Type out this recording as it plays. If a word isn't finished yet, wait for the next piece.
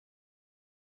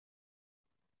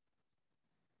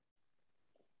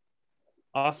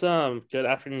Awesome. Good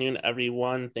afternoon,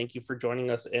 everyone. Thank you for joining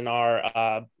us in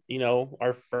our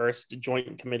first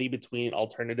joint committee between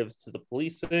alternatives to the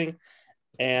policing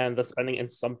and the spending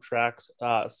and subtracts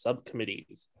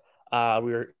subcommittees.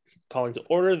 We're calling to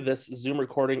order. This Zoom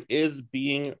call is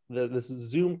being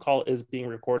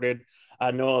recorded.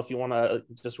 Noah, if you want to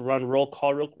just run roll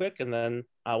call real quick, and then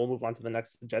we'll move on to the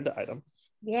next agenda item.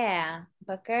 Yeah.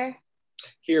 Booker.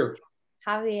 Here.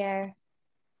 Javier.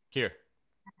 Here.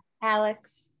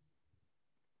 Alex.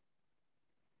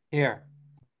 Here.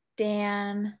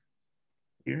 Dan.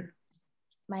 Here.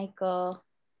 Michael.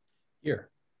 Here.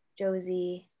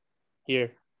 Josie.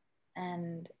 Here.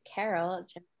 And Carol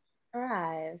just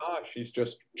arrived. She's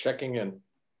just checking in.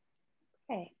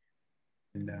 Okay.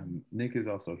 And Nick is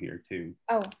also here too.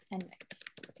 Oh, and Nick.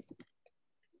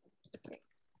 Great.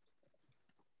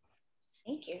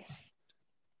 Thank you.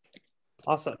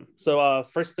 Awesome. So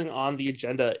first thing on the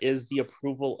agenda is the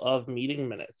approval of meeting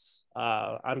minutes.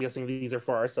 I'm guessing these are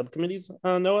for our subcommittees,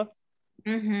 Noah?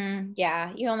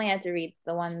 Yeah, you only have to read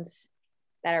the ones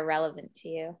that are relevant to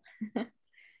you.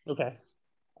 Okay.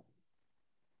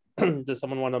 Does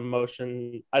someone want a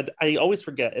motion? I always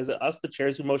forget. Is it us, the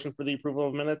chairs, who motion for the approval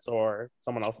of minutes, or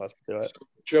someone else has to do it?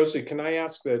 Josie, can I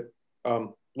ask that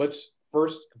let's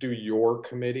first do your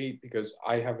committee, because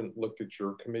I haven't looked at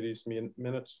your committee's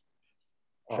minutes.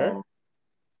 Sure.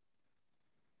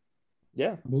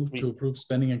 Yeah. Move to approve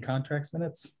spending and contracts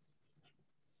minutes.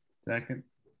 Second.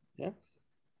 Yeah.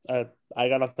 I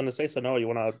got nothing to say, so Noah, you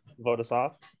want to vote us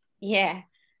off? Yeah.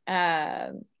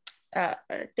 Dan.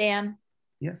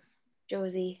 Yes.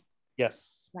 Josie.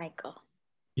 Yes. Michael.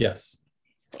 Yes.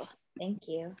 Cool. Thank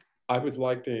you. I would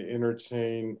like to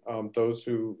entertain those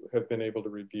who have been able to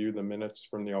review the minutes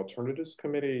from the Alternatives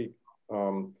Committee.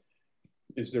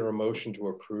 Is there a motion to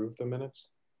approve the minutes?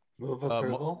 Move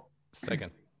approval.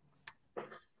 Second.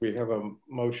 We have a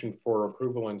motion for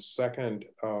approval and second.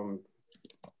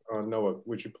 Noah,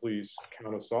 would you please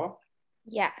count us off?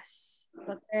 Yes.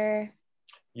 Booker.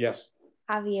 Yes.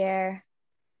 Javier.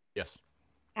 Yes.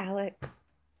 Alex.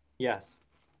 Yes.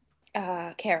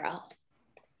 Carol.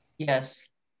 Yes.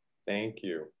 Thank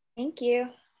you. Thank you.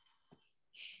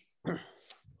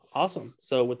 Awesome.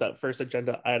 So with that first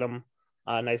agenda item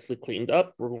nicely cleaned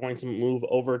up, we're going to move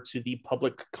over to the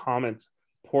public comment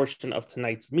portion of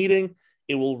tonight's meeting.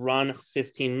 It will run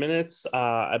 15 minutes.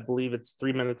 I believe it's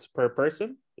 3 minutes per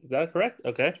person. Is that correct?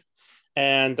 Okay.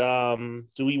 And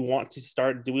do we want to just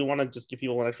give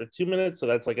people an extra 2 minutes? So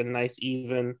that's like a nice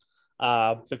even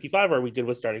 55, or are we good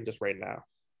with starting just right now?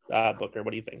 Booker,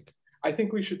 what do you think? I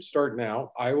think we should start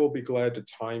now. I will be glad to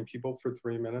time people for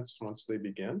 3 minutes once they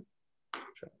begin.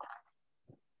 Sure.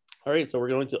 All right, so we're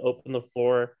going to open the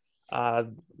floor.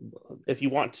 If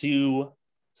you want to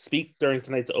speak during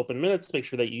tonight's open minutes, make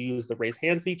sure that you use the raise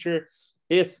hand feature.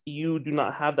 If you do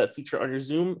not have that feature on your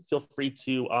Zoom, feel free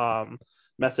to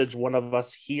message one of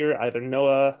us here, either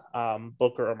Noah,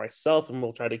 Booker, or myself, and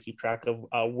we'll try to keep track of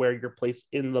where your place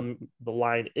in the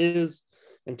line is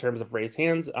in terms of raised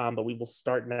hands. But we will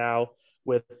start now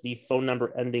with the phone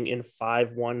number ending in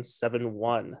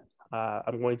 5171.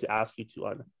 I'm going to ask you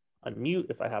to unmute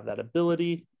if I have that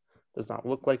ability. Does not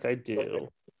look like I do.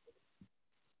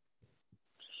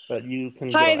 But you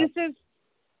can. Hi, this is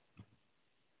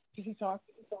talk.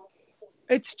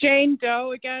 It's Jane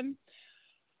Doe again.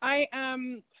 I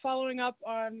am following up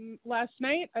on last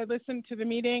night. I listened to the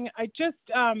meeting.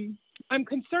 I'm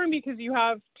concerned because you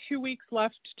have 2 weeks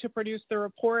left to produce the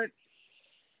report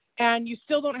and you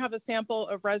still don't have a sample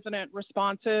of resident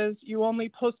responses. You only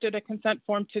posted a consent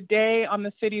form today on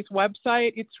the city's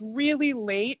website. It's really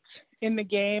late in the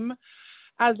game.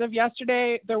 As of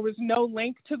yesterday, there was no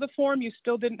link to the form. You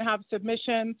still didn't have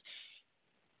submissions.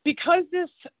 Because this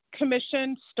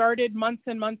commission started months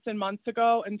and months and months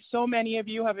ago, and so many of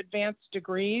you have advanced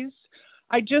degrees,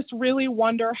 I just really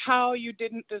wonder how you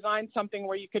didn't design something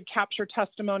where you could capture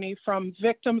testimony from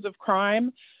victims of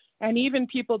crime and even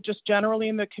people just generally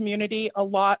in the community a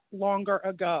lot longer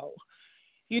ago.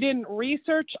 You didn't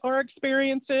research our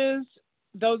experiences,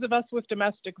 those of us with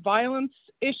domestic violence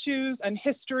issues and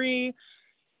history.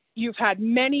 You've had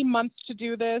many months to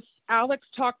do this. Alex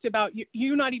talked about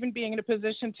you not even being in a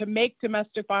position to make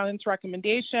domestic violence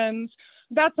recommendations.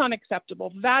 That's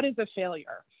unacceptable. That is a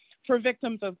failure for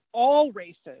victims of all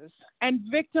races and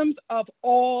victims of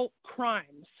all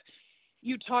crimes.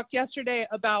 You talked yesterday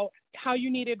about how you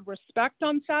needed respect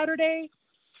on Saturday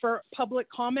for public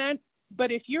comment,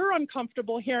 but if you're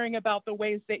uncomfortable hearing about the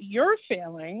ways that you're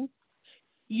failing,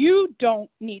 you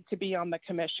don't need to be on the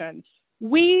commission.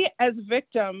 We as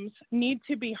victims need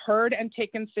to be heard and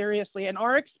taken seriously, and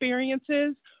our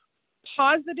experiences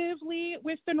positively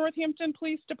with the Northampton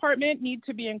Police Department need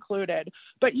to be included.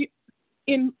 But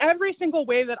in every single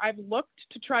way that I've looked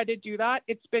to try to do that,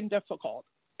 it's been difficult.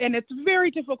 And it's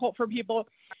very difficult for people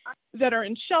that are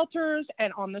in shelters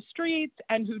and on the streets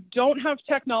and who don't have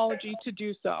technology to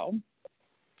do so.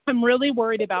 I'm really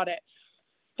worried about it.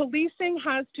 Policing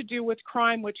has to do with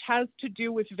crime, which has to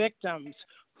do with victims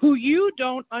who you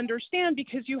don't understand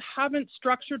because you haven't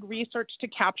structured research to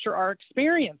capture our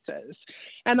experiences.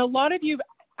 And a lot of you,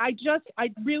 I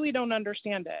really don't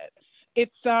understand it.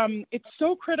 It's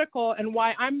so critical, and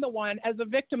why I'm the one as a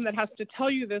victim that has to tell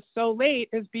you this so late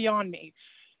is beyond me.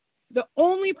 The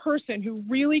only person who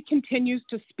really continues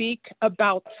to speak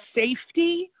about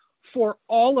safety for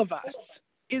all of us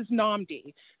is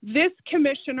Nnamdi. This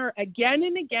commissioner again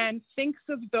and again thinks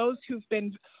of those who've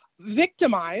been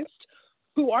victimized,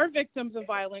 who are victims of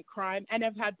violent crime and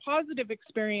have had positive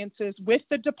experiences with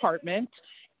the department,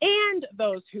 and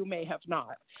those who may have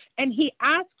not. And he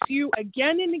asks you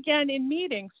again and again in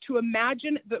meetings to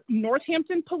imagine the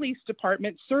Northampton Police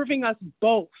Department serving us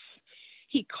both.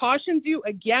 He cautions you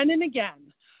again and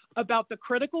again about the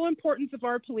critical importance of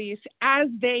our police as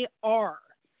they are.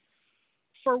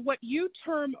 For what you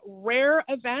term rare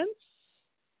events,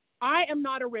 I am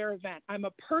not a rare event. I'm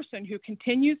a person who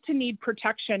continues to need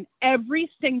protection every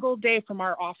single day from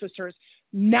our officers,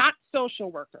 not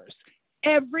social workers,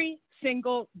 every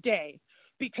single day.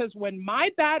 Because when my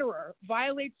batterer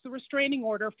violates the restraining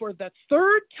order for the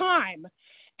third time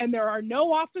and there are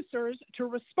no officers to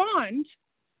respond,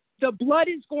 the blood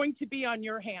is going to be on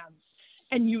your hands.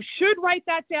 And you should write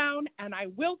that down, and I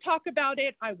will talk about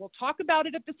it. I will talk about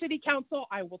it at the city council.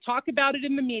 I will talk about it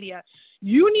in the media.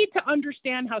 You need to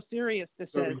understand how serious this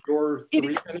is. Your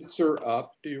 3 minutes are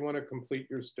up. Do you want to complete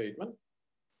your statement?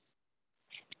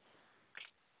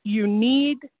 You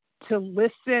need to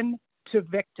listen to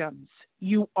victims.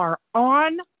 You are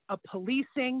on a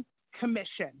policing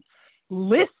commission.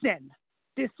 Listen,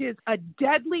 this is a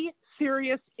deadly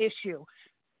serious issue.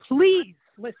 Please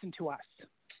listen to us.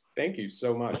 Thank you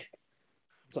so much.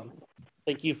 Awesome.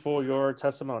 Thank you for your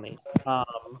testimony.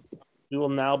 We will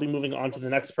now be moving on to the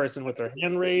next person with their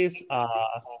hand raised.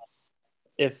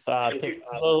 If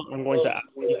Hello, I'm going to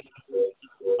ask you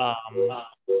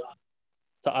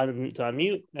to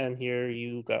unmute, and here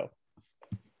you go.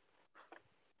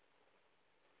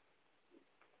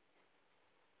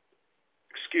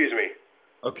 Excuse me.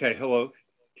 Okay, hello.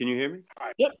 Can you hear me?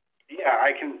 Yep. Yeah,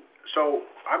 I can. So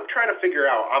I'm trying to figure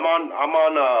out. I'm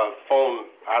on a phone.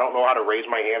 I don't know how to raise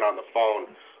my hand on the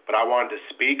phone, but I wanted to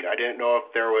speak. I didn't know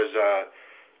if there was a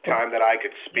time that I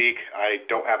could speak. I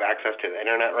don't have access to the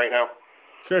internet right now.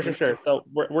 Sure. So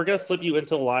we're gonna slip you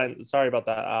into the line. Sorry about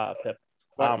that, Pip.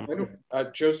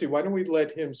 Josie, why don't we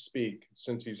let him speak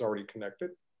since he's already connected?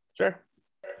 Sure.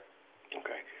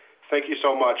 Okay. Thank you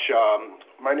so much.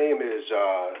 My name is.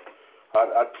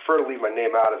 I'd prefer to leave my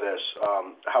name out of this.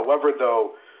 However,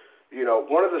 though. You know,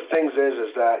 one of the things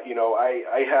is that, you know,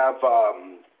 I have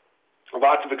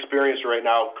lots of experience right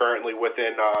now currently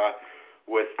within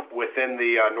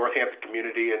the Northampton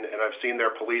community, and I've seen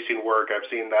their policing work. I've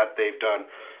seen that they've done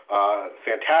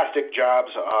fantastic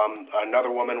jobs. Another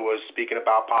woman was speaking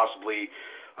about possibly,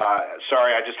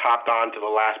 sorry, I just hopped on to the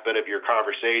last bit of your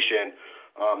conversation.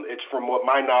 It's from what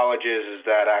my knowledge is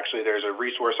that actually there's a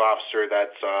resource officer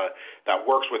that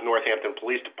works with Northampton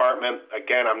Police Department.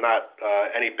 Again, I'm not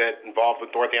any bit involved with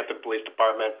Northampton Police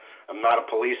Department. I'm not a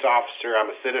police officer.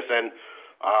 I'm a citizen.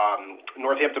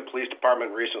 Northampton Police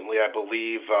Department recently, I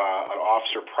believe, an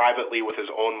officer privately with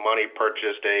his own money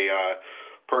purchased a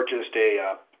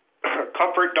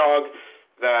comfort dog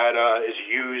that is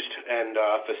used and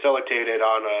facilitated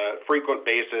on a frequent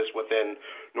basis within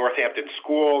Northampton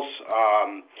schools.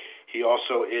 He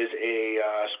also is a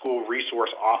school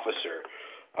resource officer.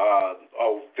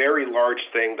 A very large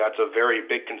thing that's a very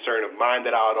big concern of mine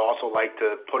that I would also like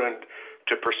to put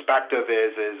into perspective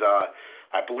is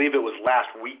I believe it was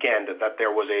last weekend that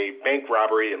there was a bank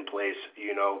robbery in place.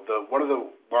 You know, one of the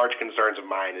large concerns of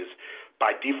mine is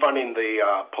by defunding the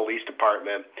police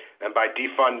department and by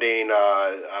defunding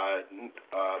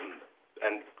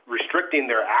and restricting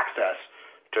their access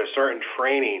to certain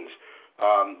trainings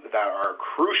that are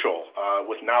crucial.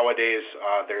 With nowadays,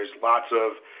 there's lots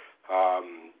of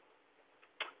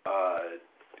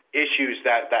issues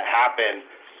that happen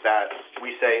that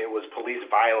we say it was police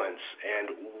violence. And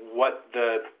what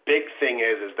the big thing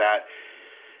is that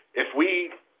if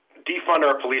we defund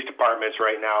our police departments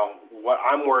right now, what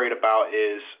I'm worried about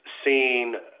is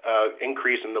seeing an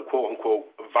increase in the quote-unquote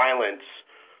violence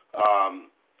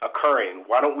occurring.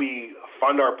 Why don't we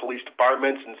fund our police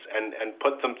departments and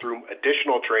put them through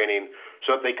additional training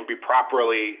so that they can be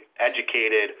properly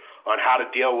educated on how to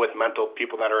deal with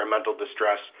people that are in mental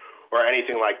distress or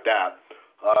anything like that.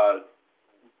 A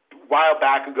while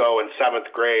back ago in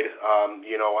 7th grade, I'm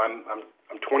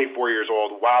 24 years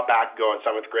old. A while back ago in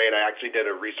 7th grade, I actually did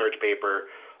a research paper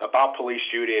about police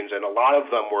shootings, and a lot of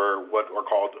them were what were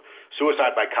called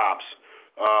suicide by cops.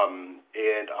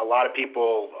 And a lot of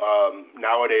people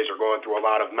nowadays are going through a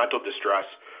lot of mental distress,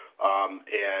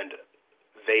 and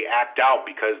they act out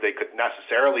because they could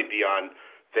necessarily be on,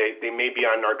 they may be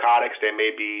on narcotics, they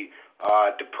may be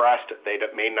depressed, they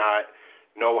may not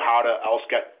know how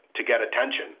to get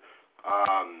attention.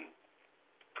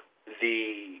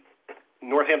 The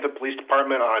Northampton Police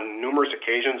Department, on numerous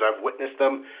occasions, I've witnessed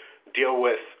them deal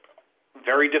with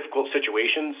very difficult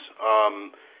situations,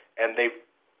 and they've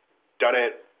done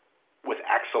it with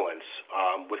excellence,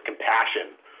 with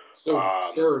compassion. So,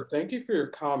 sir, thank you for your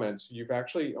comments. You've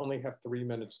actually only have 3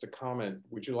 minutes to comment.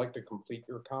 Would you like to complete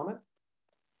your comment?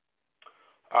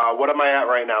 What am I at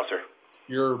right now, sir?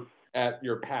 You're at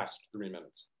your past 3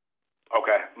 minutes.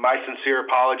 Okay. My sincere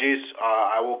apologies.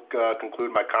 I will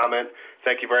conclude my comment.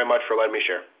 Thank you very much for letting me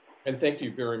share. And thank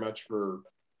you very much for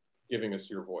giving us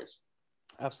your voice.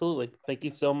 Absolutely. Thank you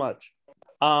so much.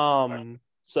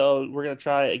 So we're going to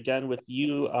try again with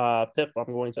you, Pip. I'm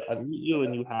going to unmute you,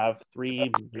 and you have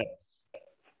 3 minutes.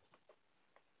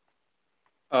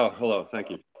 Oh, hello. Thank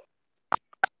you.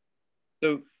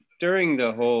 So during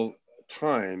the whole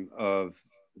time of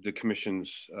the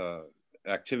commission's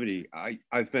activity,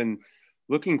 I've been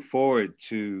looking forward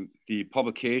to the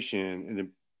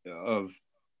publication of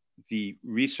the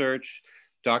research,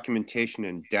 documentation,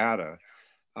 and data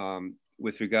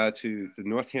with regard to the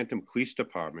Northampton Police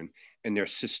Department and their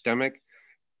systemic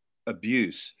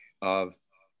abuse of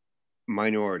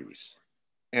minorities.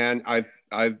 And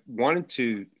I've wanted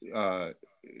to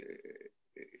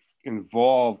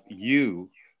involve you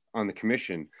on the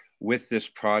commission with this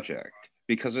project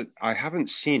because I haven't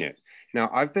seen it. Now,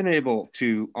 I've been able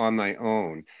to, on my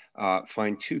own,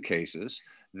 find 2 cases,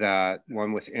 that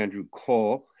one with Andrew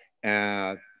Cole,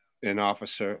 an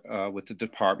officer with the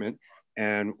department,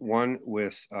 and one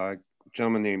with a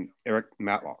gentleman named Eric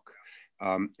Matlock.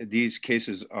 These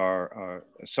cases are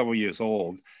several years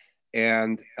old,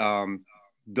 and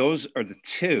those are the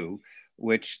 2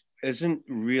 which isn't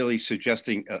really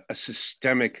suggesting a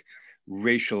systemic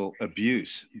racial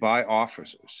abuse by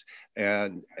officers.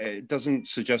 And it doesn't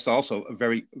suggest also a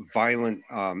very violent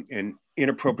and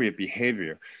inappropriate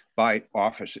behavior by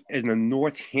officers in the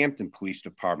Northampton Police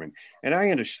Department. And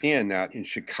I understand that in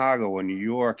Chicago and New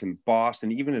York and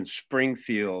Boston, even in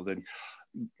Springfield and,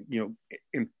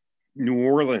 in New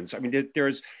Orleans, I mean,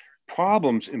 there's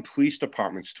problems in police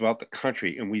departments throughout the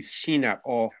country, and we've seen that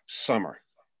all summer.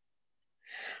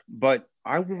 But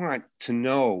I want to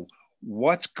know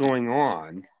what's going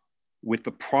on with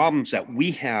the problems that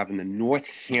we have in the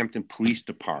Northampton Police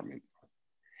Department.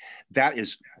 That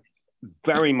is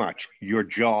very much your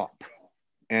job.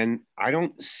 And I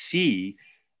don't see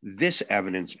this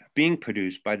evidence being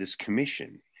produced by this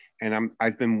commission. And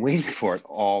I've been waiting for it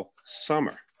all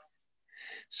summer.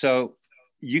 So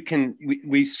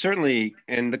we certainly,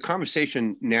 and the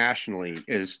conversation nationally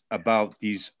is about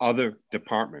these other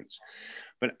departments.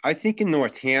 But I think in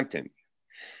Northampton,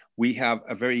 we have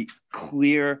a very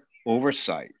clear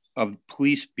oversight of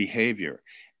police behavior.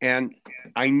 And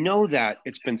I know that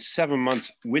it's been 7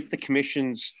 months with the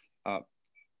commission's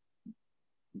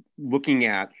looking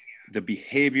at the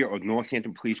behavior of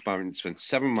Northampton Police Department. It's been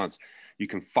 7 months. You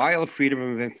can file a Freedom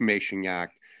of Information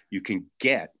Act. You can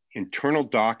get internal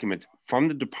documents from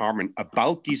the department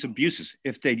about these abuses,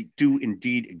 if they do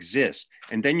indeed exist,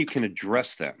 and then you can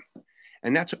address them.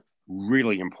 And that's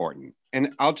really important.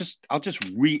 And I'll just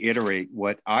reiterate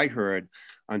what I heard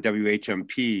on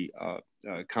WHMP,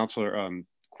 Councilor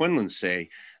Quinlan say,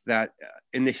 that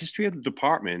in the history of the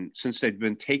department, since they've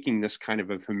been taking this kind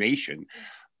of information,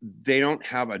 they don't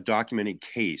have a documented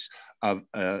case of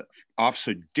an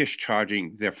officer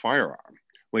discharging their firearm,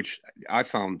 which I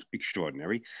found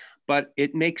extraordinary. But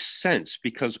it makes sense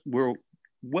because we're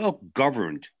well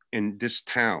governed in this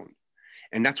town.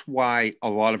 And that's why a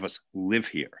lot of us live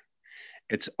here.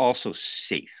 It's also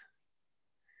safe.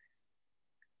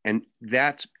 And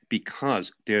that's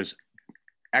because there's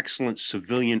excellent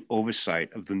civilian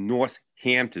oversight of the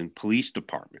Northampton Police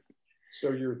Department.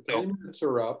 So your 3 minutes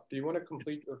are up. Do you want to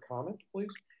complete your comment, please?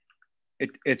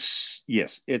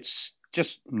 Yes, it's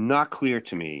just not clear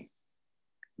to me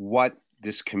what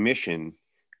this commission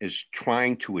is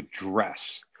trying to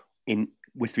address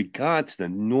with regard to the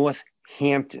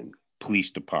Northampton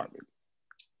Police Department.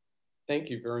 Thank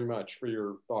you very much for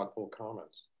your thoughtful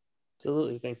comments.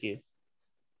 Absolutely, thank you.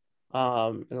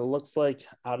 And it looks like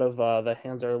out of the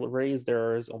hands that are raised,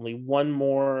 there is only one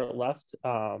more left.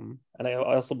 And I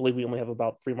also believe we only have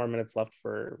about 3 more minutes left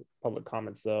for public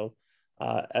comments. So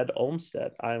Ed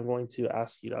Olmsted, I'm going to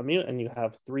ask you to unmute, and you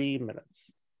have 3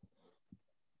 minutes.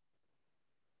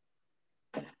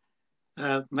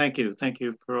 Thank you. Thank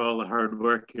you for all the hard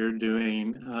work you're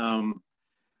doing.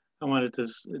 I wanted to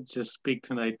just speak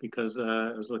tonight because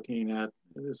I was looking at,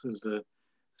 this is the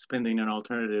Spending and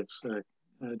Alternatives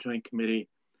Joint Committee.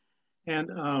 And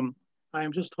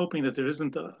I'm just hoping that there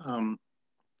isn't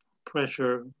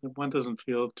pressure, that one doesn't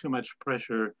feel too much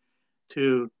pressure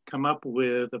to come up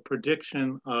with a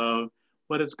prediction of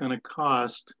what it's going to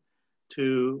cost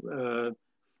to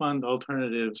fund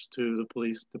alternatives to the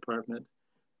police department.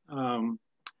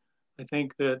 I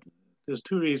think that there's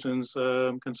 2 reasons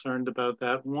I'm concerned about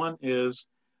that. One is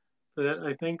that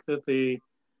I think that the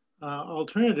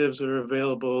alternatives that are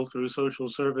available through social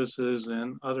services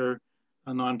and other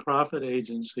nonprofit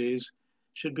agencies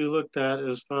should be looked at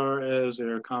as far as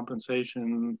their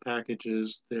compensation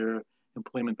packages, their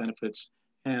employment benefits,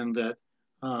 and that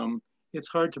it's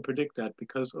hard to predict that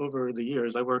because over the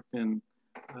years, I worked in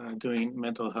doing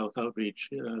mental health outreach,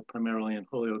 primarily in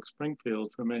Holyoke,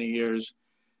 Springfield for many years.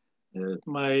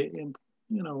 My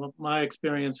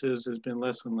experiences has been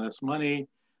less and less money.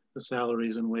 The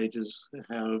salaries and wages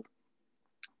have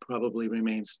probably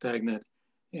remained stagnant,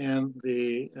 and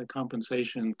the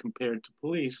compensation compared to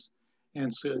police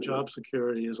and job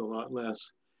security is a lot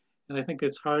less. And I think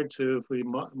it's hard to, if we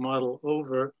model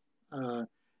over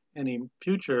any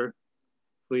future,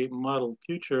 if we model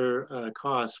future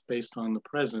costs based on the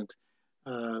present,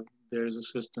 there's a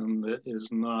system that is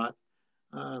not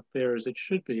fair as it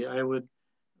should be. I would,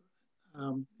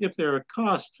 if there are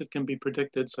costs that can be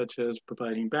predicted, such as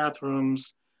providing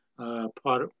bathrooms,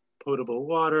 potable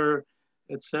water,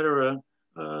 etc.,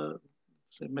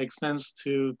 it makes sense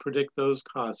to predict those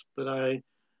costs. But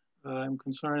I'm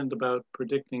concerned about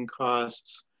predicting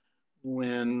costs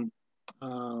when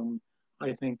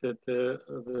I think that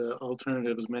the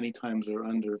alternatives many times are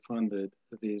underfunded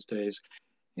these days.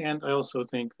 And I also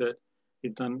think that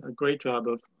you've done a great job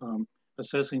of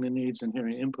assessing the needs and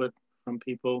hearing input from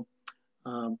people.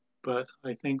 But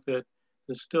I think that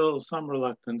there's still some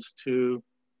reluctance to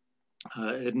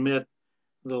admit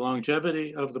the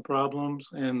longevity of the problems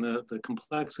and the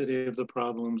complexity of the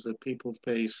problems that people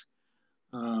face,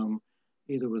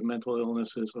 either with mental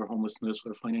illnesses or homelessness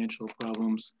or financial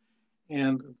problems.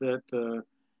 And that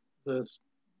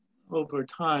over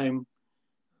time,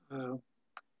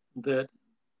 that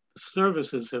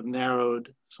services have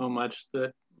narrowed so much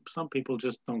that some people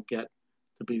just don't get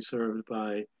to be served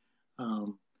by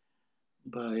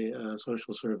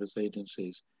social service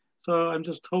agencies. So I'm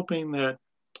just hoping that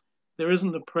there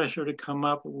isn't the pressure to come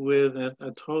up with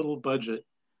a total budget,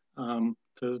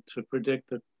 to predict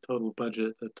the total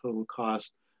budget, the total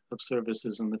cost of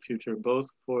services in the future, both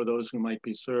for those who might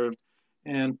be served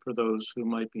and for those who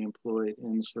might be employed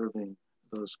in serving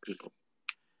those people.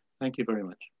 Thank you very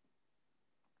much.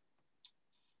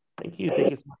 Thank you. Thank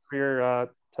you so much for your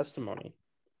testimony.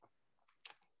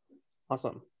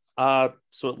 Awesome.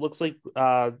 So it looks like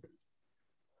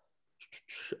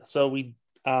so we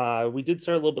did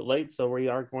start a little bit late, so we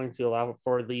are going to allow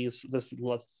for this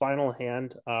final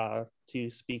hand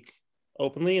to speak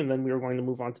openly, and then we are going to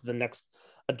move on to the next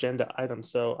agenda item.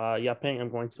 So Yaping, I'm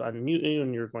going to unmute you,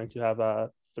 and you're going to have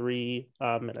 3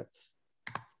 minutes.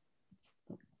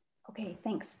 Okay,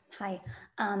 thanks. Hi.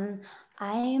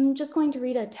 I'm just going to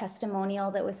read a testimonial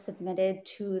that was submitted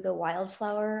to the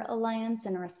Wildflower Alliance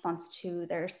in response to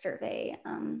their survey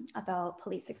about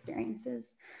police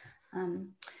experiences.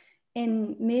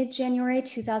 In mid-January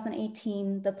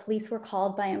 2018, the police were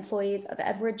called by employees of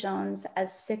Edward Jones at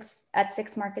 6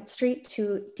 Market Street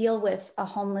to deal with a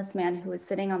homeless man who was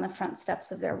sitting on the front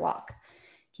steps of their walk.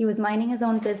 He was minding his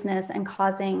own business and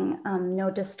causing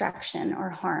no distraction or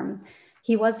harm.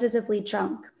 He was visibly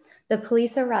drunk. The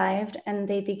police arrived and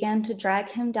they began to drag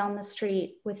him down the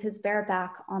street with his bare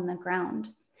back on the ground,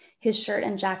 his shirt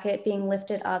and jacket being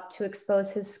lifted up to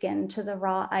expose his skin to the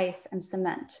raw ice and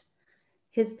cement.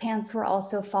 His pants were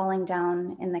also falling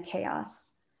down in the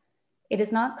chaos. It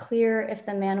is not clear if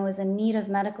the man was in need of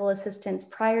medical assistance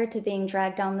prior to being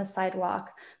dragged down the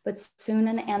sidewalk, but soon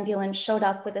an ambulance showed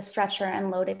up with a stretcher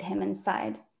and loaded him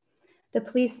inside. The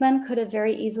policemen could have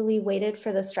very easily waited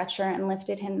for the stretcher and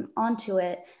lifted him onto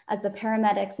it, as the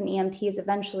paramedics and EMTs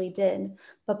eventually did,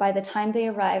 but by the time they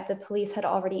arrived, the police had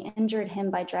already injured him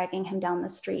by dragging him down the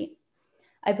street.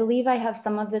 I believe I have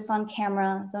some of this on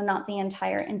camera, though not the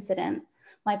entire incident.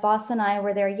 My boss and I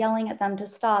were there yelling at them to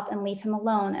stop and leave him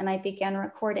alone, and I began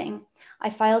recording. I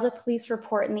filed a police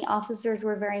report, and the officers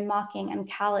were very mocking and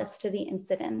callous to the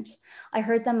incident. I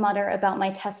heard them mutter about my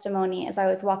testimony as I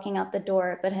was walking out the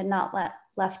door, but had not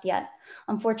left yet.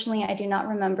 Unfortunately, I do not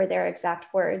remember their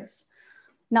exact words.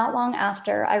 Not long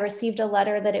after, I received a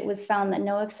letter that it was found that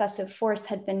no excessive force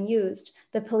had been used,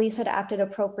 the police had acted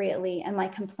appropriately, and my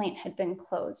complaint had been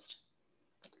closed.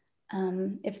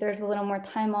 If there's a little more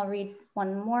time, I'll read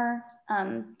one more.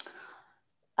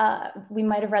 We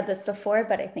might have read this before,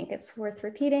 but I think it's worth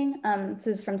repeating. This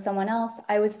is from someone else.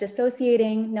 I was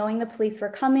dissociating, knowing the police were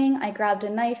coming. I grabbed a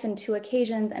knife on 2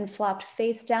 occasions and flopped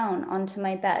face down onto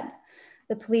my bed.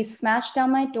 The police smashed down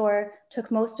my door,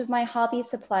 took most of my hobby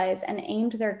supplies, and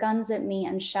aimed their guns at me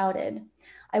and shouted.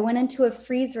 I went into a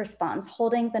freeze response,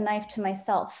 holding the knife to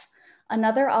myself.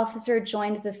 Another officer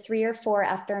joined the 3 or 4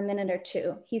 after a minute or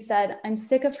 2. He said, "I'm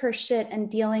sick of her shit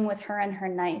and dealing with her and her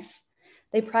knife."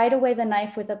 They pried away the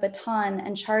knife with a baton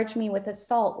and charged me with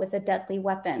assault with a deadly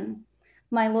weapon.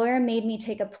 My lawyer made me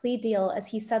take a plea deal as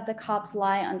he said the cops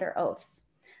lie under oath.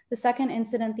 The second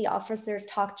incident, the officers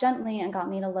talked gently and got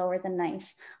me to lower the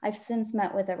knife. I've since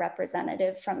met with a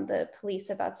representative from the police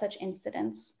about such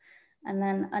incidents. And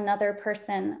then another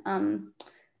person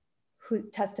whose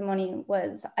testimony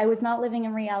was, I was not living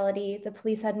in reality. The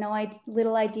police had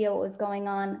little idea what was going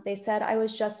on. They said I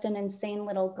was just an insane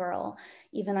little girl.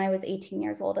 Even I was 18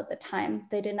 years old at the time.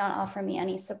 They did not offer me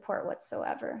any support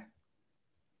whatsoever.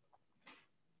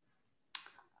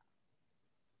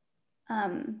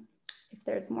 If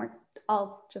there's more,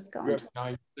 I'll just go on. You have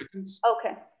 9 seconds.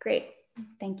 Okay, great.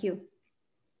 Thank you.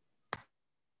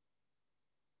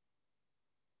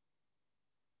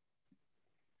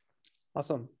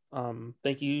 Awesome.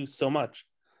 Thank you so much.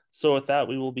 So with that,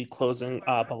 we will be closing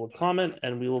public comment,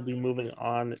 and we will be moving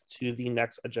on to the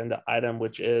next agenda item,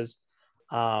 which is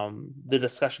the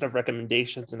discussion of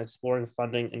recommendations and exploring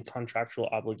funding and contractual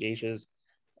obligations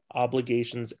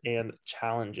and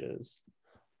challenges.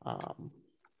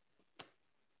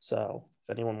 So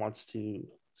if anyone wants to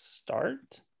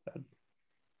start,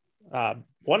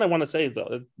 one, I want to say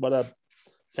though, what a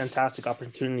fantastic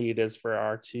opportunity it is for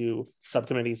our 2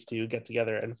 subcommittees to get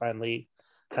together and finally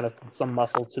kind of put some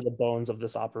muscle to the bones of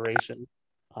this operation.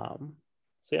 So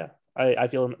yeah, I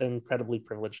feel incredibly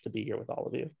privileged to be here with all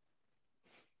of you.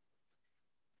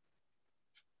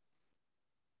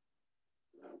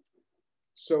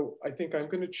 So I think I'm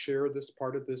going to chair this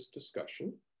part of this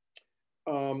discussion.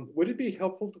 Would it be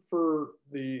helpful for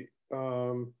the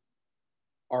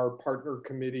our partner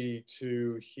committee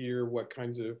to hear what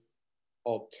kinds of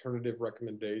alternative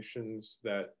recommendations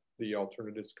that the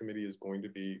alternatives committee is going to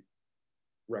be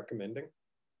recommending?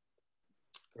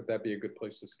 Would that be a good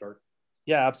place to start?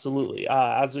 Yeah, absolutely.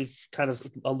 As we've kind of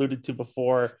alluded to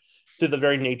before, through the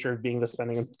very nature of being the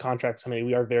spending and contracts committee,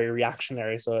 we are very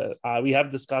reactionary. So we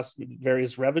have discussed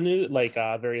various revenue, like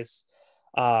various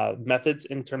methods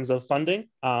in terms of funding,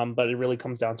 but it really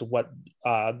comes down to what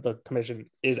the commission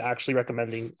is actually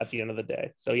recommending at the end of the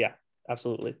day. So yeah,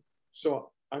 absolutely.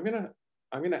 So I'm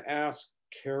gonna ask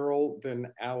Carol,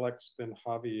 then Alex, then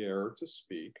Javier to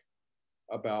speak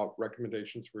about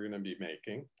recommendations we're going to be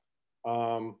making.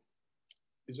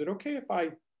 Is it okay if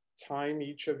I time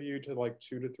each of you to like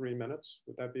 2 to 3 minutes?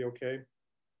 Would that be okay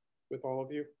with all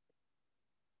of you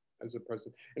as a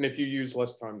president? And if you use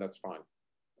less time, that's fine.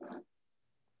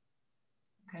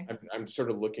 Okay. I'm sort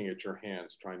of looking at your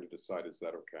hands, trying to decide, is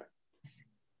that okay?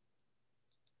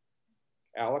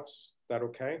 Alex, is that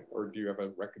okay? Or do you have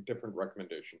a different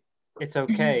recommendation? It's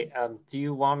okay. Do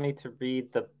you want me to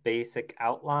read the basic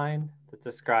outline that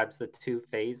describes the 2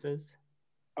 phases?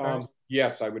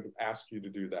 Yes, I would ask you to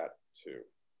do that too.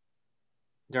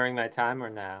 During my time or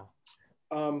now?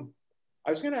 I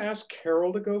was going to ask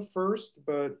Carol to go first,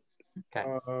 but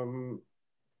okay.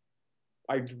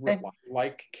 I'd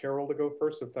like Carol to go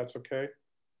first, if that's okay.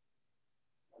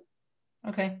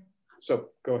 Okay. So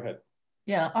go ahead.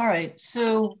 Yeah, all right.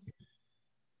 So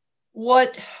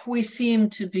what we seem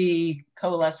to be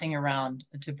coalescing around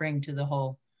to bring to the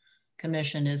whole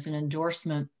commission is an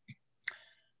endorsement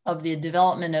of the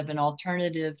development of an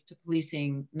alternative to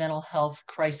policing mental health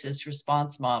crisis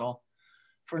response model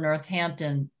for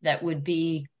Northampton that would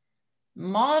be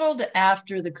modeled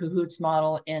after the Cahoots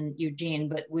model in Eugene,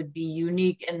 but would be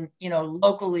unique and, you know,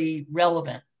 locally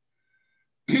relevant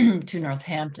to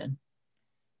Northampton.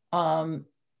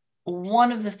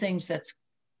 One of the things that's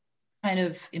kind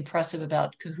of impressive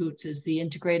about Cahoots is the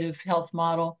integrative health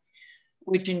model,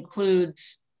 which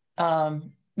includes,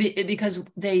 because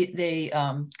they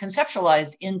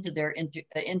conceptualize into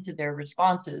their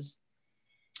responses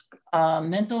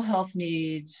mental health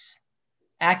needs,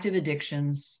 active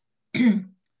addictions,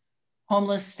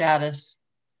 homeless status,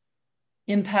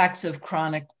 impacts of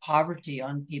chronic poverty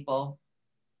on people,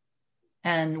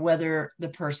 and whether the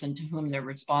person to whom they're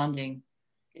responding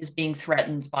is being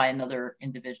threatened by another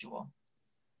individual.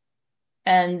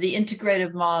 And the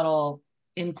integrative model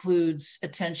includes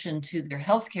attention to their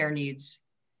healthcare needs,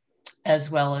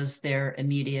 as well as their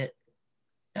immediate,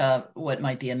 what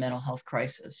might be a mental health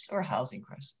crisis or housing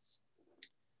crisis.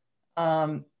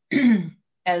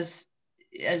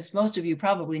 As most of you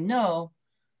probably know,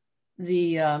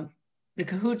 the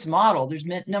CAHOOTS model, there's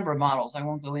a number of models. I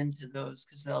won't go into those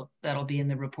because that'll be in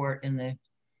the report in the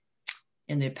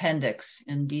appendix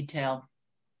in detail.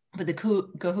 But the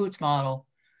CAHOOTS model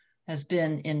has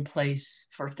been in place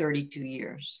for 32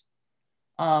 years.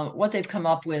 What they've come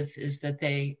up with is that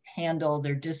they handle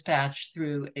their dispatch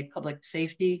through a public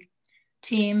safety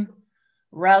team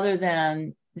rather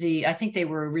than I think they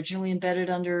were originally embedded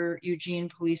under Eugene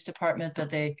Police Department,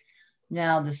 but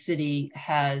now the city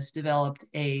has developed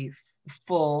a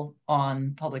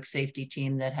full-on public safety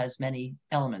team that has many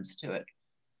elements to it.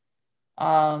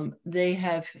 They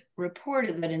have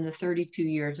reported that in the 32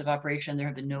 years of operation, there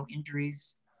have been no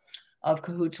injuries of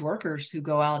CAHOOTS workers who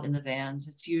go out in the vans.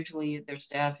 It's usually their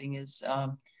staffing is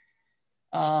a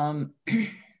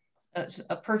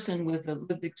person with a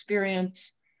lived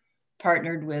experience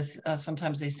partnered with,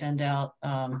 sometimes they send out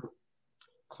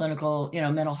clinical,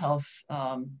 mental health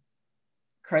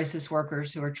crisis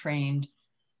workers who are trained.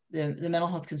 The mental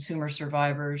health consumer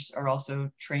survivors are also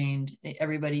trained.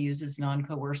 Everybody uses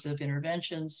non-coercive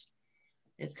interventions.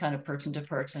 It's kind of person to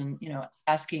person,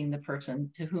 asking the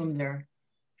person to whom they're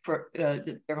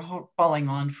calling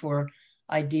on for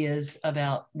ideas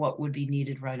about what would be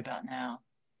needed right about now.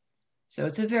 So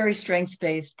it's a very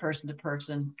strengths-based,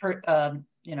 person-to-person,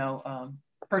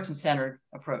 person-centered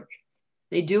approach.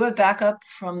 They do have backup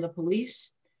from the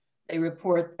police. They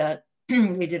report that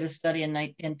they did a study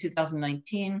in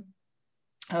 2019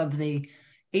 of the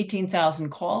 18,000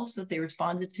 calls that they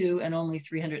responded to, and only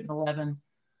 311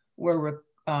 were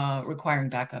requiring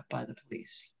backup by the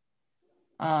police.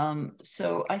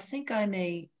 So I think I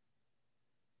may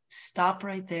stop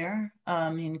right there.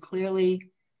 Clearly,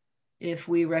 if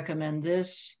we recommend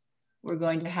this, we're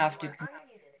going to have to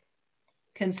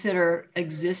consider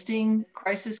existing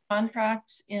crisis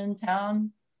contracts in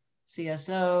town,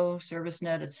 CSO,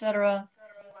 ServiceNet, et cetera.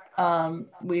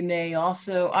 We may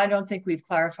also, I don't think we've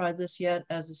clarified this yet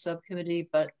as a subcommittee,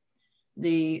 but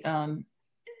the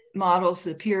models,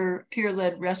 the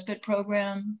peer-led respite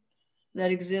program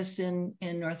that exists in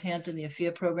Northampton, the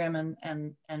AFIA program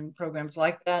and programs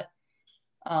like that,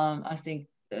 I think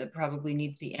probably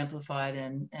need to be amplified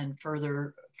and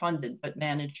further funded, but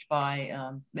managed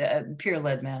by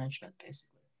peer-led management,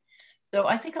 basically. So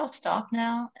I think I'll stop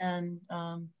now. And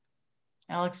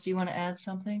Alex, do you want to add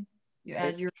something? You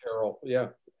add your Carol. Yeah,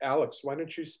 Alex, why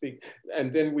don't you speak?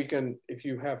 And then we can, if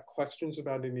you have questions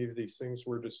about any of these things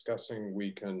we're discussing,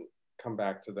 we can come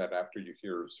back to that after you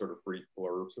hear sort of brief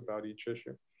blurbs about each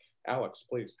issue. Alex,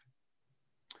 please.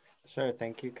 Sure,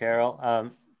 thank you,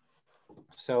 Carol.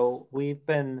 So we've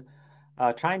been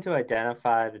trying to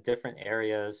identify the different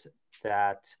areas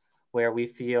where we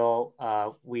feel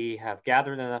we have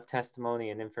gathered enough testimony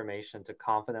and information to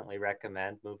confidently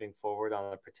recommend moving forward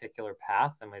on a particular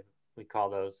path, and we call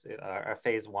those our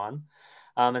phase one.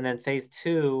 And then phase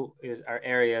two are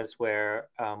areas where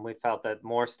we felt that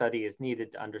more study is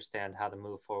needed to understand how to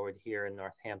move forward here in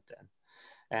Northampton.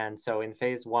 And so in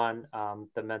phase one,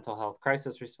 the mental health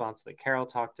crisis response that Carol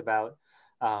talked about,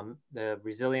 the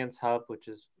resilience hub, which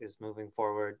is moving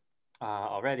forward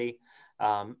already,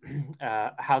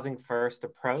 housing first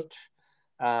approach,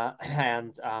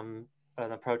 and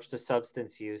an approach to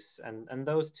substance use. And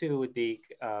those two would be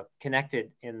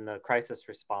connected in the crisis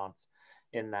response,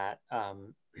 in that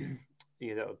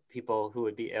people who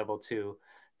would be able to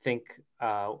think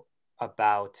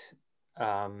about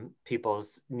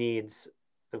people's needs,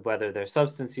 whether they're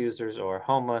substance users or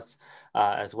homeless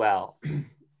as well.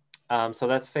 So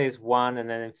that's phase one. And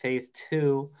then in phase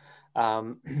two,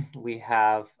 we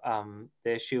have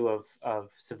the issue of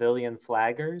civilian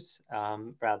flaggers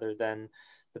rather than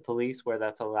the police, where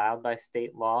that's allowed by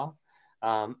state law.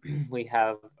 We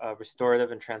have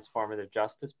restorative and transformative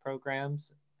justice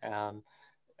programs,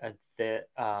 the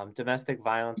domestic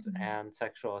violence and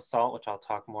sexual assault, which I'll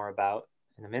talk more about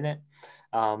in a minute.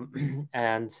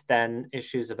 And then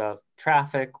issues about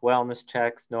traffic, wellness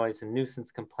checks, noise and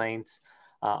nuisance complaints,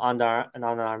 an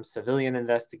unarmed civilian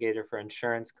investigator for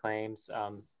insurance claims,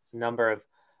 number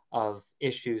of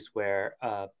issues where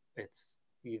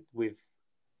we've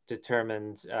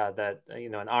determined that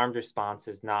an armed response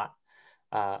is not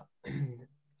uh,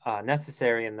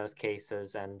 necessary in those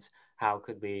cases, and how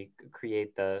could we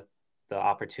create the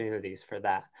opportunities for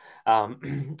that.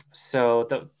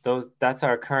 So that's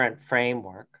our current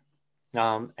framework.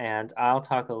 And I'll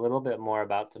talk a little bit more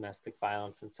about domestic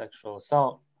violence and sexual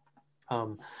assault.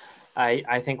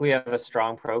 I think we have a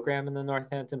strong program in the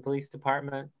Northampton Police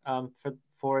Department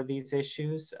for these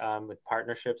issues, with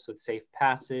partnerships with Safe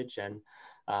Passage and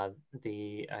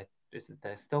is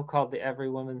it still called the Every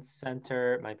Woman's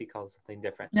Center? It might be called something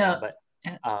different now, but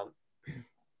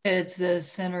it's the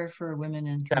Center for Women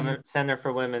and Communities. Center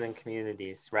for Women and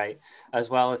Communities, right? As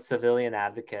well as civilian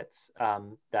advocates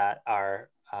that are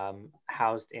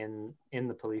housed in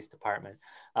the police department.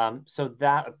 So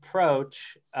that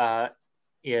approach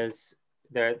is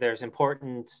there's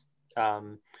important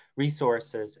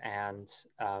resources and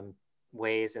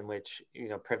ways in which, you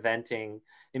know,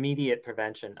 immediate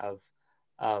prevention of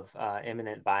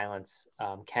imminent violence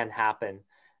can happen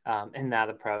in that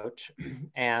approach.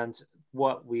 And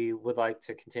what we would like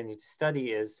to continue to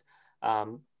study is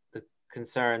the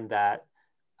concern that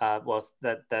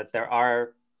that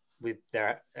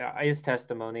there is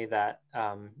testimony that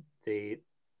the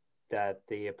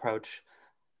approach,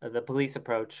 the police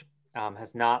approach,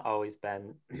 has not always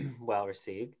been well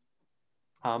received,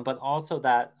 but also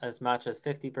that as much as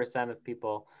 50% of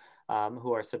people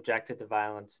who are subjected to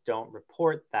violence don't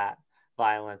report that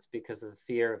violence because of the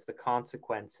fear of the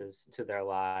consequences to their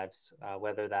lives,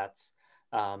 whether that's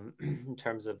in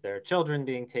terms of their children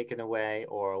being taken away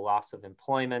or loss of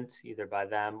employment, either by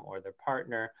them or their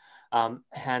partner.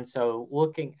 And so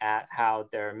looking at how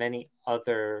there are many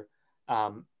other,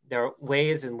 there are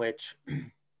ways in which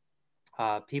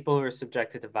people who are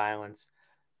subjected to violence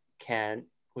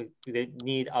they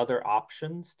need other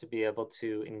options to be able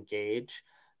to engage,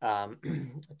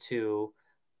 and to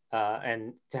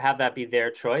have that be their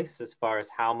choice as far as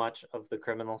how much of the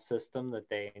criminal system that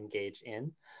they engage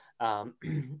in.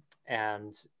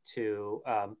 And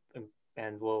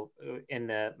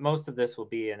most of this will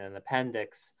be in an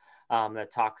appendix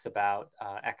that talks about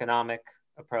economic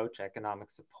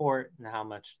support, and how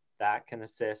much that can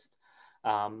assist,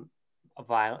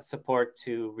 support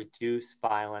to reduce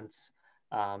violence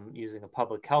using a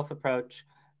public health approach,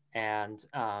 and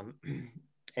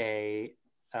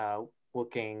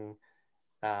looking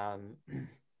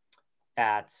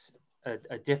at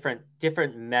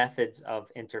different methods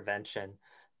of intervention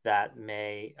that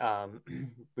may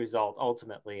result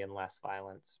ultimately in less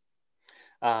violence.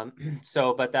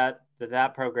 But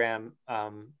that program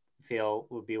feel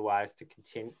would be wise to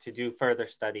continue to do further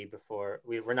study before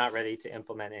we're not ready to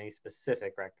implement any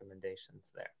specific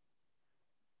recommendations there.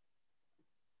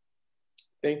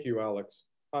 Thank you, Alex.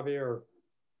 Javier.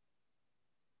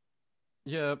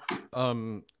 Yeah.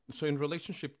 So in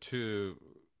relationship to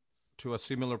a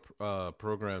similar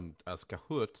program as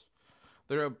Kahoot,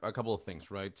 there are a couple of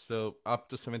things, right? So up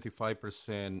to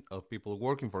 75% of people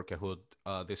working for Kahoot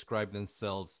describe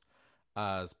themselves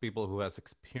as people who has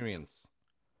experienced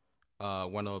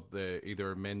one of the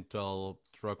either mental,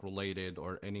 drug-related,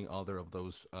 or any other of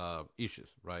those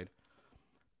issues, right?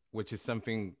 Which is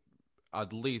something,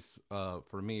 at least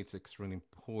for me, it's extremely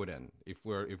important if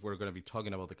we're going to be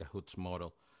talking about the Kahoot's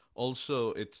model.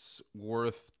 Also, it's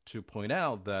worth to point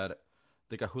out that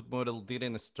the Kahoot model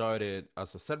didn't start it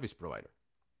as a service provider.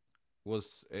 It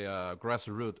was a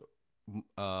grassroots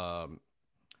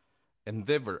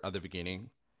endeavor at the beginning,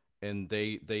 and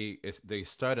they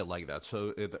started like that.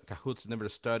 So Kahoots never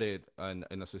started an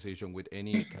association with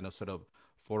any kind of sort of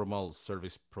formal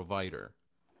service provider.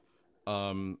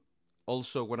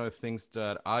 Also, one of the things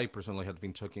that I personally have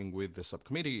been talking with the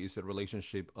subcommittee is the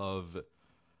relationship of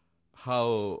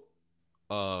how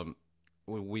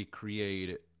we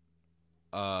create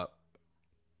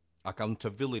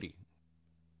accountability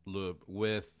loop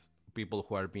with people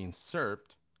who are being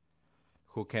served,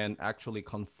 who can actually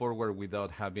come forward without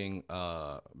having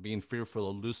being fearful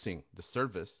of losing the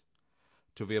service,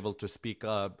 to be able to speak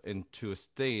up and to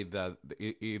state that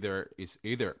either is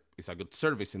a good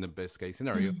service in the best case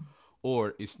scenario,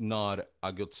 or it's not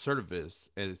a good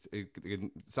service. As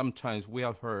sometimes we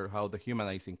have heard how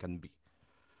dehumanizing can be.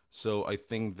 So I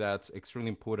think that's extremely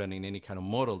important in any kind of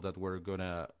model that we're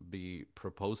gonna be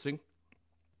proposing.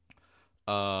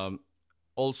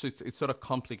 Also, it's sort of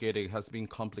complicated. It has been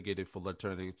complicated for the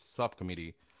alternative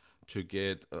subcommittee to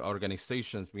get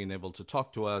organizations being able to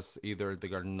talk to us. Either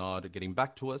they are not getting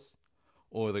back to us,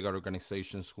 or they got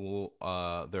organizations who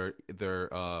their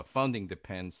funding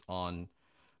depends on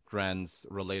grants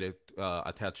related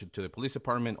attached to the police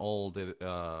department, or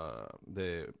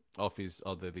the office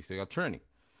of the district attorney.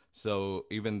 So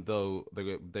even though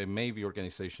there may be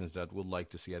organizations that would like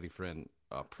to see a different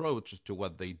approach to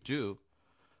what they do,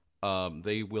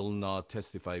 they will not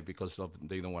testify because of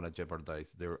they don't want to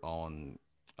jeopardize their own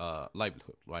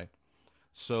livelihood, right?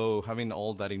 So having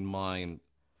all that in mind,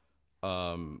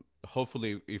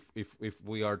 hopefully, if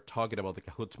we are talking about the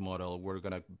Cahoots model, we're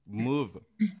gonna move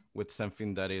with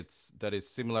something that is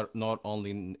similar, not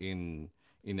only in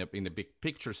a big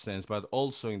picture sense, but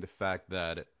also in the fact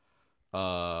that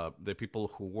the people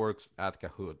who works at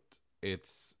Kahoot,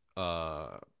 it's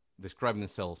describing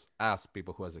themselves as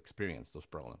people who has experienced those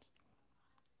problems.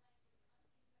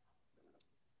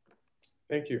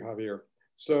 Thank you, Javier.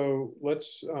 So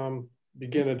let's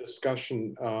begin a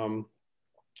discussion.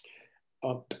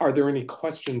 Are there any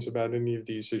questions about any of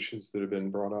these issues that have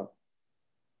been brought up?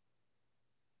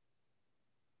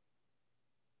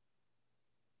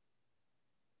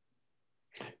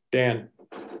 Dan.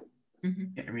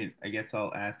 Yeah, I mean, I guess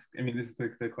I'll ask. I mean, this is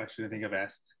the question I think I've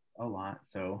asked a lot.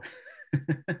 So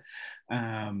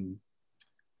I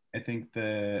think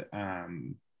the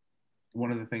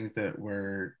one of the things that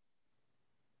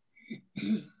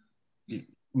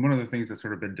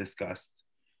sort of been discussed,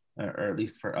 or at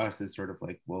least for us, is sort of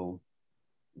like, well,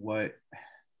 what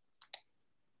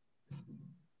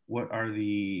are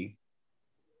the,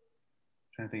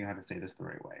 I'm trying to think of how to say this the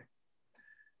right way.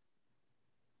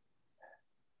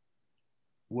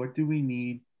 What do we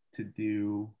need to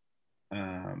do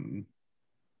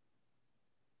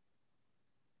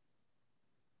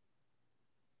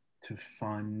to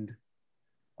fund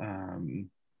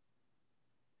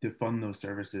those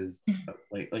services?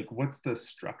 Like what's the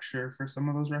structure for some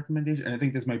of those recommendations? And I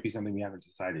think this might be something we haven't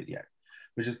decided yet,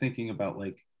 but just thinking about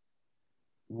like,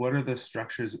 what are the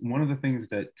structures? One of the things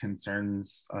that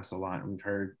concerns us a lot, and we've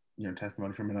heard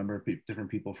testimony from a number of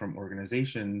different people from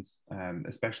organizations,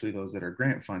 especially those that are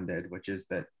grant funded, which is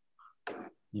that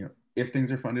if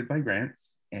things are funded by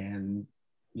grants and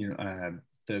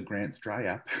the grants dry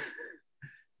up,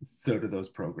 so do those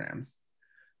programs,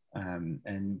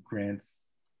 and grants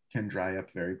can dry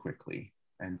up very quickly.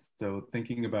 And so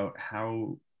thinking about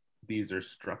how these are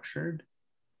structured,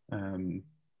 if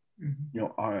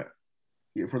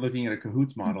we're looking at a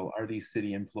Cahoots model, are these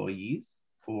city employees,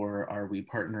 or are we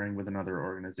partnering with another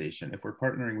organization? If we're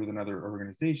partnering with another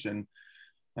organization,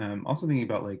 also thinking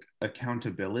about like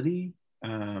accountability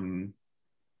and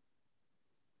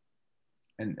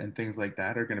things like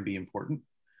that are going to be important.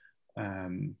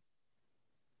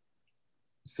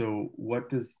 So what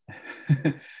does,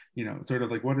 sort of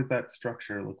like, what does that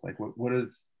structure look like? What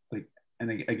is like,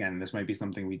 and again, this might be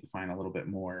something we define a little bit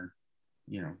more,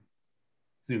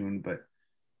 soon, but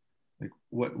like,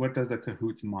 what does a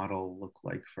Cahoots model look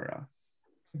like for us?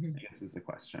 I guess is the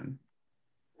question.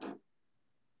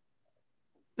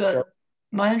 But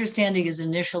my understanding is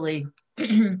initially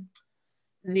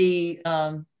the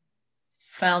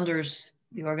founders,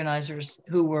 the organizers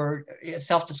who were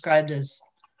self-described as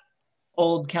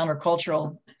old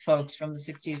countercultural folks from the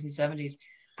 60s and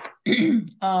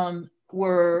 70s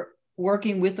were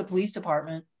working with the police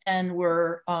department and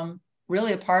were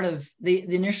really a part of the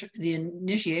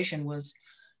initiation was,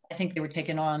 I think they were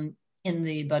taken on in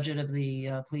the budget of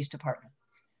the police department.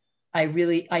 I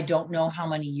don't know how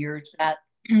many years that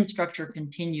structure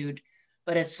continued,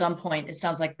 but at some point it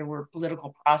sounds like there were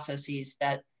political processes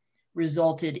that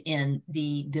resulted in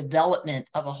the development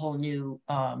of a whole new,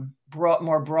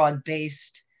 more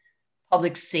broad-based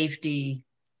public safety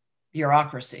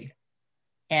bureaucracy.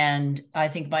 And I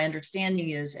think my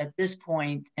understanding is at this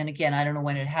point, and again, I don't know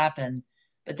when it happened,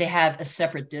 but they have a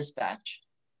separate dispatch.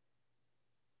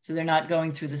 So they're not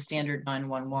going through the standard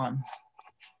 911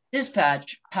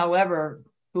 dispatch. However,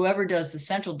 whoever does the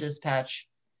central dispatch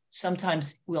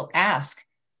sometimes will ask,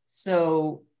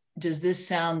 so does this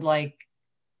sound like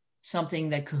something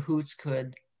that Cahoots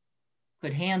could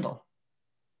handle?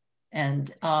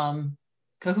 And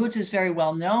Cahoots is very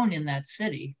well known in that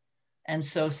city. And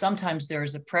so sometimes there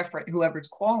is a preference, whoever's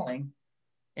calling,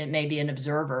 it may be an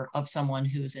observer of someone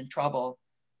who's in trouble,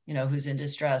 who's in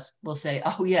distress, will say,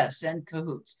 oh yes, send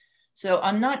Cahoots. So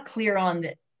I'm not clear on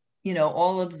the,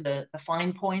 all of the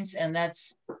fine points, and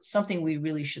that's something we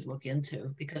really should look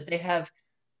into because they have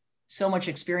so much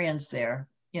experience there,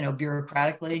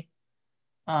 bureaucratically,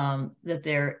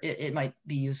 that it might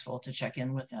be useful to check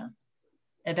in with them.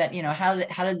 About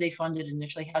how did they fund it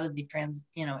initially? How did they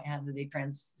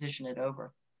transition it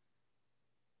over?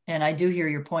 And I do hear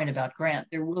your point about grant.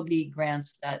 There will be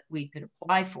grants that we could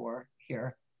apply for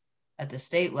here at the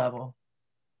state level.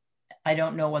 I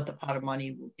don't know what the pot of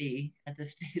money will be at the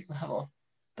state level,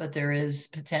 but there is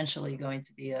potentially going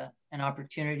to be an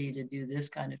opportunity to do this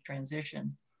kind of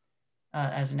transition.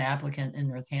 as an applicant in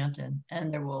Northampton,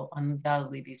 and there will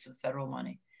undoubtedly be some federal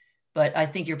money. But I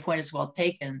think your point is well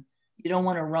taken. You don't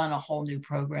want to run a whole new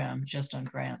program just on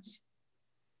grants.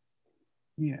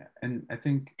 Yeah, and I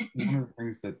think one of the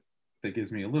things that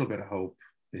gives me a little bit of hope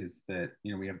is that,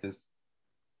 you know, we have this,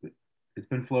 it's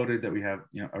been floated that we have,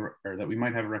 you know, or that we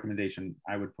might have a recommendation.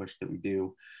 I would push that we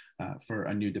do for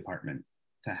a new department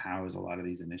to house a lot of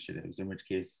these initiatives, in which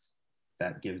case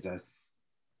that gives us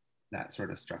that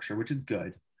sort of structure, which is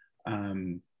good.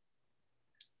 I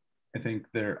think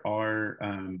there are,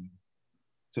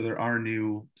 so there are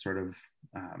new sort of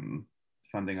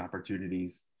funding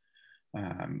opportunities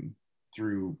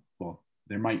through, well,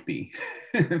 there might be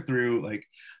through like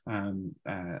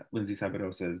Lindsay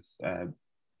Sabadosa's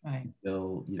right.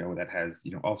 bill, you know, that has,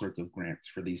 you know, all sorts of grants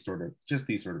for these sort of, just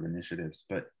these sort of initiatives.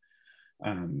 But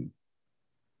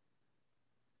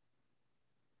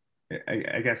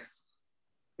I guess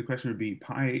the question would be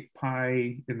pie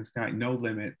in the sky, no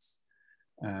limits.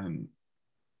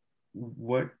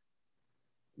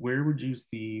 Where would you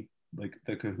see like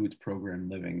the Cahoots program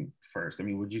living first? I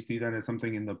mean, would you see that as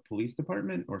something in the police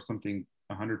department or something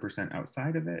 100%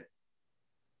 outside of it?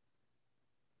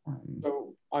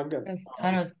 So I'm gonna.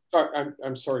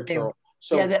 I'm sorry, They- Carol.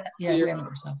 So yeah, we have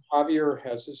so. Javier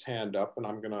has his hand up, and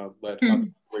I'm gonna let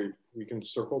we can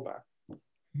circle back.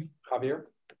 Javier.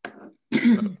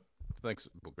 Thanks,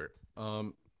 Booker.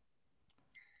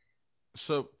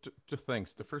 So two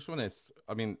things. The first one is,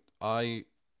 I mean, I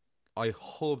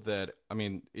hope that, I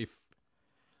mean, if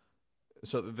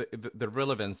so, the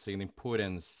relevancy and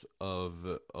importance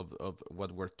of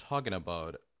what we're talking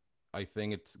about, I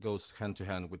think it goes hand to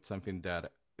hand with something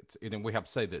that we have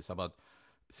said this about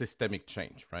systemic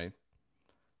change, right?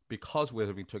 Because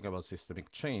we've been talking about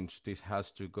systemic change, this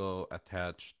has to go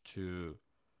attached to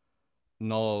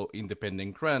no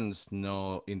independent grants,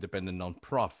 no independent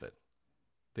nonprofit.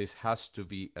 This has to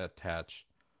be attached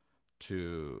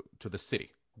to the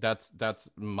city. That's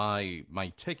my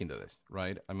take into this,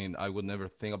 right? I mean, I would never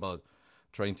think about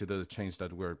trying to do the change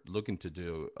that we're looking to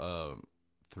do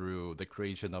through the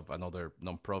creation of another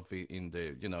nonprofit in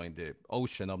the, you know, in the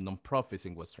ocean of nonprofits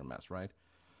in Western Mass, right?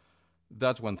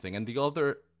 That's one thing. And the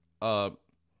other,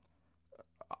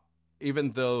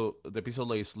 even though the piece of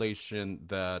legislation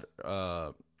that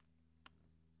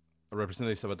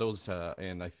Representative Sabadosa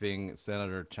and I think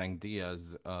Senator Chang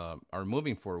Diaz are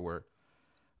moving forward,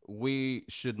 we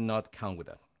should not count with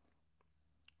that.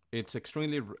 It's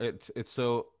extremely, it's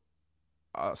so,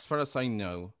 as far as I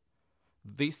know,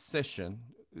 this session,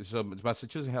 so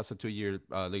Massachusetts has a 2-year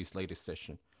legislative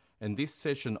session, and this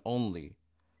session only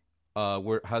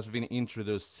has been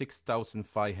introduced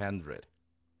 6,500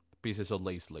 pieces of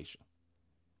legislation.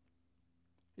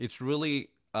 It's really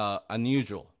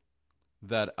unusual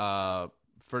that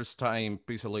first time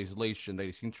piece of legislation that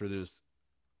is introduced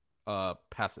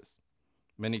passes.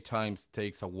 Many times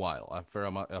takes a while, a fair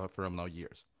amount of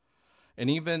years. And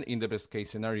even in the best case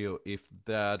scenario, if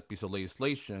that piece of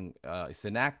legislation is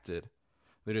enacted,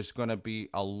 there is going to be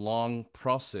a long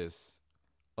process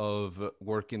of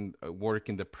working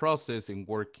the process and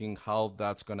working how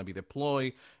that's going to be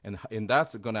deployed, and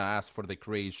that's going to ask for the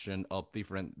creation of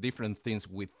different things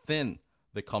within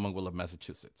the Commonwealth of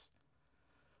Massachusetts.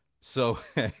 So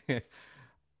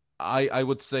I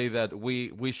would say that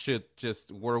we should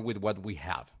just work with what we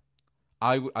have.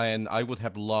 I would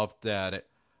have loved that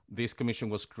this commission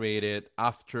was created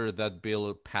after that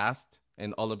bill passed,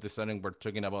 and all of a sudden we're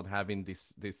talking about having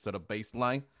this sort of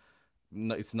baseline.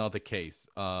 No, it's not the case.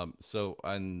 So,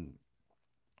 and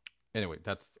anyway,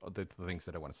 that's the things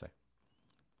that I want to say.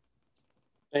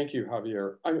 Thank you,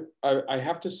 Javier. I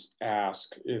have to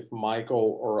ask if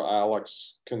Michael or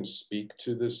Alex can speak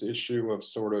to this issue of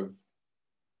sort of,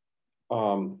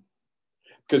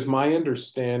 because my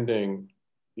understanding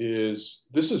is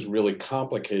this is really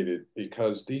complicated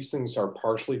because these things are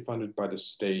partially funded by the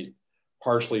state,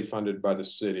 partially funded by the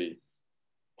city,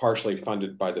 partially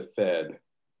funded by the Fed.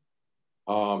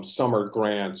 Some are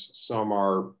grants, some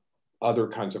are other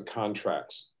kinds of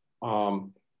contracts.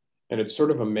 And it's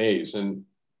sort of a maze. And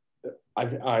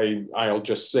I'll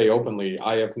just say openly,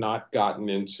 I have not gotten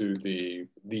into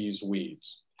these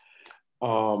weeds.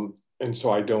 And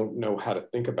so I don't know how to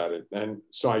think about it. And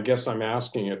so I guess I'm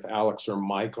asking if Alex or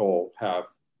Michael have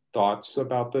thoughts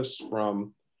about this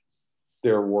from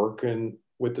their work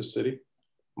with the city.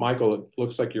 Michael, it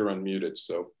looks like you're unmuted,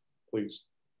 so please.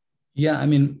 Yeah, I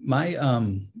mean,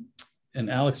 and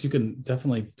Alex, you can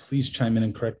definitely please chime in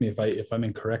and correct me if I'm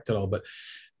incorrect at all, but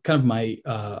kind of my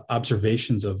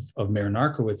observations of Mayor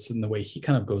Narkowitz and the way he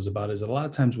kind of goes about it is that a lot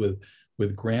of times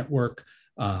with grant work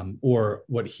or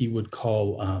what he would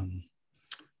call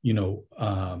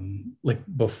like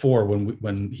before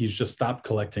when he's just stopped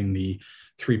collecting the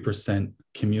 3%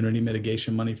 community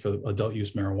mitigation money for adult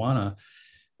use marijuana,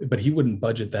 but he wouldn't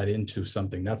budget that into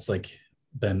something that's like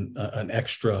been an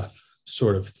extra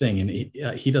sort of thing. And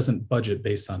he doesn't budget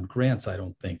based on grants, I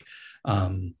don't think.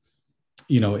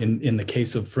 In the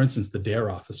case of, for instance, the DARE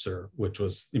officer, which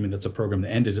was, that's a program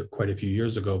that ended quite a few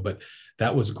years ago, but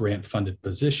that was grant funded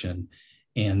position.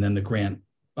 And then the grant,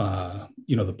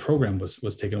 the program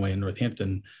was taken away in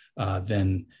Northampton.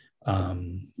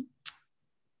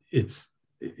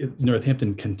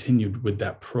 Northampton continued with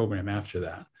that program after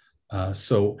that.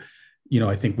 So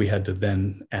I think we had to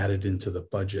then add it into the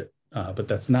budget. But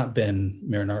that's not been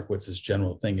Mayor Narkowitz's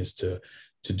general thing, is to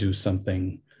do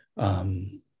something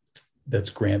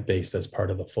that's grant-based as part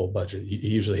of the full budget.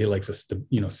 He likes a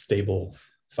stable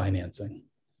financing.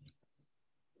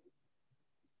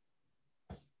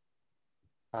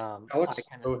 Alex,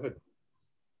 go ahead.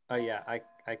 Oh yeah, I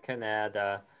can add.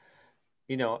 A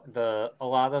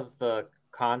lot of the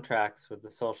contracts with the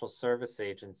social service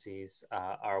agencies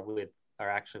are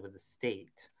actually with the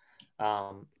state,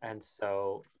 and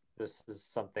so this is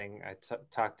something I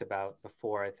talked about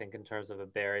before, I think, in terms of a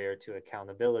barrier to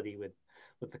accountability with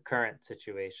the current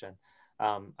situation.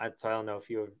 So I don't know if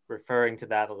you were referring to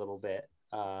that a little bit,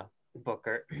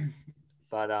 Booker,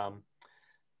 but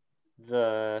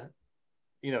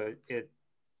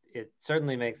it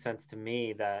certainly makes sense to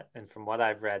me that, and from what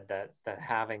I've read, that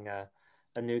having a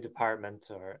new department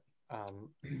or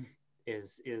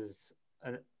is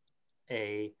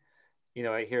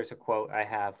here's a quote I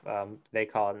have. They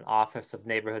call it an Office of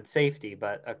Neighborhood Safety,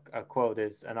 but a quote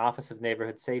is, an Office of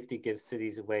Neighborhood Safety gives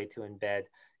cities a way to embed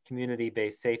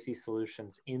community-based safety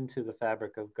solutions into the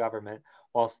fabric of government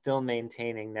while still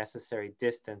maintaining necessary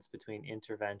distance between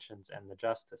interventions and the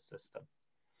justice system.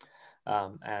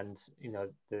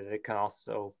 It can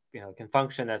also, can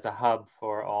function as a hub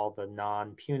for all the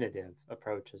non-punitive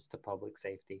approaches to public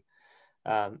safety.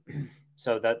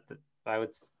 So that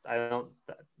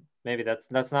maybe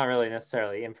that's not really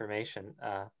necessarily information,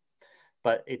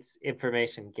 but it's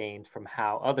information gained from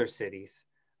how other cities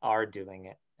are doing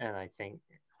it. And I think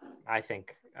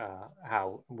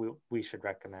how we should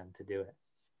recommend to do it.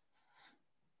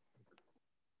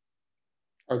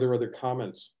 Are there other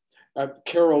comments?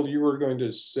 Carol, you were going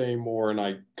to say more and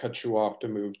I cut you off to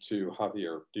move to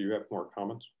Javier. Do you have more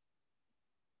comments?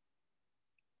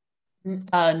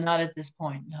 Not at this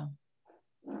point, no.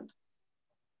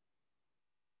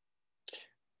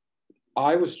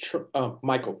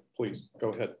 Michael, please go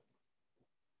ahead.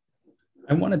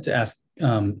 I wanted to ask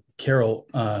Carol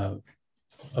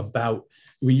about,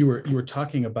 when you were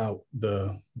talking about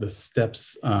the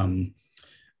steps,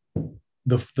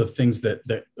 the things that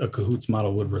a CAHOOTS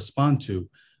model would respond to,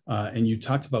 and you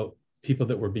talked about people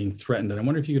that were being threatened. And I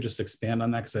wonder if you could just expand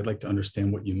on that, because I'd like to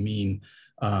understand what you mean.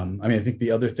 I think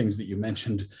the other things that you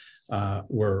mentioned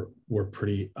were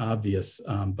pretty obvious,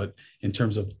 but in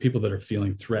terms of people that are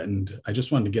feeling threatened, I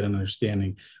just wanted to get an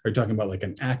understanding. Are you talking about like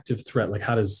an active threat? Like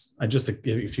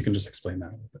if you can just explain that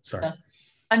a little bit, sorry.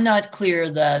 I'm not clear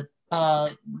that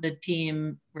the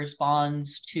team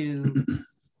responds to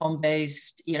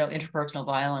home-based, interpersonal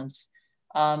violence.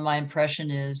 My impression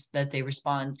is that they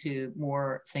respond to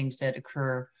more things that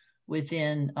occur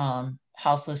within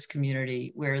houseless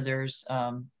community where there's,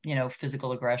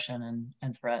 physical aggression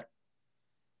and threat.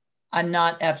 I'm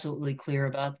not absolutely clear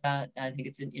about that. I think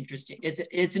it's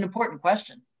an important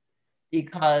question,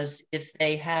 because if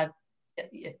they have,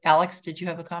 Alex, did you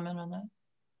have a comment on that?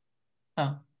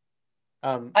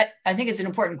 Oh, I think it's an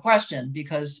important question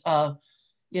because,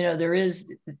 there is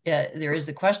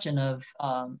the question of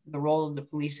the role of the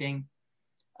policing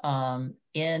in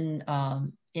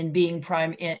being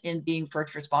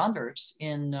first responders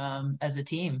as a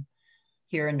team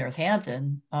here in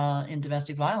Northampton in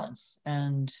domestic violence.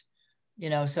 And,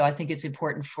 so I think it's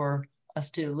important for us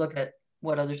to look at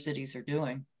what other cities are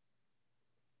doing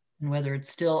and whether it's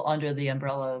still under the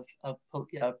umbrella of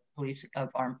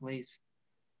armed police.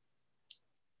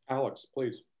 Alex,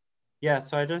 please. Yeah,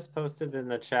 so I just posted in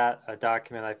the chat a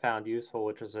document I found useful,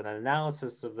 which was an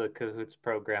analysis of the CAHOOTS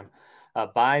program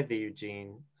by the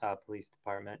Eugene Police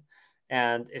Department.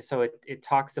 And so it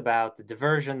talks about the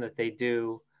diversion that they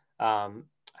do,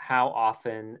 how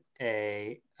often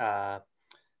a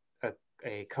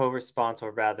co-response,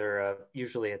 or rather,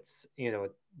 usually it's,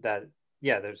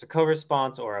 there's a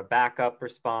co-response or a backup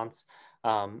response.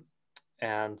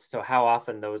 And so how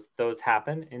often those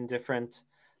happen in different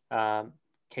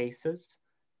cases,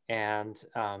 and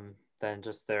then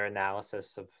just their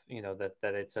analysis of, that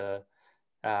it's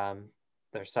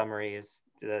their summary is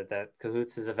that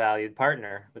Cahoots is a valued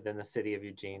partner within the city of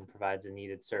Eugene, provides a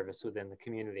needed service within the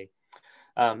community.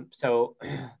 So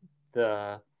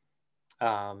that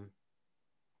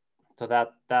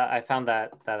I found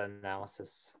that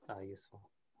analysis useful.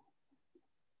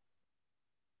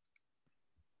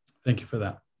 Thank you for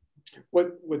that.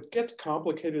 What gets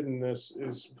complicated in this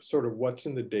is sort of what's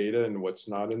in the data and what's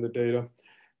not in the data.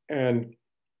 And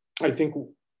I think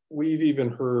we've even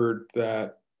heard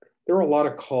that there are a lot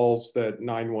of calls that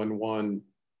 911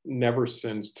 never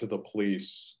sends to the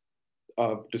police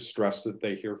of distress that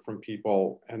they hear from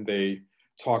people, and they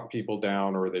talk people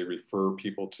down or they refer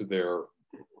people to their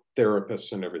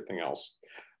therapists and everything else.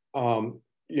 You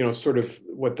know, sort of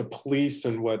what the police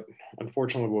and what,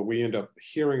 unfortunately, what we end up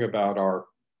hearing about are,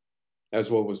 as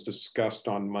what was discussed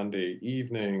on Monday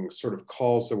evening, sort of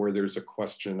calls where there's a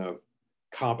question of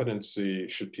competency,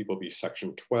 should people be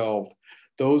Section 12?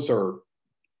 Those are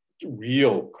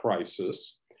real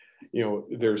crisis. You know,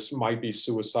 there's might be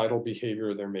suicidal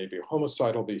behavior, there may be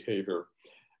homicidal behavior.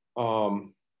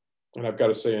 And I've got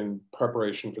to say, in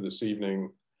preparation for this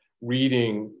evening,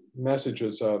 reading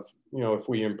messages of, you know, if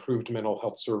we improved mental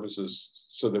health services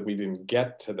so that we didn't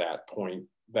get to that point,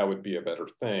 that would be a better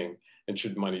thing. And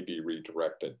should money be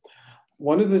redirected?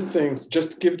 One of the things,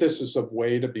 just to give this as a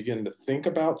way to begin to think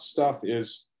about stuff,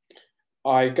 is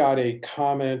I got a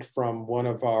comment from one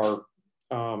of our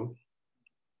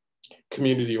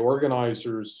community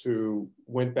organizers who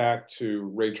went back to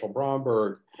Rachel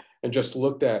Bromberg and just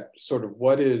looked at sort of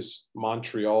what is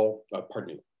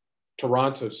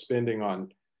Toronto spending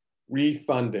on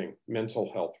refunding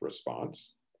mental health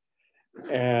response.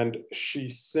 And she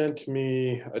sent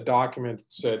me a document that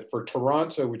said, for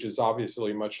Toronto, which is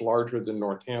obviously much larger than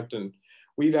Northampton,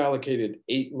 we've allocated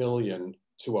 $8 million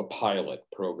to a pilot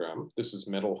program. This is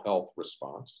mental health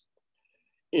response.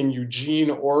 In Eugene,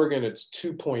 Oregon, it's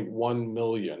 2.1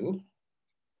 million.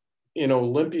 In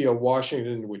Olympia,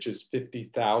 Washington, which is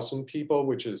 50,000 people,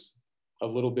 which is a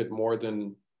little bit more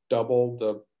than double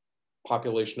the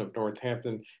population of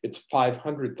Northampton, it's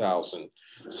 500,000.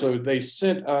 So they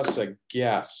sent us a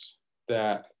guess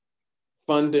that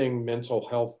funding mental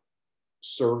health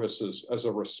services as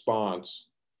a response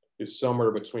is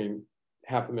somewhere between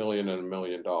 $500,000 and $1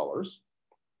 million.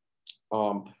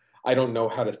 I don't know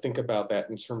how to think about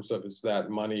that in terms of, is that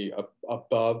money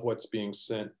above what's being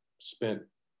spent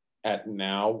at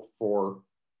now for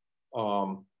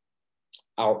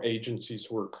our agencies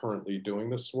who are currently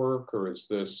doing this work, or is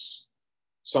this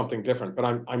something different? But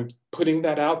I'm putting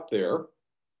that out there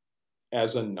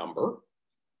as a number,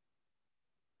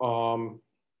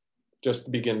 just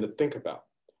to begin to think about.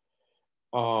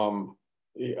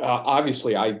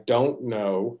 Obviously, I don't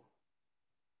know,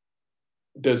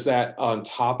 does that on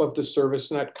top of the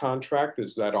ServiceNet contract?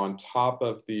 Is that on top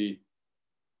of the,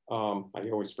 I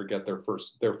always forget their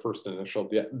first initial,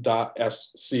 the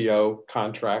 .SCO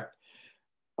contract.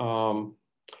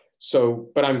 So,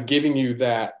 but I'm giving you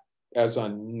that as a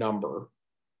number.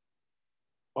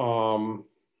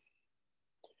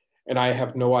 And I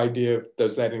have no idea if,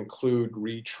 does that include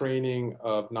retraining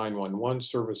of 911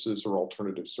 services or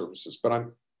alternative services,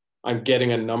 but I'm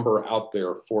getting a number out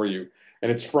there for you.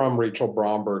 And it's from Rachel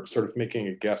Bromberg, sort of making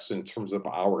a guess in terms of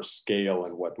our scale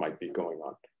and what might be going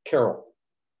on. Carol.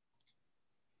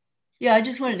 Yeah, I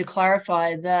just wanted to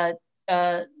clarify that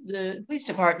the police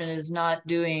department is not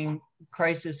doing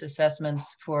crisis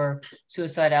assessments for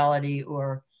suicidality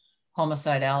or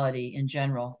homicidality in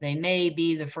general. They may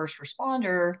be the first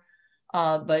responder,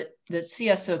 but the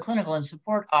CSO clinical and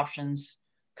support options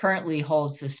currently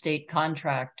holds the state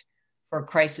contract for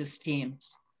crisis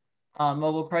teams,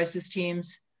 mobile crisis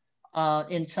teams.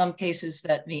 In some cases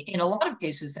in a lot of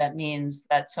cases, that means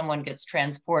that someone gets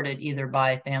transported either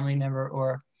by a family member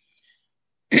or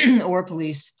or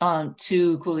police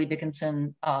to Cooley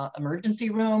Dickinson emergency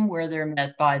room, where they're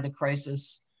met by the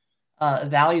crisis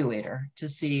evaluator to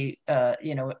see,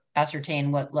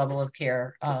 ascertain what level of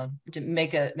care, to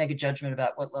make a judgment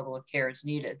about what level of care is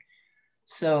needed.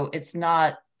 So it's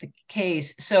not the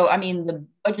case. So, I mean, the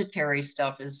budgetary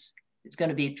stuff is going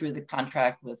to be through the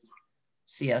contract with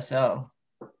CSO.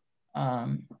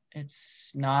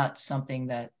 It's not something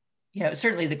that,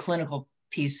 certainly the clinical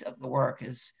piece of the work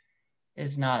is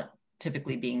not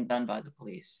typically being done by the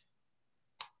police.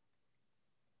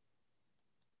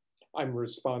 I'm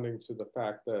responding to the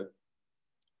fact that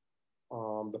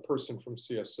the person from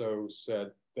CSO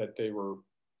said that they were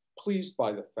pleased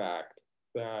by the fact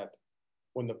that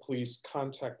when the police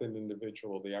contact an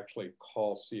individual, they actually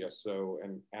call CSO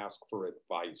and ask for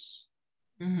advice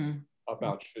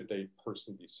about should they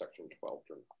person be Section 12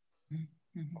 or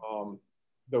not.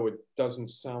 though it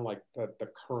doesn't sound like that the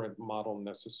current model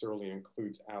necessarily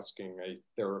includes asking a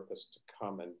therapist to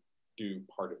come and do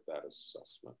part of that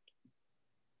assessment.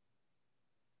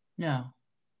 No,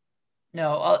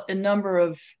 no. A number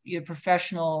of your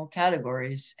professional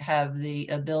categories have the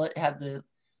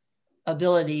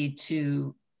ability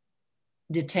to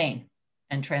detain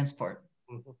and transport,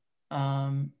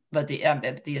 but the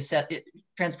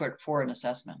transport for an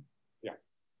assessment. Yeah.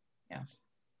 Yeah.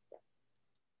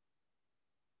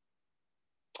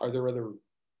 Are there other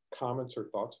comments or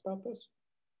thoughts about this?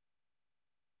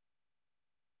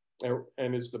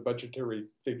 And is the budgetary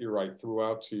figure I threw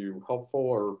out to you helpful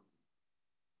or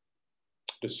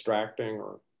distracting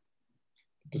or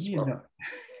discouraging?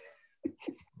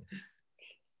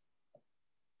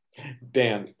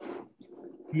 Dan.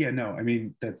 Yeah, no, I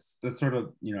mean that's sort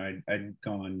of, you know, I'd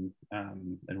gone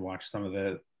and watched some of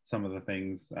the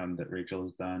things that Rachel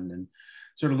has done, and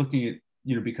sort of looking at,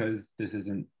 you know, because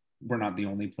we're not the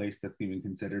only place that's even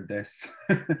considered this.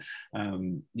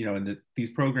 You know, and these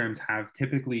programs have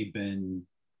typically been,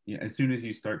 you know, as soon as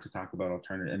you start to talk about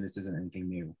alternative, and this isn't anything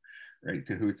new, right?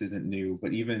 Cahoots isn't new,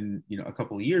 but even, you know, a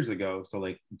couple of years ago, so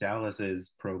like Dallas's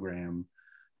program,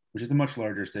 which is a much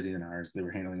larger city than ours, they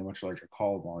were handling a much larger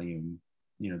call volume.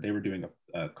 You know, they were doing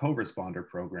a co-responder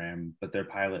program, but their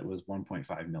pilot was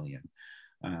 1.5 million.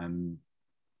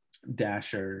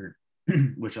 Dasher,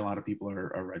 which a lot of people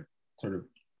are sort of,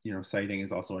 you know, citing,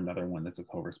 is also another one that's a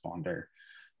co-responder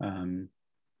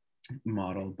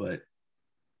model. But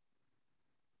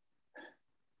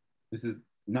this is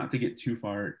not to get too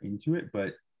far into it,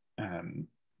 but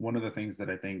one of the things that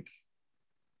I think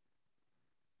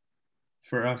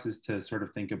for us is to sort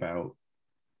of think about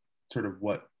sort of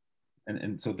what,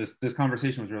 and so this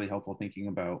conversation was really helpful, thinking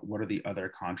about what are the other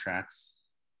contracts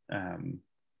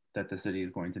that the city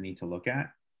is going to need to look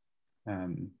at.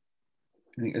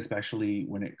 I think especially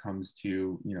when it comes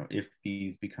to, you know, if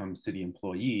these become city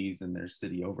employees and there's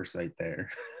city oversight there.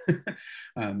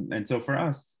 And so for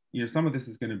us, you know, some of this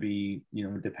is going to be, you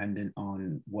know, dependent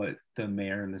on what the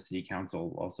mayor and the city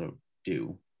council also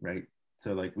do, right?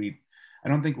 So like I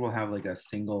don't think we'll have like a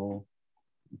single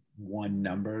one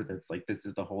number that's like, this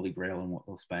is the holy grail and what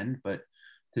we'll spend, but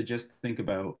to just think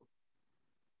about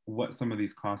what some of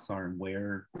these costs are and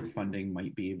where funding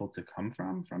might be able to come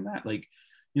from that. Like,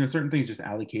 you know, certain things, just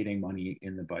allocating money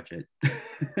in the budget,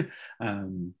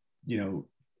 you know,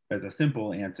 as a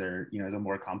simple answer, you know, as a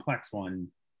more complex one,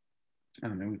 I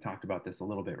don't know, we talked about this a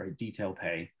little bit, right? Detail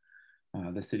pay.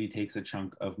 The city takes a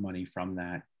chunk of money from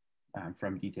that,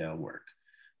 from detail work.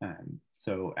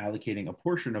 So allocating a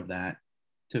portion of that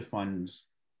to fund,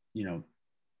 you know,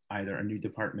 either a new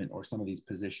department or some of these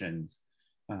positions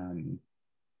and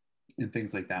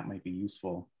things like that might be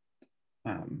useful.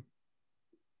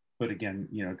 But again,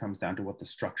 you know, it comes down to what the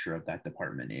structure of that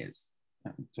department is.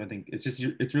 So I think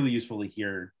it's really useful to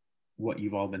hear what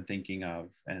you've all been thinking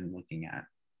of and looking at.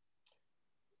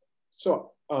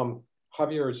 So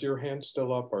Javier, is your hand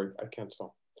still up, or I can't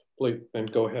tell? Please,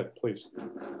 and go ahead, please.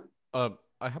 I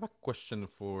have a question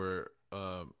for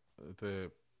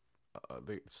the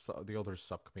other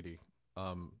subcommittee.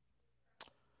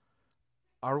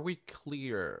 Are we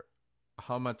clear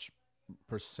how much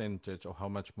percentage or how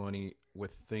much money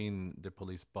within the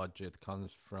police budget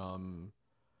comes from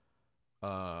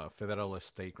federal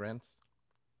state grants,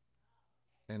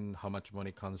 and how much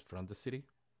money comes from the city?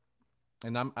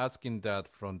 And I'm asking that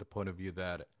from the point of view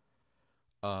that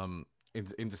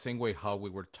it's in the same way how we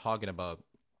were talking about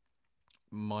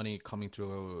money coming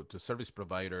to service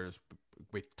providers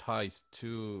with ties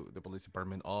to the police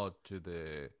department or to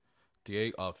the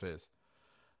DA office.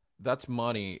 That's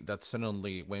money that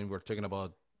suddenly, when we're talking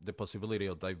about the possibility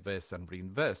of divest and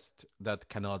reinvest, that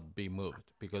cannot be moved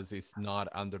because it's not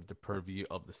under the purview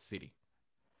of the city.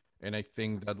 And I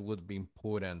think that would be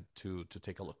important to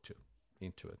take a look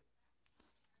into it.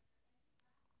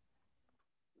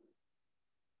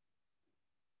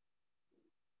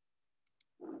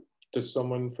 Does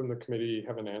someone from the committee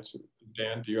have an answer?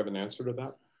 Dan, do you have an answer to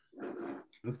that?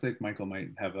 Looks like Michael might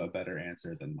have a better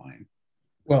answer than mine.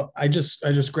 Well, I just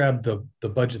grabbed the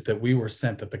budget that we were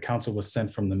sent, that the council was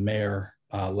sent from the mayor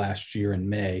last year in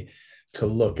May, to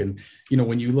look. And you know,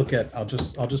 when you look at, I'll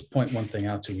just point one thing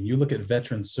out to you. When you look at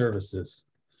veteran services,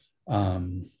 is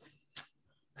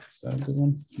that a good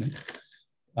one?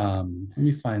 Let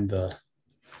me find the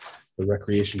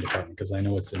recreation department, because I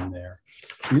know it's in there.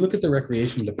 When you look at the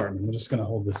recreation department, I'm just going to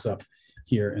hold this up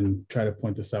here and try to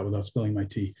point this out without spilling my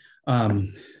tea.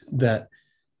 That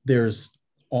there's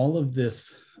all of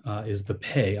this is the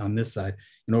pay on this side,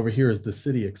 and over here is the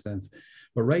city expense.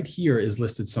 But right here is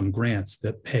listed some grants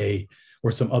that pay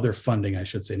or some other funding, I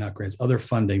should say, not grants, other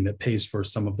funding that pays for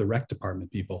some of the rec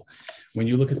department people. When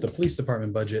you look at the police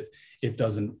department budget, it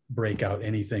doesn't break out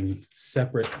anything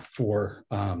separate for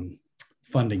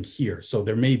funding here. So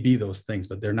there may be those things,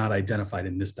 but they're not identified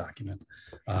in this document.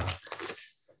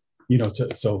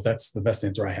 So that's the best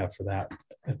answer I have for that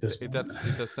at this point.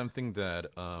 That's something that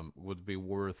would be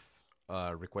worth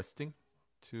requesting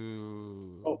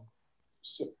to. Oh,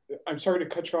 so I'm sorry to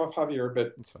cut you off, Javier,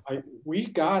 but we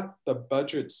got the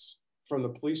budgets from the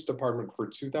police department for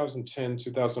 2010,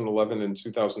 2011, and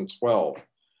 2012.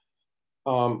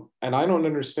 And I don't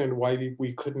understand why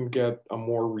we couldn't get a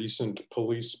more recent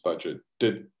police budget.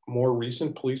 Did more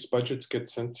recent police budgets get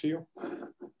sent to you,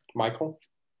 Michael?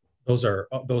 Those are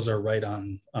right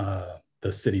on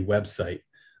the city website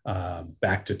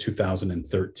back to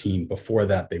 2013. Before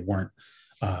that, they weren't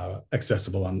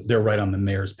accessible they're right on the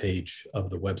mayor's page of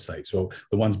the website. So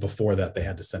the ones before that, they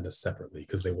had to send us separately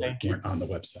because they weren't on the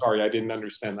website. Sorry, I didn't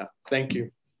understand that. Thank you.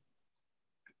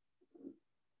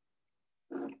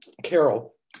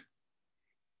 Carol.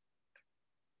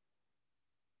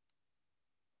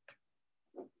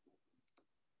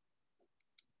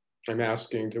 I'm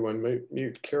asking to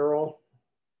unmute Carol.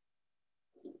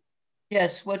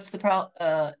 Yes, what's the problem?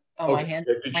 Oh, okay. my hand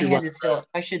is still,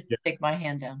 I should take my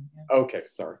hand down. Yeah. Okay,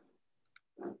 sorry.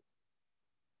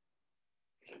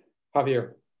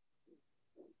 Javier.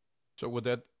 So with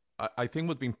that, I think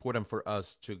would be important for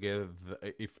us to get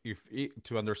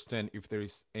to understand if there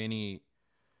is any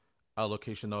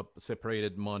allocation of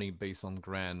separated money based on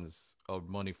grants or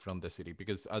money from the city,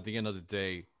 because at the end of the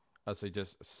day, as I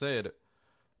just said,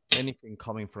 anything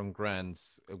coming from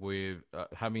grants with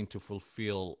having to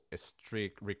fulfill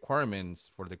strict requirements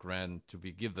for the grant to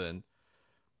be given,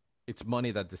 it's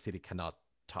money that the city cannot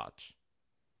touch.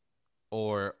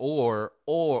 Or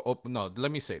no,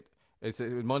 let me say it. It's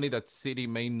money that city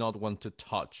may not want to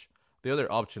touch. The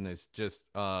other option is just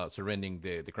surrendering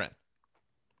the grant.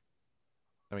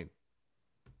 I mean,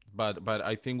 but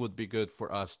I think would be good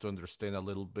for us to understand a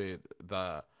little bit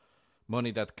the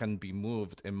money that can be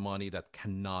moved and money that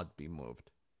cannot be moved.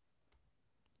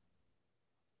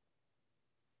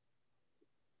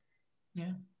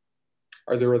 Yeah.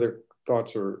 Are there other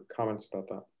thoughts or comments about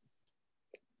that?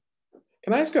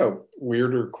 Can I ask a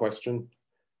weirder question?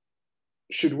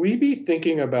 Should we be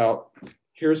thinking about,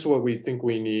 here's what we think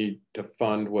we need to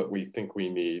fund what we think we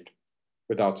need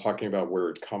without talking about where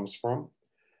it comes from?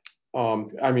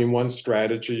 I mean, one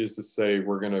strategy is to say,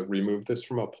 we're going to remove this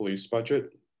from a police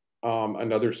budget.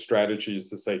 Another strategy is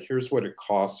to say, here's what it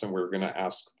costs, and we're going to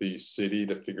ask the city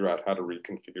to figure out how to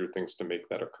reconfigure things to make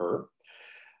that occur.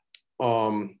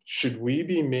 Should we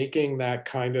be making that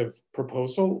kind of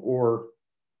proposal, or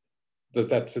does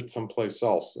that sit someplace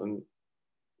else? And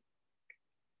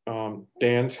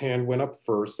Dan's hand went up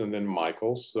first, and then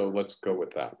Michael's, so let's go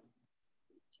with that.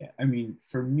 Yeah, I mean,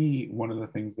 for me, one of the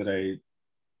things that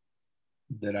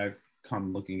I've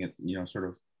come looking at, sort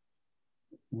of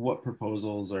what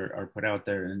proposals are put out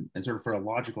there, and sort of for a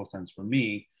logical sense for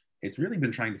me, it's really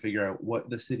been trying to figure out what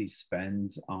the city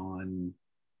spends on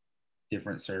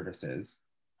different services.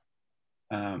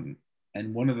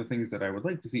 And one of the things that I would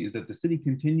like to see is that the city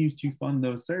continues to fund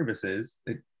those services.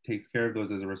 It takes care of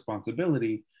those as a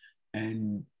responsibility,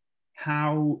 and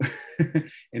how,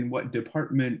 in what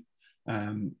department,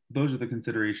 those are the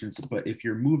considerations. But if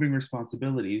you're moving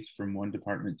responsibilities from one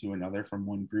department to another, from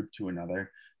one group to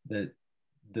another, that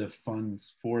the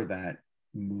funds for that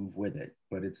move with it.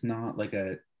 But it's not like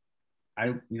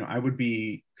I would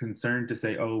be concerned to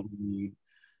say, oh, we need,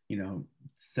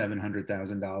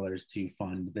 $700,000 to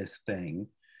fund this thing,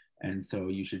 and so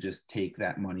you should just take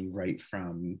that money right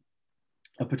from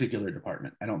a particular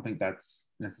department. I don't think that's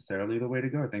necessarily the way to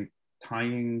go. I think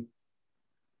tying,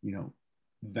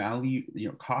 value,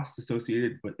 costs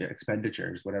associated with the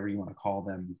expenditures, whatever you want to call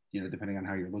them, depending on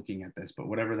how you're looking at this, but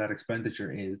whatever that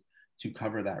expenditure is to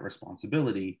cover that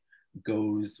responsibility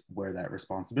goes where that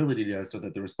responsibility does, so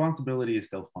that the responsibility is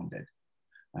still funded.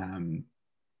 And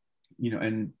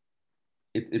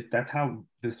that's how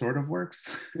this sort of works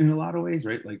in a lot of ways,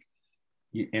 right? Like,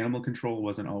 animal control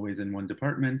wasn't always in one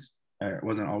department, it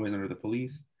wasn't always under the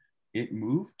police. It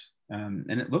moved, and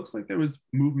it looks like there was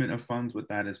movement of funds with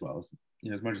that as well,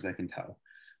 as much as I can tell,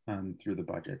 through the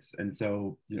budgets. And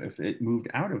so, if it moved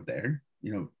out of there,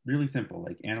 really simple,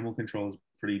 like animal control is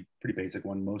pretty basic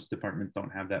one. Most departments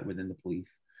don't have that within the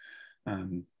police.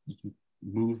 You can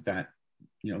move that,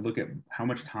 look at how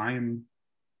much time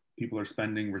people are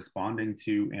spending responding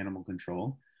to animal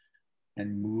control,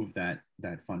 and move that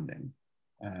funding.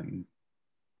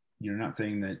 Not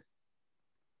saying that,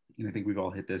 I think we've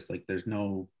all hit this, like there's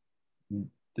no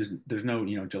there's no,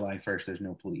 you know, July 1st, there's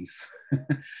no police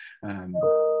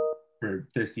for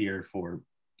this year, for,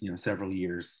 you know, several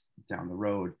years down the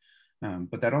road.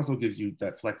 But that also gives you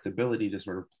that flexibility to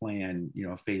sort of plan, you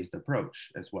know, a phased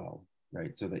approach as well,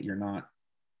 right? So that you're not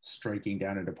striking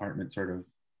down a department sort of,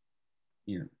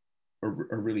 you know,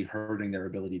 or really hurting their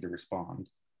ability to respond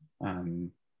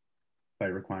by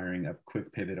requiring a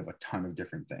quick pivot of a ton of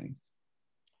different things.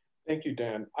 Thank you,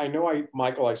 Dan. I know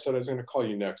Michael, I said I was going to call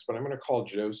you next, but I'm going to call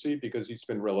Josie because he's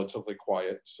been relatively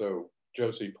quiet. So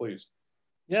Josie, please.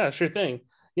 Yeah, sure thing.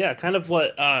 Yeah, kind of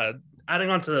what, adding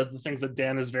on to the things that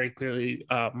Dan has very clearly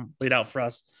laid out for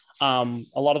us. A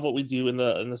lot of what we do in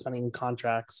the spending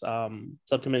contracts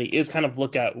subcommittee is kind of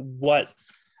look at what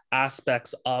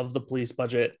aspects of the police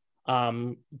budget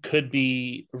could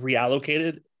be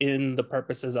reallocated in the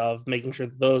purposes of making sure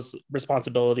that those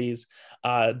responsibilities,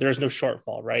 there's no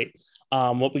shortfall, right?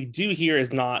 What we do here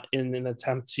is not in an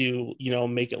attempt to, you know,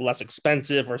 make it less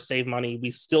expensive or save money.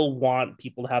 We still want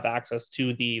people to have access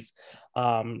to these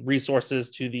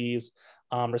resources, to these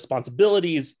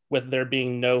responsibilities, with there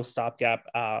being no stopgap,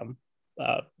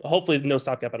 hopefully no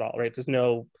stopgap at all, right?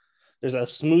 There's a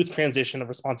smooth transition of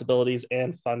responsibilities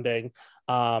and funding.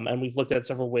 And we've looked at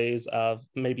several ways of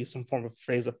maybe some form of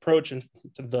phased approach in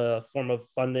the form of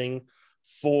funding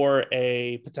for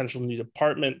a potential new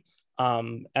department.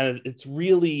 And it's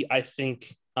really, I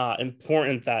think,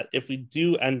 important that if we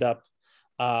do end up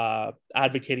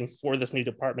advocating for this new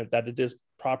department, that it is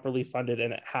properly funded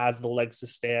and it has the legs to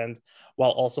stand, while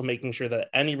also making sure that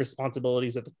any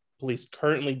responsibilities that the police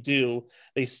currently do,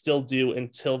 they still do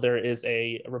until there is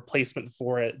a replacement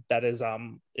for it that is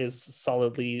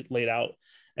solidly laid out.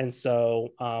 And so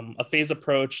a phased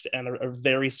approach and a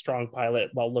very strong pilot,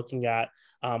 while looking at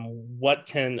what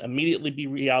can immediately be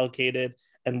reallocated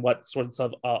and what sorts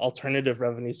of alternative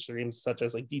revenue streams, such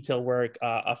as like detail work,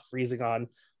 a freezing on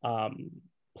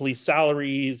police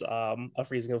salaries, a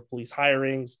freezing of police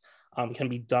hirings can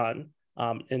be done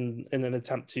in an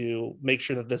attempt to make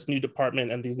sure that this new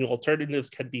department and these new alternatives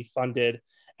can be funded,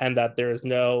 and that there is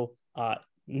no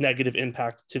negative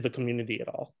impact to the community at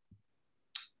all.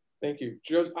 Thank you.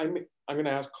 Josie, I'm going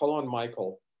to call on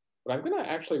Michael, but I'm going to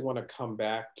actually want to come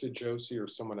back to Josie or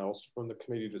someone else from the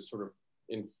committee to sort of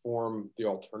inform the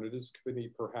alternatives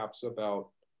committee perhaps about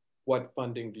what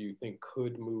funding do you think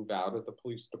could move out of the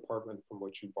police department from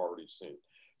what you've already seen.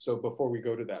 So before we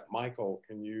go to that, Michael,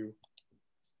 can you?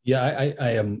 Yeah,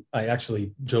 I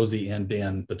actually, Josie and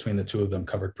Dan, between the two of them,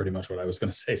 covered pretty much what I was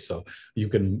going to say. So you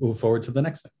can move forward to the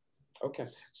next thing. Okay.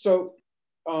 So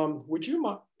would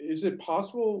you, is it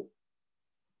possible,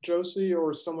 Josie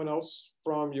or someone else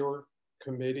from your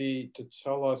committee, to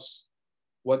tell us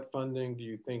what funding do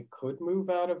you think could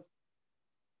move out of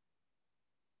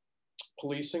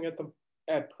policing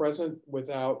at present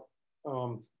without,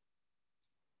 I'm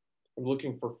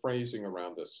looking for phrasing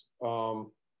around this.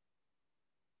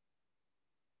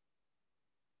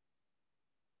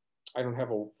 I don't have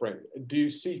a frame. Do you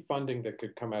see funding that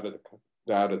could come out of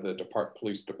the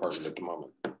police department at the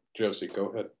moment? Josie, go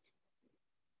ahead.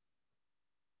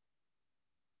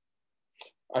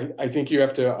 I think you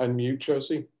have to unmute,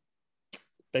 Josie.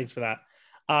 Thanks for that.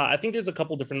 I think there's a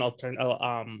couple different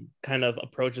kind of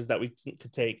approaches that we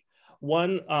could take.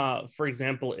 One, for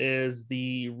example, is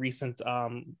the recent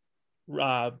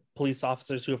police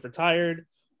officers who have retired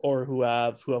or who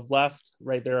have left.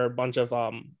 Right, there are a bunch of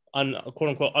quote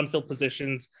unquote unfilled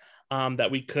positions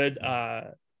that we could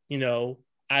you know,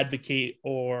 advocate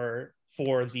or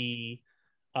for the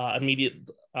immediate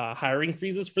hiring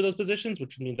freezes for those positions,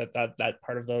 which would mean that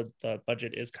part of the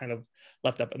budget is kind of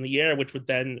left up in the air, which would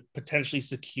then potentially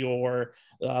secure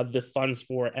the funds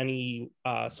for any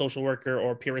social worker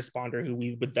or peer responder who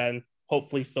we would then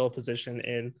hopefully fill a position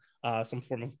in some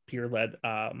form of peer-led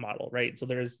model, right? So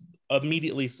there's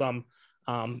immediately some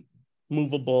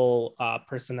movable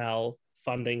personnel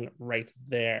funding right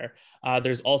there.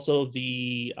 There's also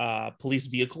the police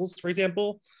vehicles, for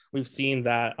example. We've seen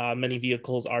that many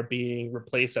vehicles are being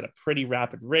replaced at a pretty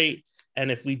rapid rate. And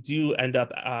if we do end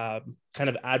up kind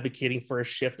of advocating for a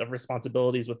shift of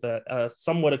responsibilities with a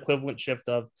somewhat equivalent shift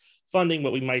of funding,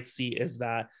 what we might see is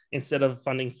that instead of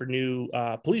funding for new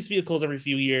police vehicles every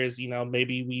few years, you know,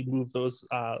 maybe we move those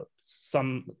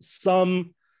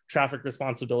some traffic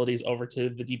responsibilities over to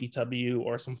the DPW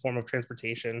or some form of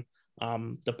transportation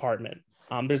department.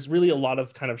 There's really a lot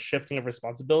of kind of shifting of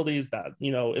responsibilities that,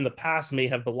 you know, in the past may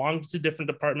have belonged to different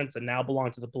departments and now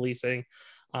belong to the policing.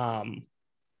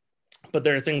 But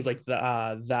there are things like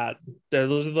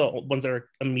those are the ones that are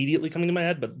immediately coming to my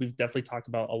head, but we've definitely talked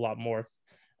about a lot more if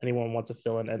anyone wants to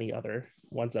fill in any other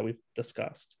ones that we've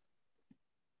discussed.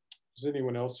 Does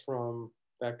anyone else from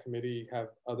that committee have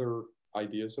other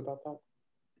ideas about that?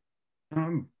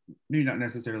 Maybe not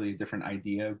necessarily a different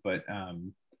idea, but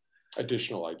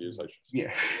additional ideas, I should say.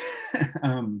 Yeah.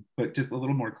 But just a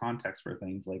little more context for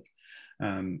things like,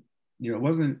 it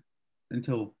wasn't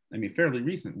until, fairly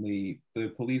recently, the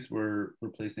police were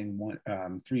replacing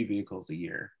 3 vehicles a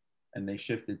year, and they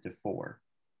shifted to 4.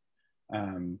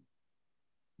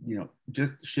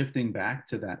 Just shifting back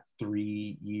to that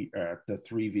the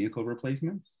 3 vehicle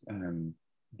replacements,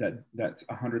 that's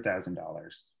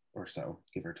 $100,000 or so,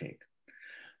 give or take.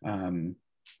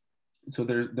 So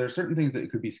there's certain things that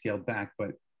could be scaled back,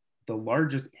 but the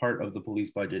largest part of the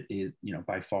police budget is,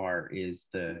 by far, is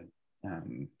the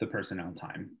personnel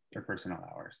time or personnel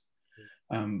hours.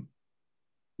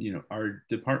 Our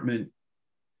department,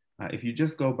 if you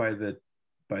just go by the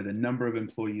number of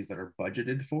employees that are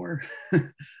budgeted for,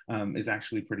 is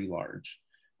actually pretty large.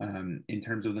 In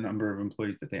terms of the number of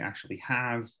employees that they actually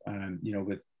have,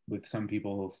 with some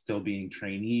people still being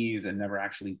trainees and never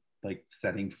actually like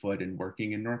setting foot and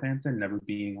working in Northampton, never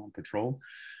being on patrol,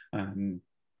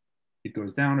 it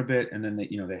goes down a bit, and then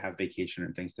they have vacation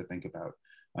and things to think about.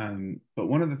 But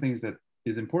one of the things that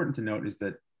is important to note is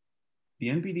that the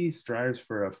NPD strives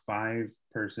for a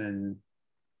 5-person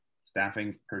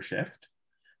staffing per shift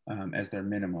as their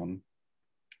minimum,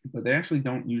 but they actually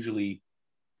don't usually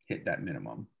hit that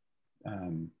minimum.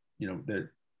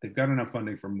 They've got enough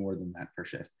funding for more than that per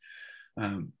shift.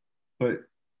 But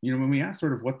when we asked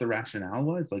sort of what the rationale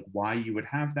was, like why you would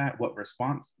have that, what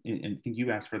response, and I think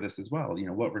you asked for this as well,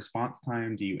 what response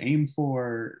time do you aim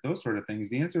for, those sort of things,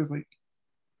 the answer is like,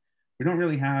 we don't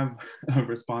really have a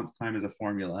response time as a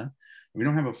formula. We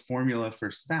don't have a formula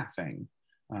for staffing,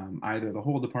 either the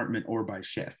whole department or by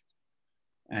shift.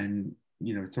 And,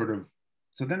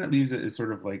 so then it leaves it as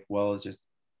sort of like, well, it's just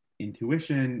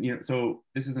intuition, so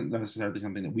this isn't necessarily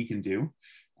something that we can do,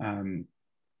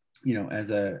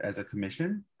 as a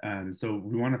commission. So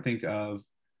we want to think of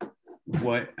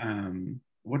what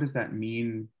does that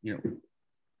mean?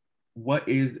 What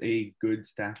is a good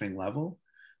staffing level?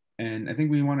 And I think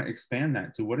we want to expand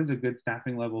that to what is a good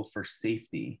staffing level for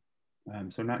safety.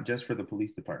 So not just for the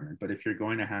police department, but if you're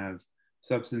going to have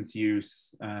substance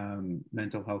use,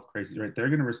 mental health crises, right? They're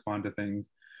going to respond to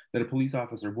things that a police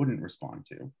officer wouldn't respond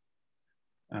to.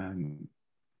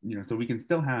 So we can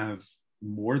still have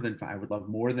more than 5. I would love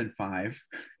more than 5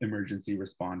 emergency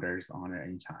responders on at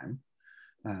any time.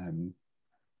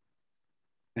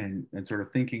 And sort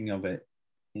of thinking of it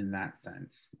in that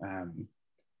sense.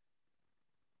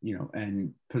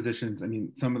 And positions,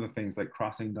 some of the things like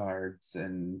crossing guards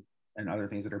and other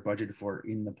things that are budgeted for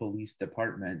in the police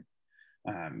department,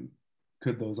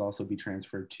 could those also be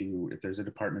transferred to, if there's a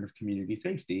Department of Community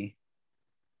Safety,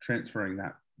 transferring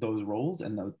those roles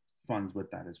and the funds with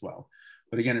that as well.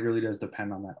 But again, it really does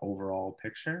depend on that overall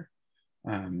picture.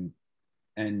 And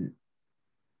I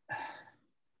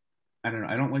don't know,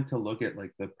 I don't like to look at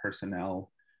like the personnel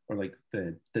or like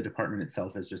the department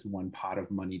itself as just one pot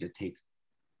of money to take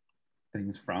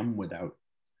things from without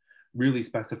really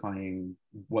specifying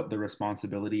what the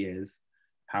responsibility is,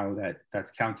 how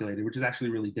that's calculated, which is actually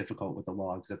really difficult with the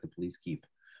logs that the police keep,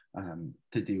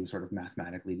 to do sort of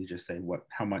mathematically, to just say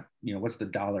how much, what's the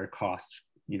dollar cost,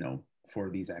 for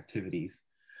these activities,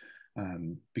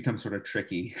 becomes sort of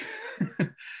tricky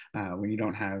when you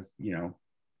don't have,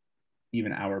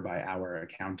 even hour by hour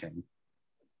accounting.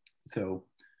 So,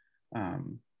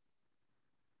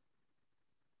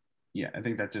 yeah, I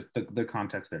think that just the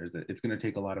context there is that it's going to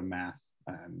take a lot of math.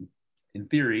 In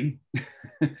theory,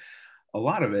 a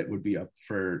lot of it would be up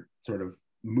for sort of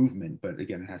movement, but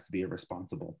again, it has to be a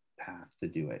responsible path to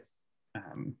do it.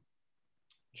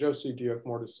 Josie, do you have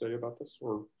more to say about this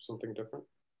or something different?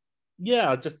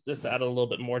 Yeah, just to add a little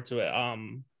bit more to it.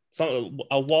 So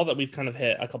a wall that we've kind of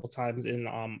hit a couple times in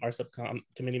our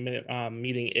subcommittee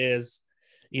meeting is,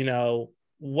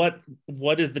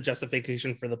 what is the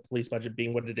justification for the police budget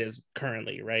being what it is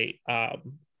currently, right?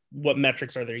 What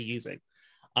metrics are they using?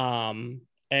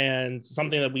 And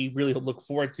something that we really look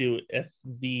forward to if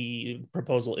the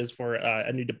proposal is for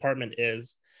a new department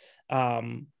is,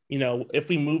 if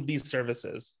we move these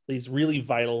services, these really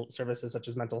vital services such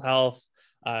as mental health,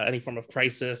 any form of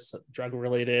crisis,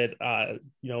 drug-related,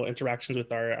 interactions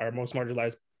with our most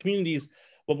marginalized communities,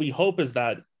 what we hope is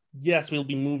that, yes, we'll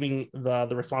be moving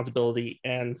the responsibility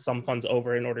and some funds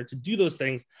over in order to do those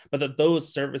things, but that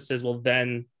those services will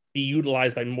then be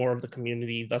utilized by more of the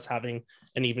community, thus having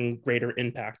an even greater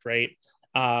impact, right?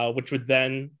 Which would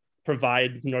then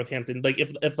provide Northampton, like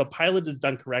if a pilot is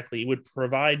done correctly, it would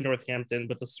provide Northampton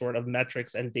with the sort of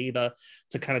metrics and data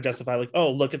to kind of justify, like,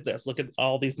 oh, look at this, look at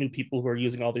all these new people who are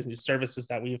using all these new services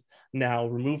that we've now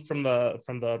removed from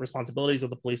the responsibilities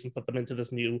of the police and put them into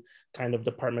this new kind of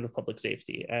Department of Public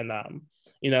Safety. And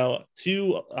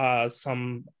to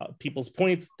some people's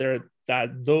points there,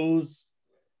 that those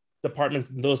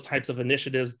departments, those types of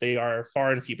initiatives, they are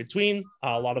far and few between.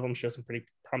 A lot of them show some pretty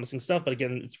promising stuff, but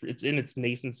again, it's in its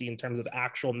nascency in terms of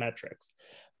actual metrics.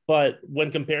 But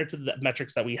when compared to the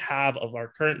metrics that we have of our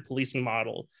current policing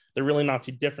model, they're really not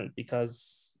too different,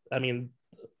 because, I mean,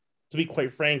 to be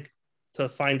quite frank, to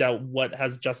find out what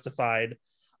has justified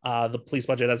the police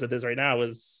budget as it is right now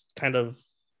is kind of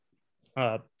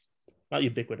not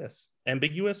ubiquitous,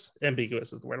 ambiguous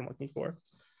is the word I'm looking for.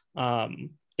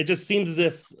 It just seems as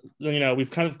if, we've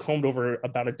kind of combed over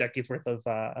about a decade's worth of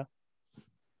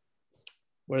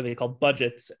what are they called,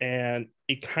 budgets, and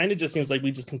it kind of just seems like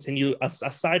we just continue,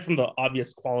 aside from the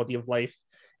obvious quality of life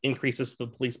increases to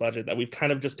the police budget, that we've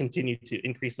kind of just continued to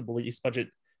increase the police budget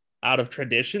out of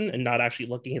tradition and not actually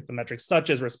looking at the metrics such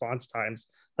as response times,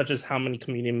 such as how many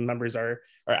community members are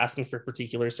asking for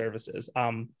particular services.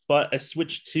 But a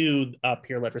switch to a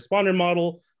peer-led responder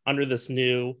model under this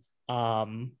new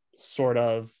sort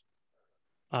of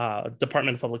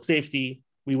Department of Public Safety,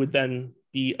 we would then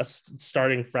be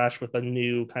starting fresh with a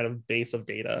new kind of base of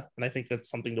data. And I think that's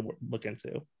something to look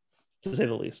into, to say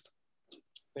the least.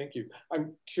 Thank you.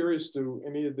 I'm curious, do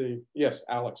any of the, yes,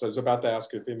 Alex, I was about to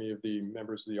ask if any of the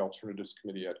members of the Alternatives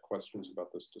Committee had questions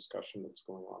about this discussion that's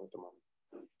going on at the moment.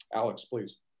 Alex,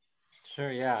 please.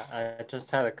 Sure, yeah. I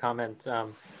just had a comment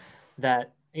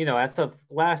that, as of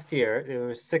last year, it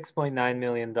was $6.9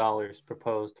 million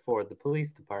proposed for the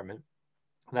police department.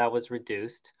 That was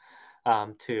reduced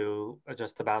to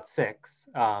just about 6.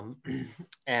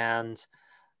 And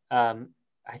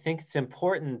I think it's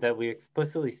important that we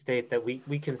explicitly state that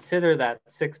we consider that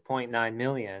 6.9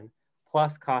 million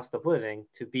plus cost of living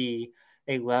to be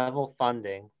a level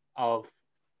funding of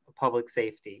public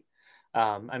safety.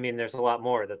 I mean, there's a lot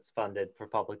more that's funded for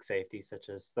public safety, such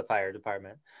as the fire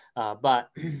department, but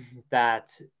that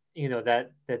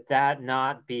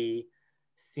not be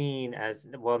seen as,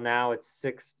 well, now it's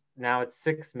 6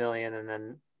 million, and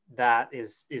then that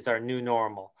is our new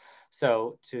normal.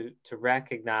 So to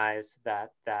recognize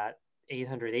that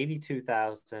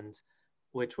 882,000,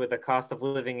 which with a cost of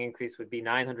living increase would be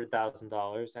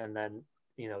 $900,000, and then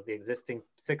the existing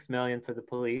 6 million for the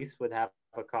police would have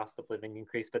a cost of living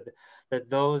increase, but that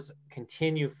those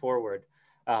continue forward,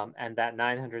 and that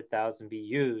 900,000 be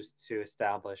used to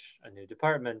establish a new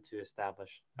department, to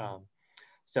establish.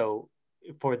 So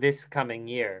for this coming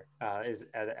year, is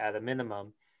at a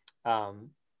minimum.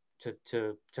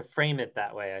 To frame it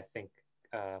that way, I think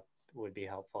would be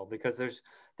helpful, because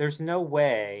there's no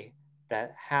way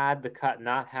that, had the cut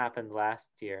not happened last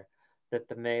year, that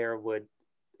the mayor would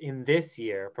in this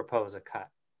year propose a cut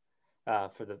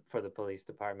for the police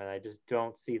department. I just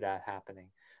don't see that happening.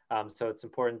 So it's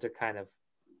important to kind of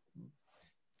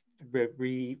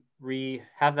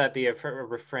have that be a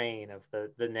refrain of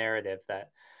the narrative that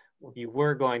you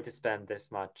were going to spend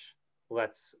this much.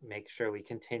 Let's make sure we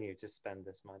continue to spend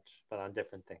this much, but on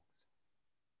different things.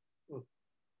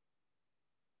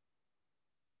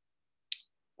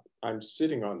 I'm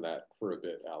sitting on that for a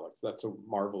bit, Alex. That's a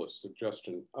marvelous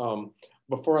suggestion.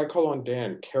 Before I call on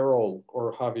Dan, Carol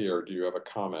or Javier, do you have a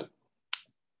comment?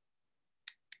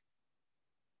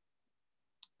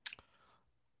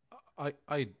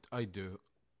 I do,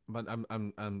 but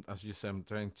I'm as you said, I'm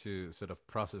trying to sort of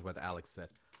process what Alex said.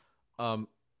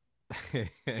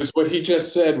 Because what he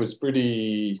just said was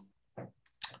pretty,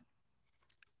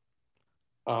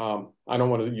 I don't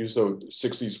want to use the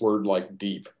 60s word like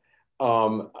deep.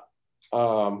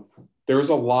 There's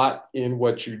a lot in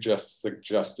what you just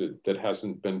suggested that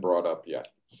hasn't been brought up yet.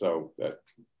 So that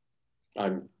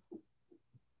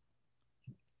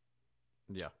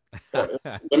yeah.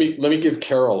 let me give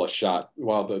Carol a shot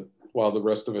while the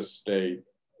rest of us stay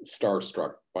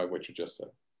starstruck by what you just said.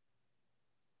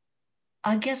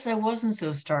 I guess I wasn't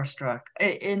so starstruck,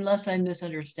 unless I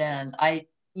misunderstand.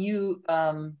 You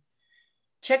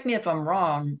check me if I'm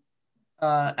wrong,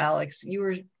 Alex.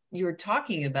 You were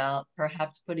talking about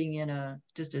perhaps putting in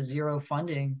just a zero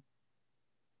funding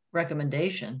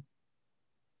recommendation,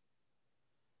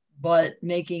 but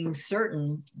making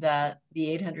certain that the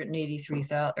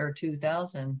 883,000 or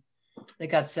 2,000 that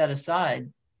got set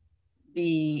aside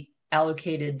be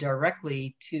allocated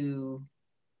directly to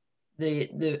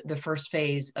the first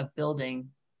phase of building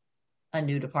a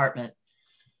new department,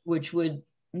 which would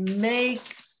make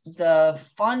the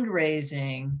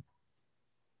fundraising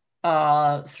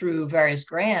through various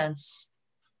grants,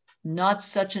 not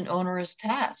such an onerous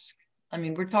task. I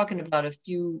mean, we're talking about a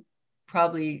few,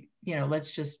 probably, you know, let's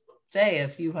just say a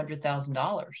few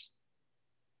 $100,000.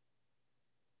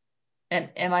 And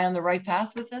am I on the right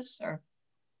path with this, or?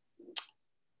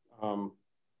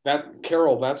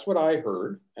 Carol, that's what I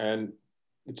heard. And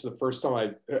it's the first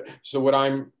time so what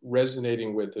I'm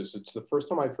resonating with is it's the first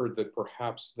time I've heard that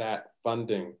perhaps that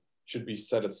funding should be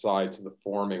set aside to the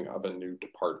forming of a new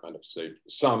department of safety,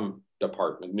 some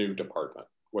department, new department,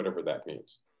 whatever that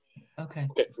means. Okay.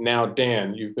 Now,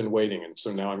 Dan, you've been waiting, and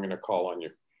so now I'm going to call on you.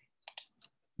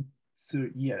 So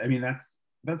yeah, I mean, that's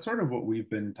sort of what we've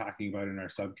been talking about in our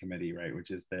subcommittee, right? Which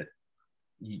is that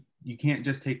you can't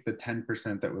just take the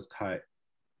 10% that was cut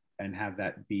and have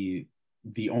that be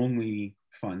the only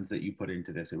funds that you put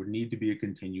into this. It would need to be a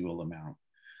continual amount.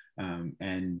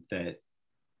 And that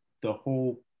the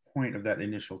whole point of that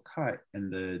initial cut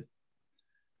and the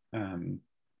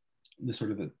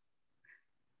sort of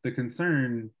the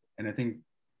concern, and I think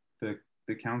the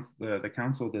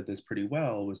council did this pretty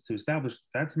well, was to establish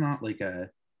that's not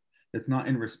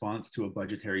in response to a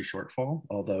budgetary shortfall,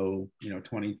 although, you know,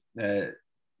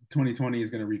 2020 is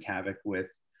going to wreak havoc with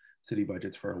city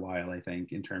budgets for a while, I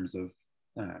think, in terms of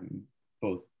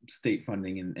both state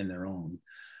funding and their own.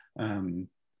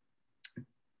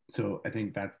 So I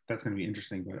think that's going to be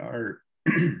interesting. But our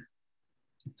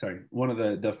one of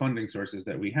the funding sources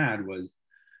that we had was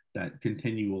that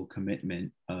continual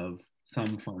commitment of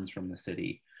some funds from the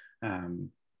city.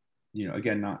 You know,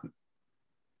 again,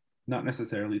 not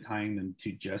necessarily tying them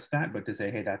to just that, but to say,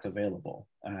 hey, that's available.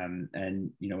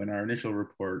 And, you know, in our initial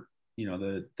report, you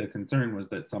know, the concern was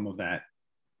that some of that,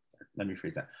 let me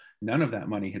phrase that, none of that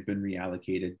money had been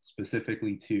reallocated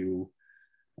specifically to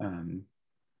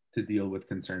deal with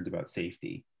concerns about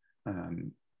safety,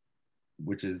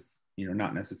 which is, you know,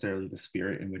 not necessarily the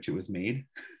spirit in which it was made.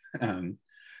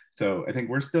 So I think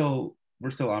we're still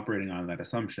operating on that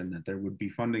assumption that there would be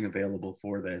funding available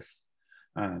for this.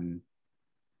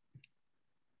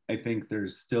 I think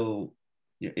there's still,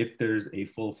 if there's a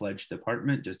full-fledged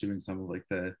department just doing some of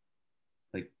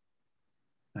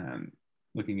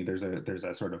looking, there's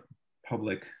a sort of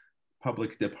public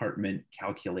department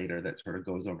calculator that sort of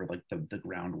goes over like the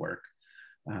groundwork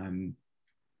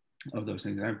of those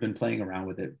things. And I've been playing around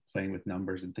with it, playing with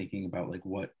numbers and thinking about like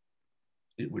what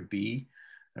it would be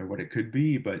or what it could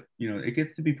be, but you know, it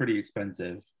gets to be pretty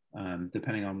expensive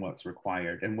depending on what's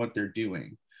required and what they're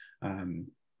doing.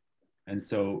 And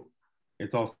so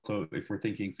it's also, if we're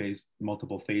thinking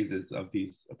multiple phases of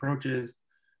these approaches,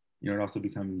 you know, it also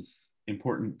becomes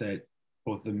important that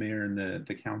both the mayor and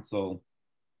the council,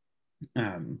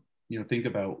 you know, think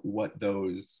about what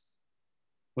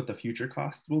the future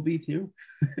costs will be too,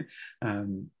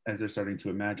 as they're starting to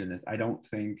imagine this. I don't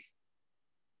think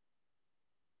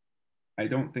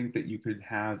that you could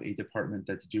have a department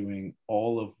that's doing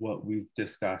all of what we've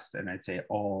discussed, and I'd say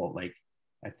all like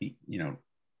at the, you know,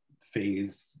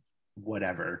 phase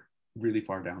whatever, really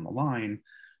far down the line,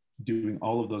 doing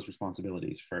all of those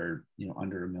responsibilities for, you know,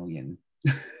 under $1 million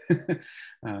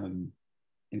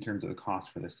in terms of the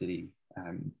cost for the city.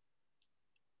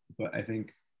 But I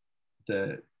think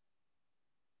it's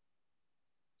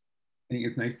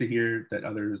nice to hear that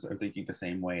others are thinking the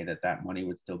same way, that money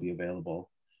would still be available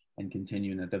and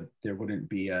continue, and that there wouldn't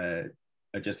be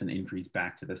just an increase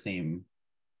back to the same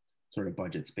sort of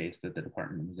budget space that the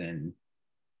department was in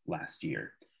last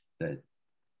year, that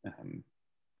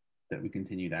we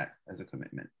continue that as a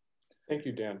commitment. Thank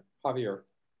you, Dan. Javier.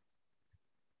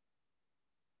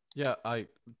 Yeah,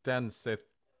 Dan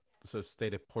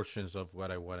stated portions of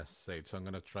what I want to say, so I'm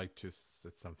going to try to say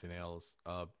something else.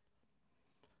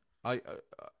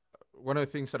 One of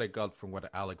the things that I got from what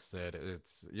Alex said,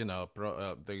 it's, you know,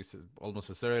 there's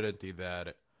almost a certainty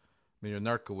that Mayor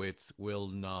Narkowitz will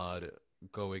not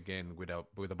go again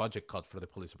with a budget cut for the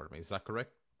police department. Is that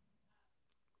correct?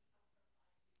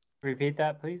 Repeat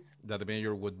that, please. That the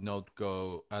mayor would not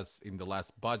go, as in the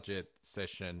last budget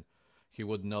session, he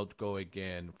would not go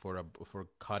again for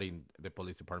cutting the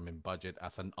police department budget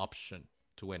as an option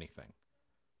to anything.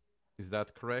 Is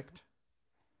that correct?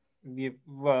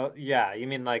 Well, yeah. You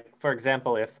mean, like, for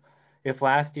example, if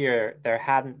last year there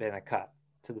hadn't been a cut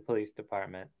to the police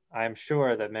department, I'm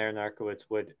sure that Mayor Narkowitz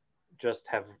would just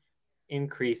have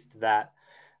increased that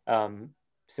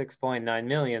 6.9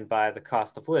 million by the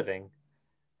cost of living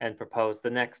and proposed the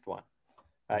next one,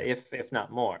 if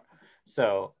not more.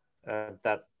 So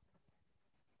that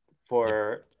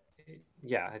for,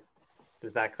 yeah,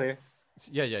 is that clear?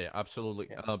 Yeah, absolutely.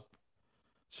 Yeah.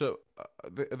 So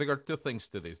there are two things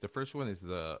to this. The first one is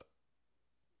the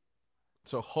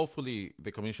So hopefully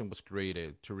the commission was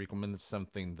created to recommend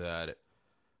something that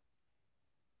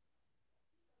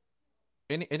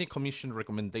any commission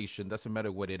recommendation, doesn't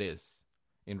matter what it is,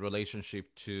 in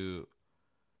relationship to,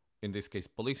 in this case,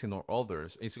 policing or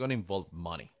others, it's going to involve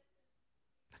money.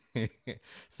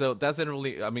 So that's not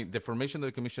really, I mean, the formation of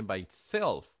the commission by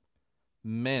itself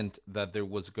meant that there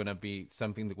was going to be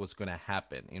something that was going to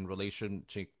happen in relation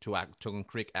to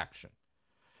concrete action.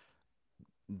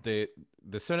 The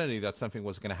certainty that something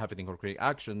was going to happen in concrete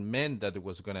action meant that there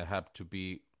was going to have to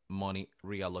be money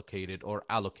reallocated or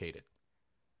allocated.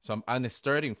 So I'm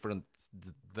starting from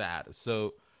that.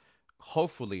 So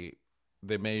hopefully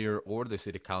the mayor or the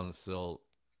city council,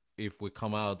 if we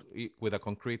come out with a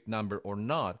concrete number or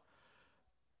not,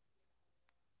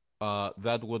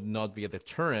 that would not be a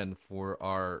deterrent for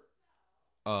our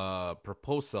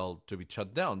proposal to be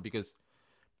shut down, because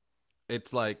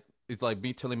it's like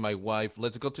me telling my wife,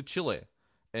 let's go to Chile,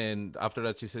 and after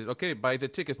that she says, okay, buy the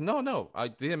tickets. No, I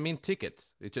didn't mean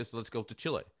tickets. It's just, let's go to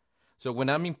Chile. So when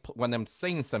I'm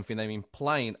saying something, I'm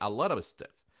implying a lot of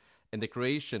stuff, and the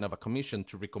creation of a commission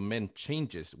to recommend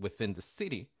changes within the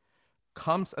city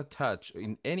comes attached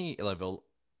in any level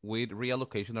with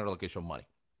reallocation or allocation of money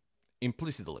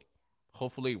implicitly.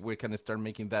 Hopefully we can start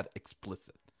making that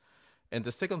explicit. And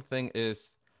the second thing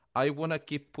is, I want to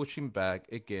keep pushing back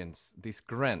against these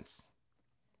grants,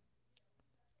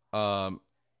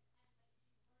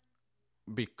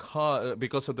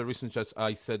 because of the reasons that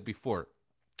I said before.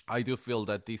 I do feel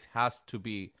that this has to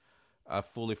be a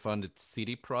fully funded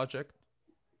city project,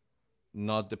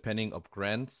 not depending of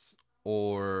grants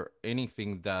or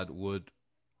anything that would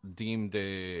deem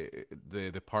the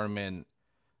department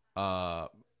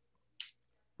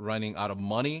running out of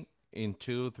money in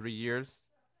 2-3 years.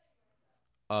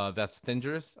 That's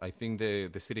dangerous. I think the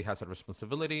city has a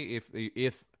responsibility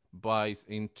if buys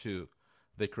into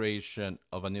the creation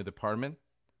of a new department.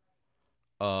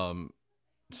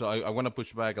 So I want to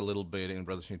push back a little bit in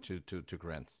relation to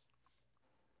grants.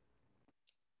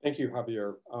 Thank you,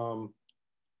 Javier.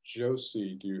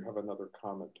 Josie, do you have another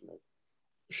comment to make?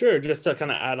 Sure, just to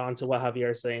kind of add on to what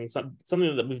Javier is saying,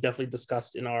 something that we've definitely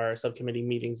discussed in our subcommittee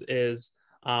meetings is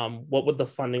what would the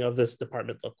funding of this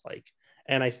department look like?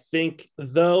 And I think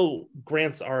though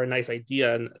grants are a nice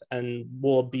idea and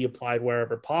will be applied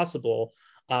wherever possible,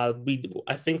 I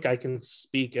think I can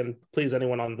speak, and please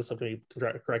anyone on the subcommittee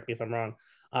correct me if I'm wrong.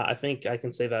 I think I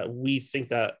can say that we think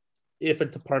that if a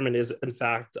department is in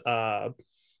fact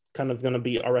kind of going to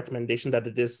be our recommendation, that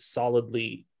it is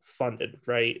solidly funded,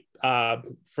 right?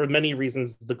 For many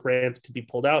reasons, the grants could be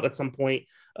pulled out at some point,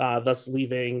 thus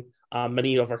leaving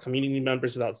many of our community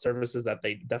members without services that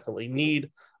they definitely need,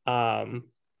 and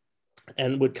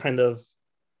would kind of,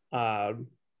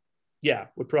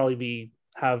 would probably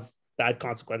have bad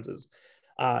consequences.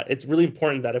 It's really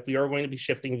important that if we are going to be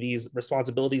shifting these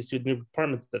responsibilities to a new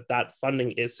department, that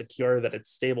funding is secure, that it's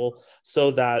stable,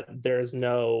 so that there's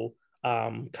no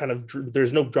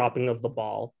there's no dropping of the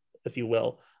ball, if you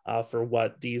will, for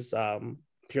what these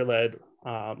peer-led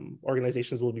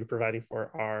organizations will be providing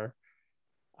for our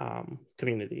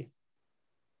community.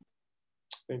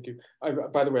 Thank you.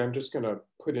 By the way, I'm just going to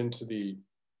put into the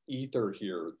ether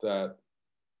here that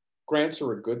grants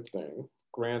are a good thing.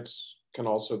 Grants can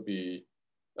also be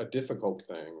a difficult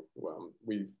thing.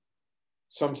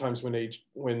 Sometimes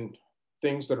when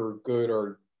things that are good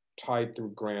are tied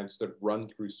through grants that run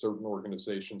through certain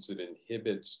organizations, it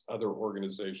inhibits other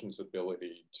organizations'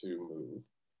 ability to move.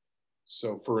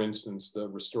 So for instance, the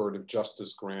restorative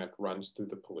justice grant runs through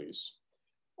the police,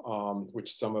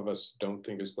 which some of us don't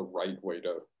think is the right way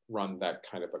to run that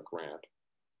kind of a grant.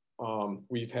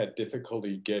 We've had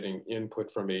difficulty getting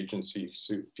input from agencies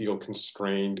who feel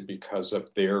constrained because of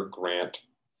their grant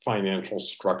financial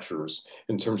structures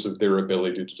in terms of their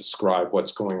ability to describe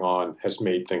what's going on has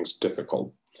made things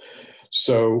difficult.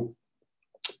 So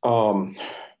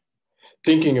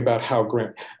thinking about how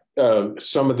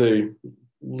some of the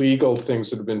legal things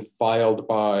that have been filed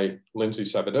by Lindsay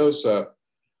Sabadosa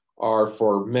are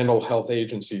for mental health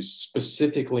agencies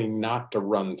specifically not to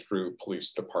run through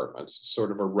police departments,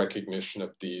 sort of a recognition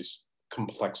of these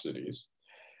complexities.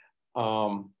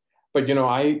 But you know,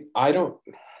 I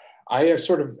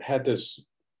sort of had this,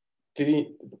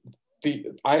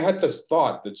 I had this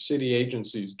thought that city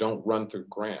agencies don't run through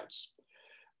grants.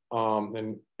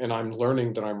 And I'm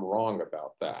learning that I'm wrong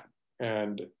about that.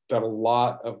 And that a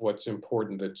lot of what's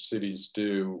important that cities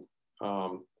do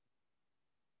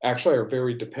actually are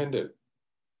very dependent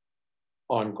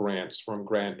on grants from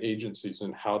grant agencies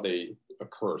and how they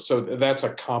occur. So that's a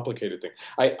complicated thing.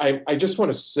 I just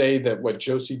want to say that what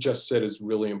Josie just said is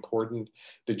really important,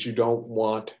 that you don't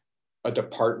want a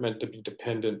department to be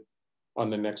dependent on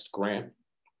the next grant.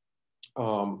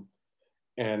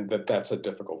 And that's a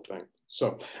difficult thing.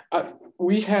 So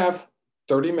we have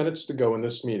 30 minutes to go in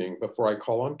this meeting before I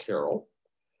call on Carol.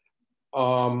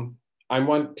 I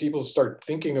want people to start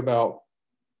thinking about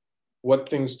what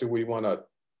things do we want to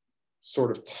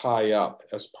sort of tie up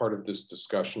as part of this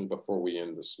discussion before we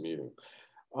end this meeting.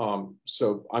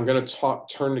 So I'm going to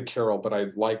turn to Carol, but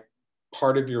I'd like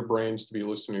part of your brains to be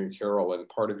listening to Carol and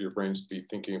part of your brains to be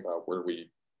thinking about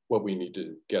what we need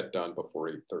to get done before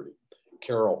 8:30.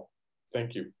 Carol,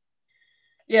 thank you.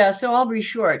 Yeah, so I'll be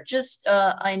short. Just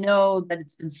I know that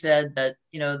it's been said that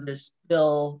this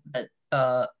bill that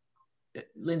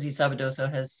Lindsay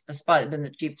Sabadoso has been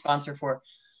the chief sponsor for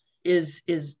is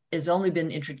only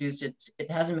been introduced.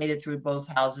 It hasn't made it through both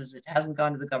houses. It hasn't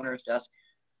gone to the governor's desk.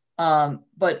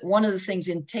 But one of the things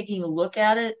in taking a look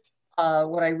at it,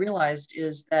 what I realized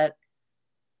is that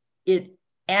it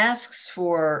asks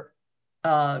for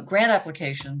grant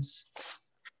applications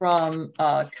from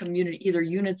community, either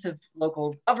units of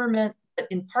local government, but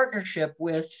in partnership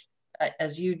with,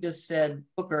 as you just said,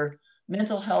 Booker,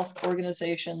 mental health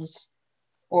organizations,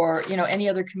 or any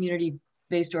other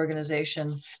community-based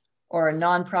organization, or a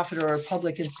nonprofit or a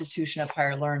public institution of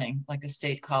higher learning, like a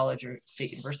state college or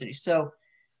state university. So,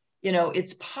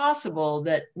 it's possible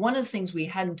that one of the things we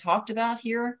hadn't talked about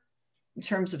here in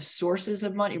terms of sources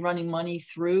of money, running money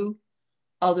through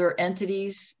other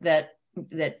entities that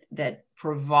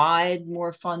provide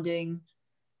more funding,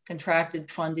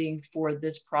 contracted funding for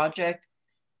this project,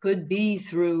 could be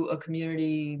through a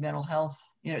community mental health,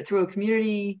 through a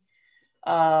community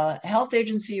health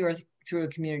agency or through a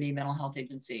community mental health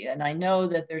agency. And I know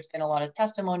that there's been a lot of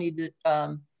testimony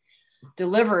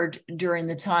delivered during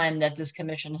the time that this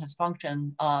commission has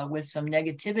functioned with some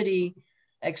negativity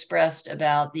expressed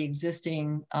about the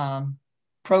existing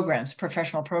programs,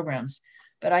 professional programs.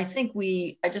 But I think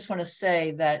I just want to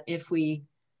say that if we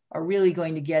are really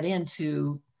going to get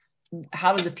into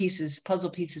how do the puzzle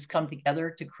pieces come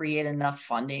together to create enough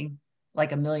funding,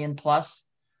 like $1 million plus,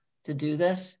 to do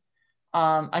this,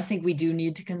 I think we do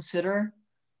need to consider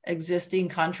existing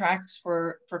contracts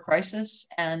for crisis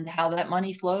and how that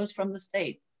money flows from the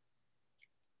state.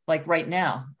 Like right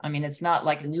now, I mean, it's not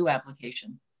like a new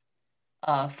application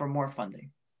for more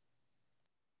funding.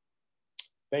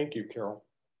 Thank you, Carol.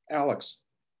 Alex.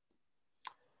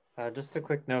 Just a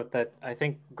quick note that I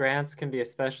think grants can be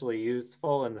especially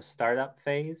useful in the startup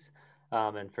phase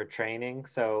and for training.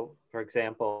 So, for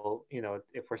example,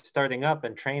 if we're starting up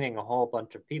and training a whole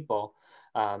bunch of people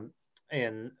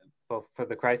in both for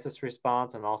the crisis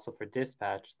response and also for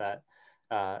dispatch, that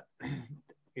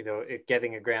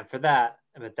getting a grant for that,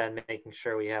 but then making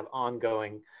sure we have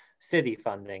ongoing city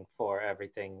funding for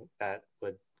everything that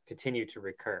would continue to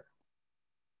recur.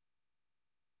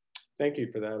 Thank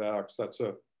you for that, Alex. That's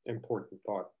an important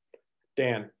thought.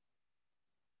 Dan.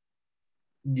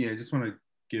 Yeah, I just want to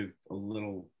give a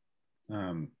little,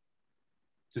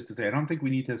 just to say, I don't think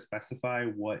we need to specify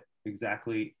what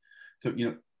exactly. So,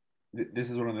 this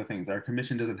is one of the things. Our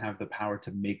commission doesn't have the power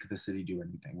to make the city do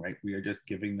anything, right? We are just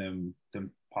giving them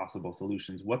possible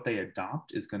solutions. What they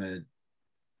adopt is going to,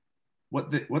 what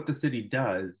the city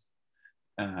does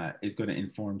is going to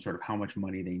inform sort of how much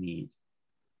money they need,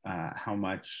 how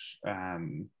much,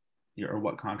 or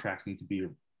what contracts need to be,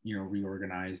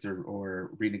 reorganized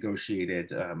or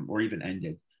renegotiated, or even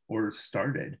ended or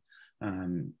started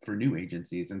for new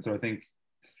agencies. And so I think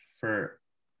for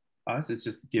us, it's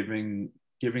just giving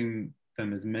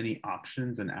them as many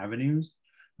options and avenues,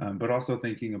 but also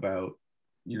thinking about,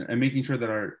 and making sure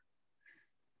that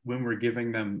when we're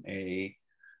giving them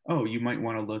you might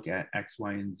want to look at X,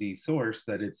 Y, and Z source,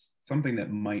 that it's something that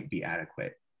might be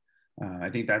adequate. I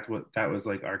think that was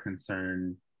like our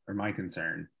concern, or my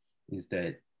concern, is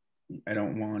that I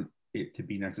don't want it to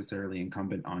be necessarily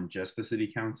incumbent on just the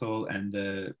city council and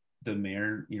the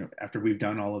mayor, after we've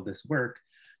done all of this work,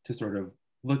 to sort of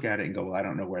look at it and go, well, I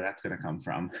don't know where that's going to come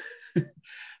from.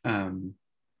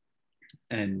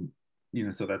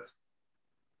 So that's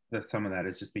some of that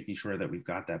is just making sure that we've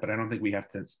got that, but I don't think we have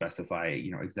to specify,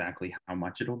 exactly how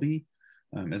much it'll be,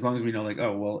 as long as we know, like,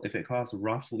 oh, well, if it costs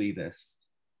roughly this,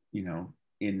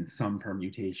 in some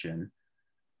permutation,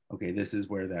 okay, this is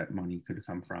where that money could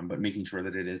come from, but making sure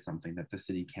that it is something that the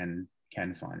city can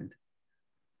fund.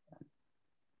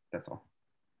 That's all.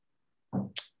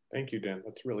 Thank you, Dan.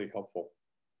 That's really helpful.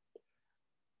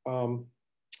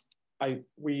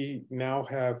 We now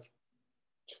have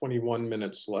 21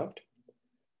 minutes left.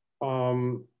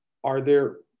 Are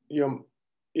there,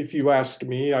 if you asked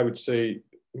me, I would say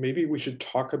maybe we should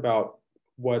talk about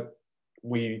what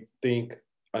we think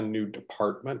a new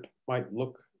department might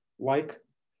look like.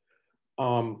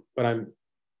 But I'm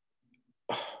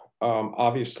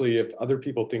obviously, if other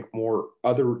people think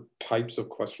other types of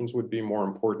questions would be more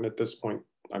important at this point,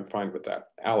 I'm fine with that.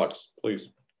 Alex, please.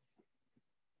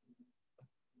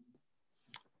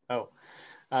 Oh,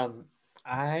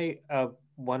 I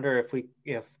wonder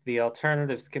if the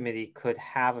alternatives committee could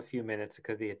have a few minutes, it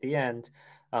could be at the end,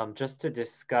 just to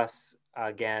discuss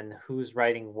again who's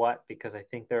writing what, because I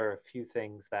think there are a few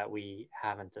things that we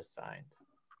haven't assigned.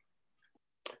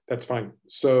 That's fine.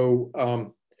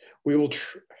 So we will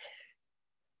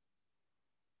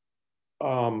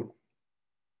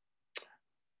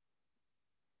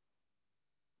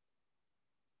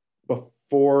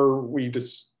before we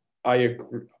just, I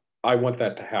agree, I want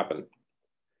that to happen.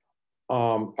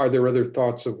 Are there other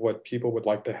thoughts of what people would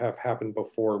like to have happen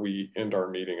before we end our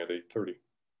meeting at 8:30?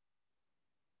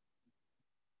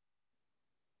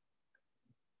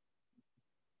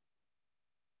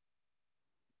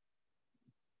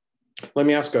 Let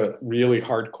me ask a really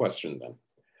hard question then.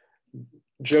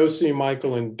 Josie,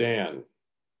 Michael, and Dan,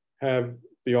 have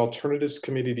the alternatives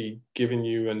committee given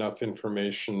you enough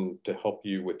information to help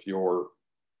you with your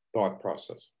thought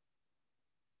process?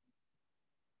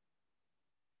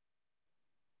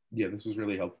 Yeah, this was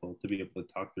really helpful to be able to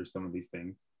talk through some of these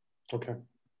things. Okay.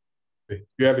 Do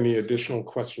you have any additional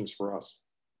questions for us?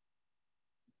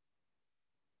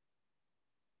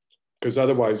 Because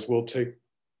otherwise we'll take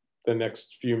the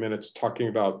next few minutes talking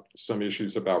about some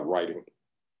issues about writing.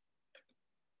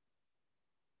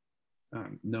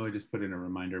 No, I just put in a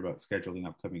reminder about scheduling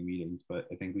upcoming meetings, but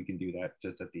I think we can do that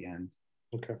just at the end.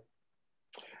 Okay.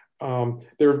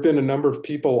 There have been a number of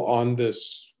people on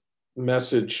this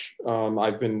message.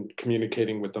 I've been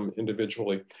communicating with them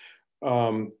individually.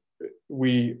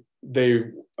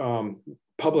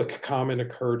 Public comment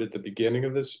occurred at the beginning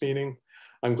of this meeting.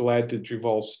 I'm glad that you've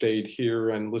all stayed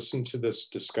here and listened to this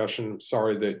discussion. I'm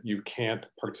sorry that you can't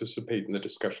participate in the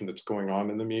discussion that's going on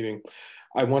in the meeting.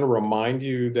 I want to remind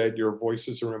you that your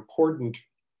voices are important,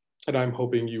 and I'm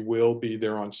hoping you will be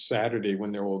there on Saturday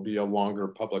when there will be a longer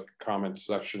public comment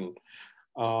session,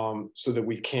 so that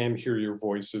we can hear your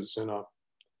voices in a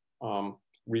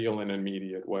real and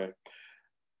immediate way.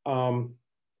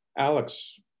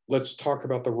 Alex, let's talk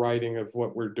about the writing of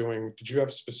what we're doing. Did you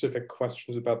have specific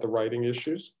questions about the writing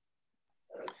issues?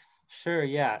 Sure,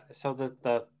 yeah. So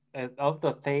of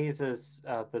the phases,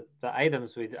 the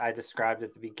items I described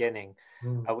at the beginning,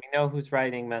 we know who's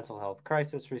writing mental health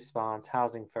crisis response,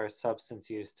 housing first, substance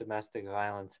use, domestic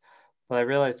violence. But I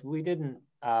realized we didn't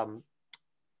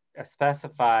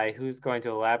specify who's going to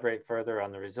elaborate further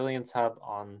on the Resilience Hub,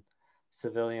 on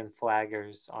civilian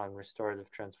flaggers, on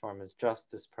restorative transformative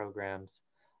justice programs,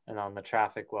 and on the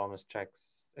traffic wellness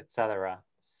checks, etc.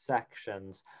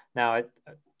 sections. Now, I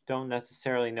don't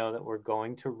necessarily know that we're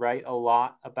going to write a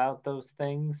lot about those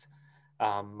things.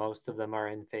 Most of them are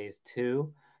in phase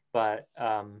 2, but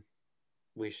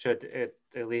we should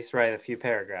at least write a few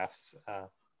paragraphs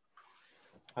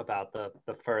about the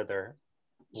further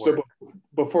work. So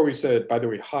before we said, by the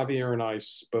way, Javier and I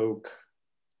spoke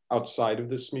outside of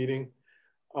this meeting.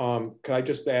 Could I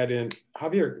just add in,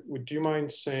 Javier, would you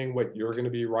mind saying what you're going to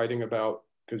be writing about?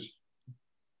 Because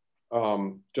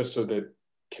just so that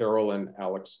Carol and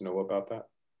Alex know about that.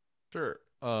 Sure.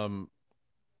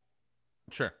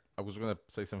 Sure. I was going to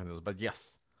say something else, but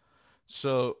yes.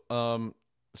 So,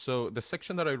 so the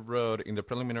section that I wrote in the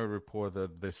preliminary report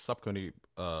that the subcommittee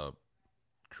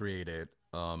created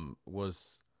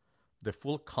was the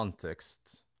full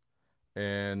context,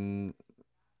 and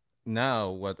now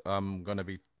what I'm gonna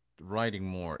be writing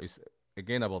more is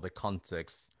again about the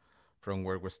context from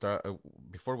where we start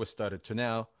before we started to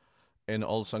now, and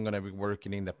also I'm gonna be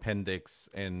working in the appendix,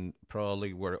 and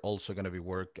probably we're also gonna be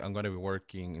I'm gonna be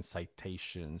working in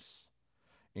citations,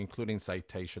 including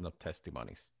citation of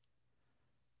testimonies.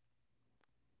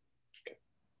 Okay.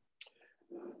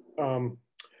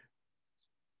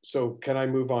 So can I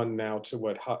move on now to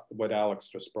what Alex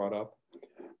just brought up?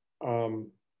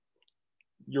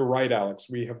 You're right, Alex.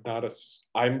 We have not.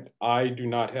 I do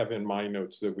not have in my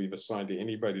notes that we've assigned to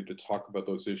anybody to talk about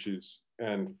those issues.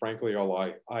 And frankly, all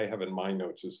I have in my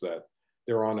notes is that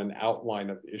they're on an outline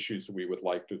of issues we would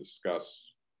like to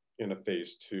discuss in a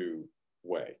phase 2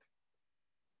 way.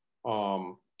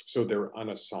 So they're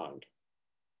unassigned.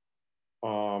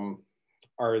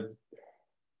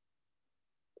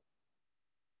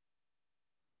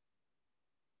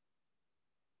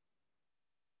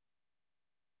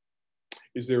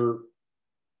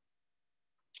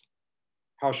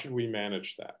 How should we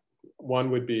manage that? One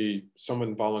would be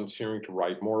someone volunteering to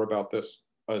write more about this.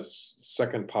 A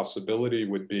second possibility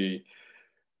would be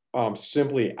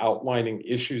simply outlining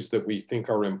issues that we think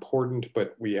are important,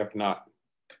 but we have not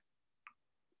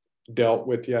dealt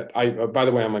with yet. By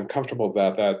the way, I'm uncomfortable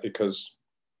about that because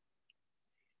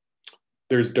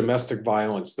there's domestic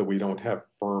violence that we don't have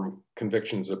firm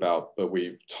convictions about, but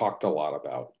we've talked a lot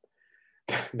about.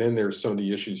 Then there's some of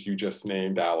the issues you just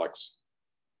named, Alex,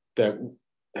 that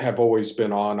have always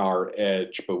been on our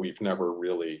edge, but we've never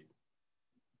really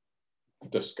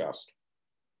discussed.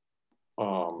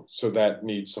 So that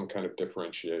needs some kind of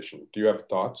differentiation. Do you have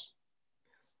thoughts?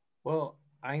 Well,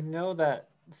 I know that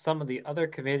some of the other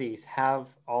committees have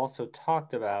also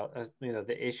talked about,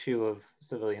 the issue of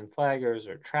civilian flaggers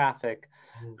or traffic.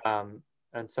 And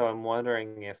so I'm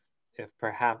wondering if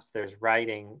perhaps there's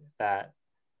writing that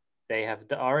they have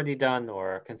already done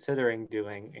or are considering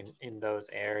doing in those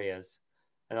areas.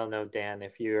 I don't know, Dan,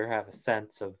 if you have a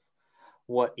sense of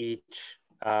what each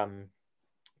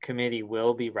committee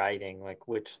will be writing, like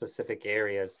which specific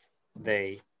areas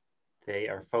they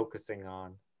are focusing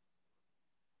on,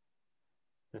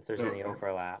 if there's any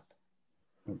overlap.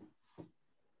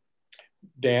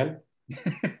 Dan?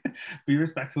 Be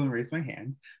respectful and raise my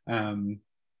hand.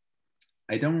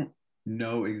 I don't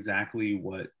know exactly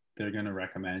what they're going to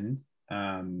recommend.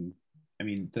 I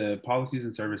mean, the policies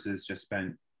and services just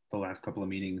spent the last couple of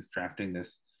meetings drafting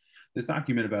this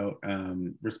document about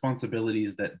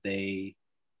responsibilities that they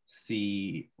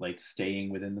see like staying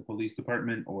within the police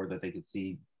department, or that they could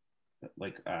see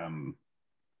like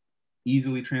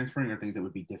easily transferring, or things that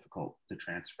would be difficult to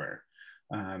transfer.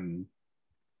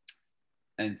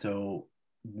 And so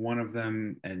one of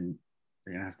them, and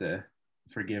you're gonna have to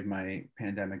forgive my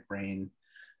pandemic brain,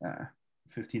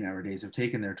 15-hour days have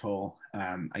taken their toll.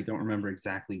 I don't remember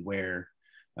exactly where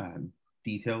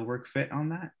detail work fit on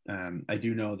that. I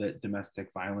do know that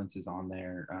domestic violence is on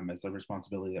there as a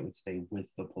responsibility that would stay with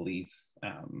the police,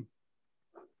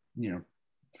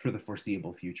 for the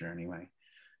foreseeable future anyway.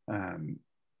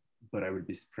 But I would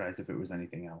be surprised if it was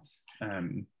anything else.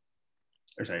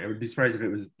 I would be surprised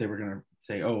if they were going to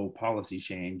say, oh, policy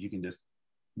change, you can just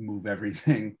move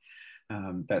everything,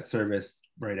 that service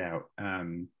right out.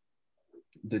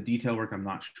 The detail work, I'm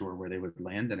not sure where they would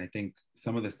land. And I think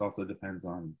some of this also depends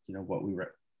on, what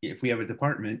if we have a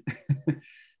department,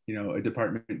 a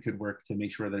department could work to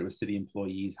make sure that it was city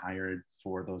employees hired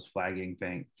for those flagging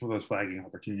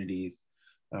opportunities,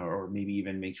 or maybe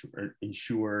even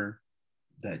ensure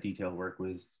that detail work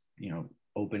was,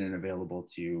 open and available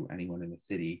to anyone in the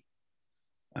city.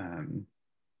 And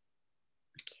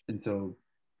so,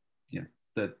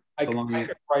 I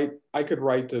could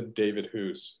write to David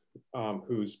who's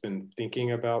been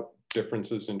thinking about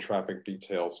differences in traffic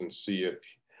details, and see if,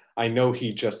 I know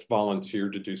he just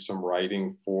volunteered to do some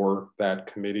writing for that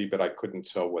committee, but I couldn't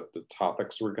tell what the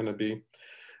topics were going to be.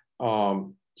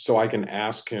 So I can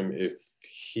ask him if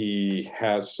he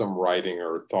has some writing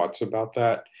or thoughts about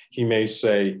that. He may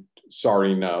say,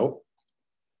 sorry, no.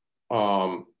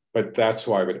 But that's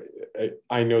why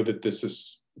I know that this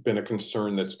has been a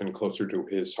concern that's been closer to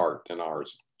his heart than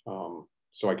ours.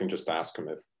 So I can just ask him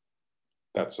if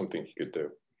that's something he could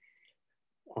do.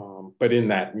 But in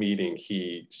that meeting,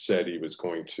 he said he was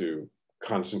going to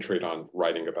concentrate on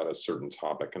writing about a certain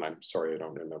topic, and I'm sorry, I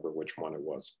don't remember which one it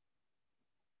was.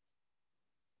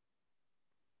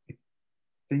 I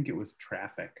think it was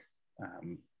traffic,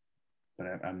 but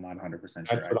I'm not 100% sure.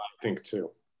 That's what I think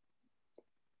too.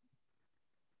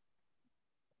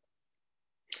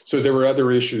 So there were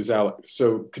other issues, Alex.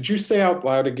 So could you say out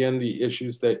loud again the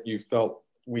issues that you felt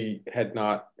we had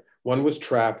not? One was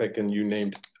traffic, and you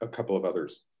named a couple of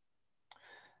others.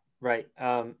 Right.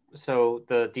 So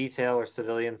the detail or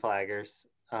civilian flaggers,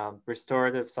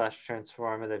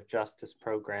 restorative/transformative justice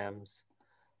programs.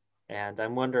 And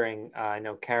I'm wondering, I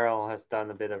know Carol has done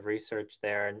a bit of research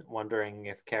there, and wondering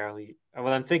if Carol,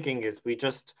 what I'm thinking is we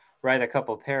just write a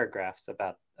couple paragraphs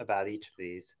about each of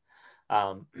these,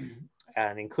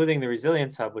 and including the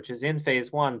Resilience Hub, which is in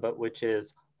phase 1, but which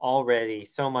is already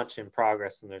so much in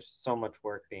progress, and there's so much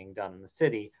work being done in the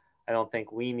city. I don't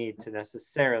think we need to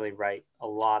necessarily write a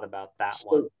lot about that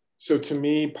one. So to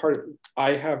me,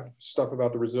 I have stuff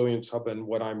about the Resilience Hub and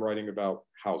what I'm writing about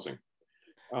housing.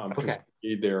 Because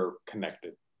they're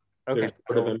connected. Okay. There's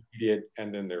sort of immediate,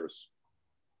 and then there's.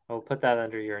 I'll put that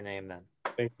under your name then.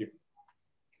 Thank you.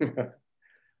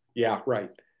 Yeah, right.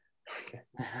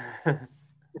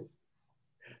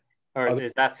 Or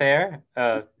is that fair?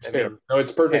 It's fair. No,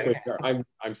 it's perfectly fair.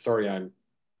 I'm sorry, I'm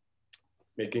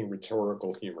making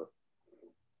rhetorical humor.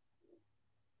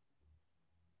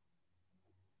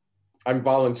 I'm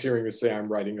volunteering to say I'm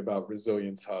writing about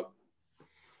Resilience Hub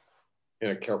in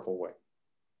a careful way.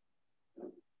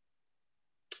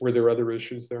 Were there other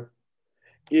issues there?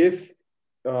 if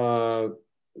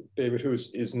David, who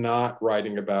is not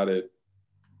writing about it,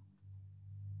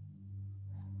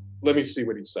 let me see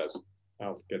what he says.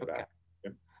 I'll get back.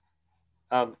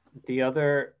 The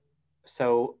other,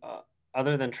 so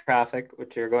other than traffic,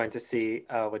 which you're going to see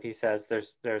what he says,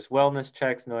 there's wellness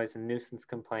checks, noise and nuisance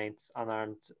complaints,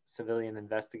 unarmed civilian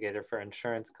investigator for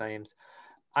insurance claims.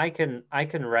 I can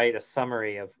write a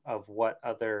summary of what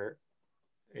other,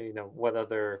 what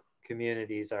other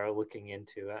communities are looking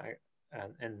into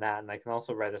and that, and I can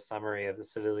also write a summary of the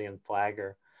civilian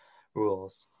flagger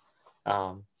rules.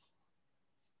 I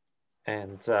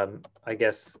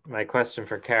guess my question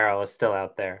for Carol is still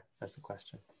out there as a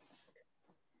question.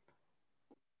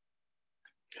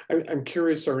 I'm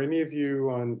curious, are any of you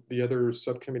on the other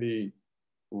subcommittee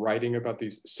writing about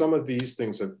these? Some of these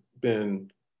things have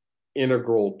been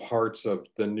integral parts of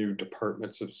the new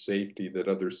departments of safety that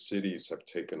other cities have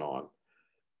taken on.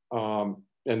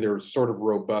 And there's sort of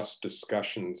robust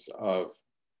discussions of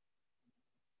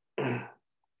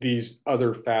these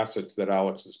other facets that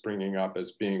Alex is bringing up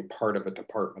as being part of a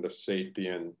department of safety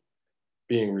and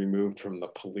being removed from the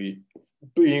police,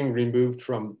 being removed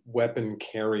from weapon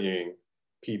carrying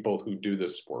people who do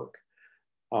this work.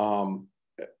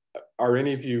 Are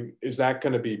any of you, is that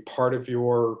going to be part of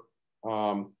your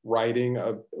writing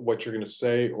of what you're going to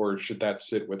say, or should that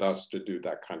sit with us to do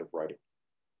that kind of writing?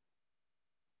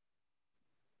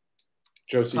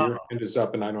 Josie, your hand is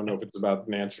up, and I don't know if it's about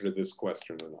an answer to this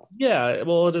question or not. Yeah,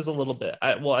 well, it is a little bit.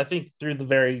 I think through the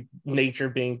very nature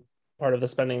of being part of the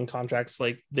spending contracts,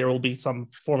 like there will be some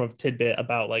form of tidbit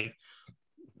about like,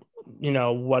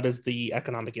 what is the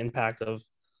economic impact of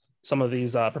some of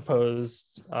these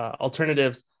proposed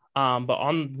alternatives. But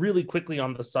on really quickly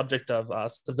on the subject of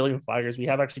civilian flaggers, we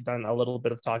have actually done a little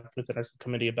bit of talking within our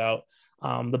subcommittee about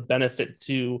the benefit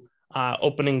to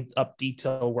opening up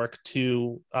detail work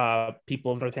to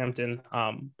people of Northampton,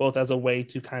 both as a way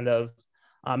to kind of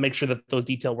make sure that those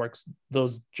detail works,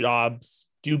 those jobs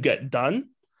do get done,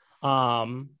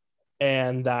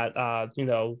 and that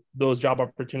those job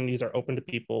opportunities are open to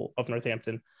people of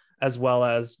Northampton, as well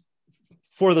as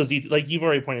for those details, like you've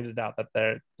already pointed it out,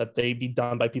 that they be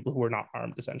done by people who are not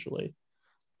harmed, essentially.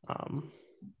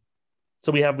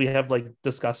 So we have like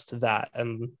discussed that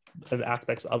and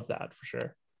aspects of that for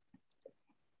sure.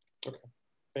 Okay,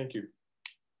 thank you.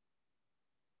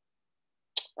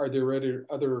 Are there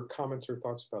other comments or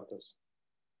thoughts about this?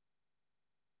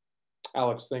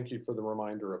 Alex, thank you for the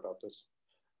reminder about this.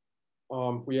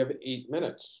 We have 8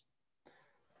 minutes.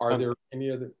 Are there any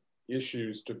other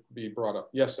issues to be brought up?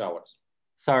 Yes, Alex.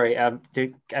 Sorry, I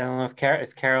don't know if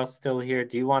is Carol still here?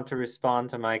 Do you want to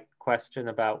respond to my question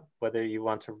about whether you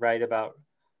want to write about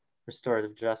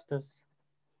restorative justice?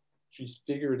 She's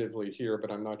figuratively here, but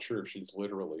I'm not sure if she's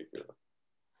literally here.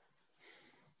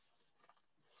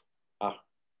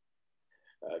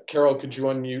 Carol, could you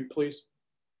unmute, please?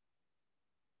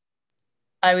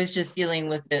 I was just dealing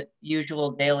with the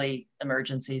usual daily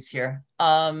emergencies here.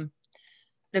 The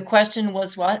question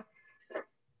was what?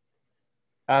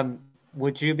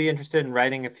 Would you be interested in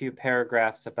writing a few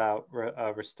paragraphs about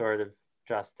restorative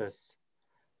justice?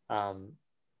 Yeah,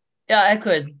 I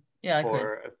could. Yeah, I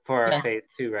could. For our phase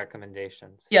 2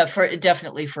 recommendations. Yeah,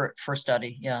 definitely for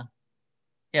study. Yeah,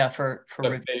 yeah, for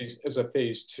as a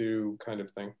phase 2 kind of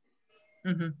thing.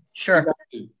 Mm-hmm. Sure.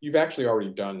 You've actually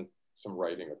already done some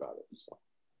writing about it. So.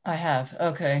 I have.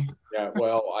 Okay. Yeah.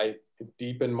 Well,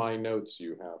 deep in my notes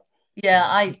you have.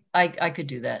 Yeah, I could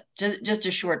do that. Just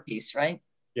a short piece, right?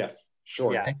 Yes.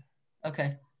 Short. Yeah.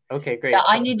 Okay. Okay, great. Yeah,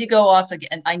 I need to go off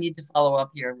again. I need to follow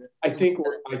up here with. I think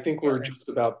we're just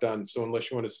about done. So unless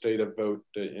you want to state a vote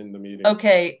in the meeting.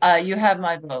 Okay. You have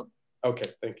my vote. Okay.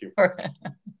 Thank you.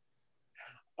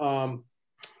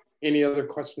 Any other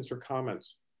questions or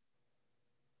comments?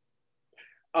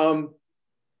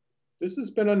 This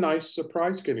has been a nice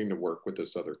surprise getting to work with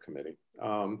this other committee.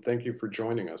 Thank you for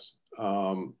joining us.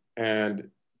 And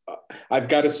I've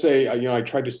got to say, I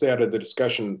tried to stay out of the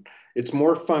discussion. It's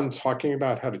more fun talking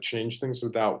about how to change things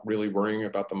without really worrying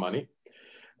about the money.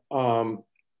 And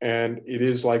it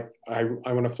is like, I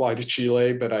want to fly to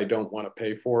Chile, but I don't want to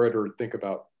pay for it or think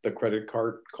about the credit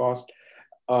card cost.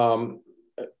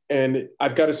 And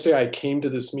I've got to say, I came to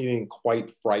this meeting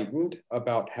quite frightened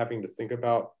about having to think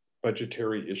about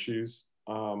budgetary issues.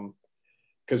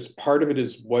 Because part of it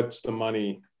is what's the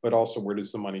money, but also where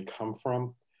does the money come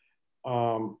from?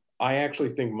 I actually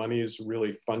think money is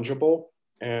really fungible,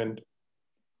 and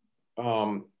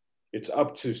it's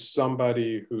up to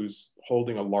somebody who's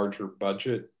holding a larger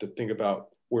budget to think about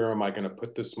where am I going to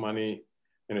put this money?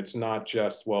 And it's not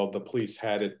just, well, the police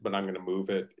had it, but I'm going to move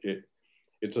it.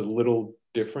 It's a little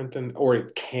different than, or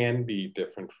it can be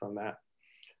different from that.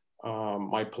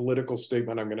 My political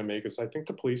statement I'm going to make is I think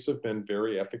the police have been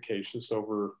very efficacious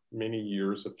over many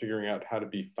years of figuring out how to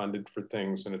be funded for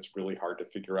things, and it's really hard to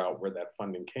figure out where that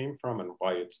funding came from and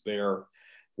why it's there,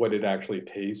 what it actually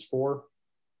pays for.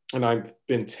 And I've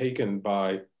been taken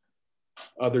by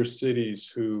other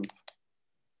cities who've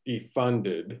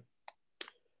defunded,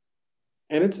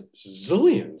 and it's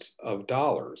zillions of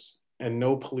dollars, and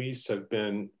no police have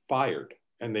been fired,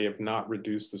 and they have not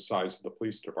reduced the size of the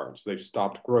police departments. They've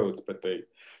stopped growth, but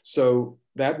so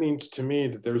that means to me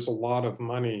that there's a lot of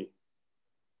money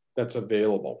that's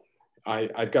available.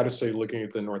 I've got to say, looking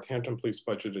at the Northampton police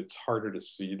budget, it's harder to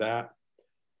see that.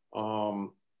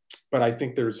 But I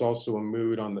think there's also a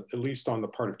mood at least on the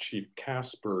part of Chief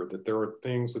Casper, that there are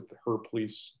things that her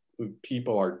police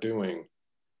people are doing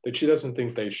that she doesn't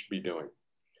think they should be doing.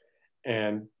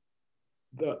 And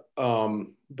the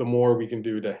more we can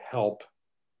do to help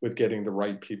with getting the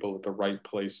right people at the right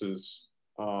places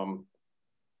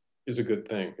is a good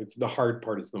thing. The hard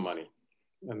part is the money.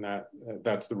 And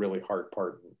that's the really hard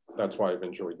part. That's why I've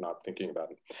enjoyed not thinking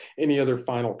about it. Any other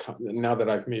final, now that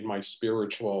I've made my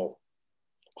spiritual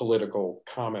political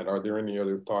comment, are there any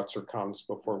other thoughts or comments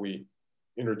before we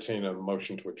entertain a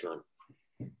motion to adjourn?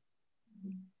 We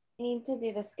need to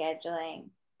do the scheduling.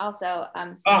 Also,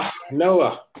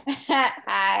 Noah.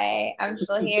 Hi, I'm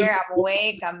still here. I'm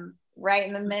awake. I'm right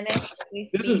in the minute.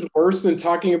 This is worse than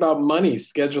talking about money,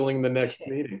 scheduling the next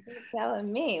meeting. You're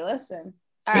telling me, listen.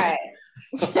 All right.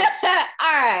 All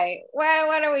right.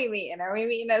 When are we meeting? Are we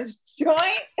meeting as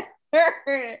joint?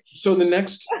 So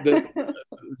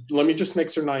let me just make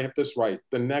certain I have this right.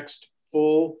 The next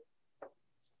full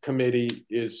committee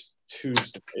is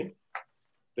Tuesday.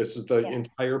 This is the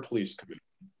entire police committee.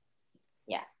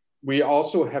 Yeah. We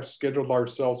also have scheduled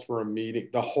ourselves for a meeting,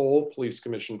 the whole police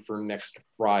commission, for next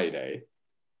Friday,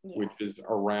 which is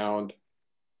around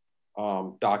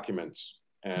documents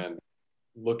and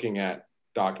looking at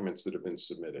documents that have been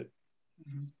submitted.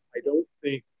 I don't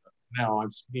think, now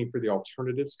I'm speaking for the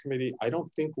alternatives committee, I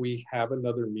don't think we have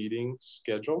another meeting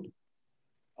scheduled.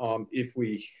 If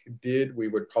we did, we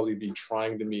would probably be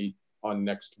trying to meet on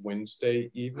next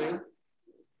Wednesday evening,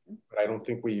 but I don't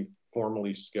think we've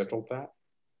formally scheduled that.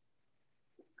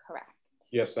 Correct.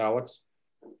 Yes, Alex?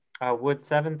 Would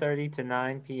 7:30 to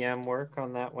 9 p.m. work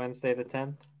on that Wednesday the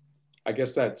 10th? I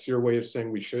guess that's your way of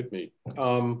saying we should meet.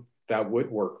 That would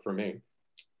work for me.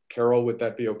 Carol, would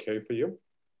that be okay for you?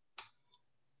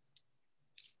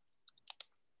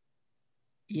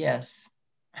 Yes.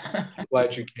 I'm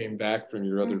glad you came back from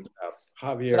your other task.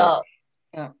 Javier. Well,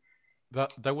 yeah.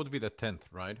 That would be the 10th,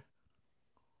 right?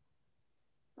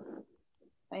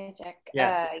 Let me check.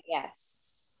 Yes. Yes.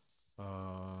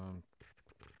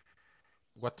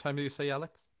 What time do you say,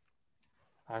 Alex?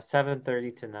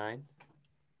 7:30 to 9.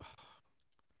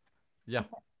 Yeah.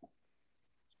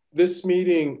 This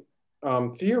meeting,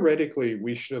 theoretically,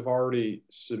 we should have already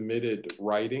submitted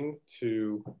writing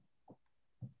to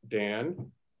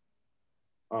Dan.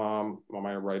 Am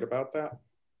I right about that?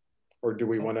 Or do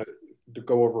we want to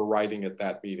go over writing at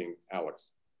that meeting, Alex?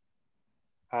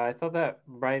 I thought that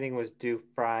writing was due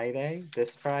Friday,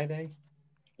 this Friday.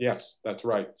 Yes, that's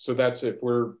right. So that's if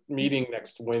we're meeting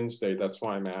next Wednesday, that's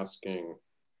why I'm asking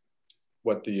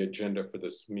what the agenda for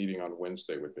this meeting on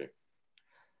Wednesday would be.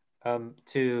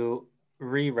 To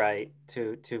rewrite,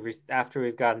 after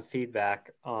we've gotten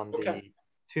feedback on the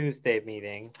Tuesday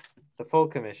meeting, the full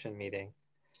commission meeting,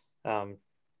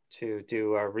 to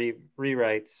do our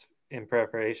rewrites in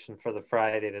preparation for the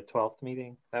Friday the 12th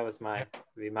meeting. That was my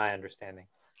understanding.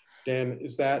 Dan,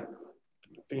 is that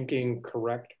thinking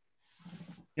correct?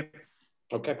 Yep.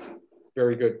 Okay,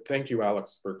 very good. Thank you,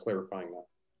 Alex, for clarifying that.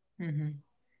 Mm-hmm.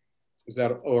 Is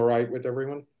that all right with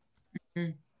everyone?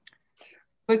 Mm-hmm.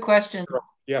 Quick question.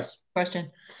 Yes.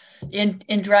 Question.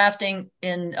 In drafting,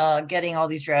 getting all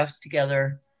these drafts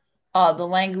together, the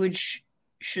language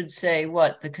should say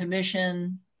what? The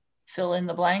commission fill in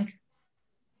the blank,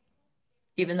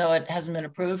 even though it hasn't been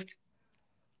approved?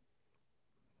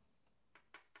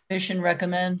 Commission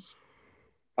recommends?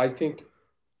 I think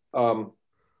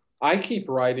I keep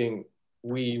writing,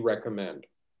 we recommend.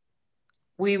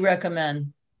 We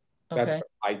recommend. Okay. That's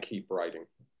what I keep writing.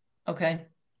 Okay.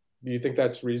 Do you think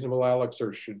that's reasonable, Alex,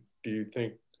 or do you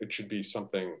think it should be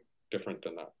something different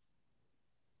than that?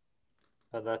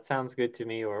 That sounds good to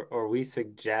me, or we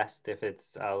suggest if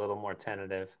it's a little more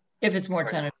tentative. If it's more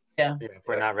tentative, yeah. If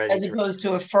we're not ready. As opposed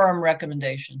to a firm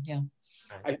recommendation, yeah.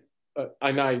 I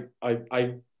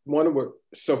want to,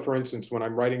 so for instance, when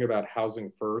I'm writing about housing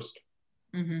first,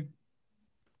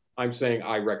 I'm saying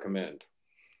I recommend.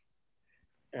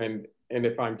 And and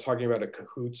if I'm talking about a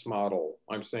cahoots model,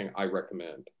 I'm saying I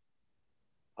recommend.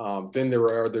 Then there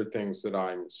are other things that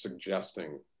I'm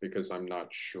suggesting because I'm not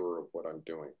sure of what I'm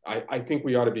doing. I think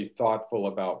we ought to be thoughtful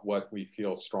about what we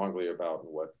feel strongly about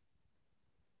and what.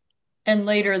 And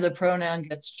later the pronoun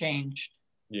gets changed,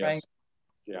 Yes. right?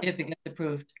 Yeah. If it gets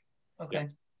approved. Okay. Yeah.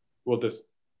 We'll just,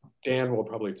 Dan will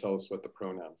probably tell us what the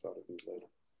pronouns ought to be later.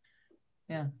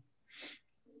 Yeah.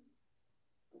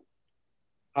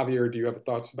 Javier, do you have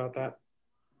thoughts about that?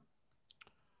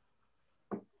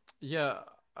 Yeah.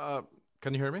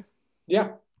 Can you hear me?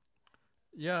 Yeah.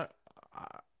 Yeah.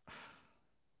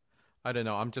 I don't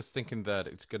know. I'm just thinking that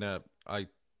it's gonna. I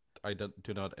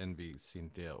do not envy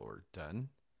Cynthia or Dan,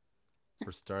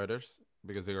 for starters,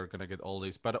 because they are gonna get all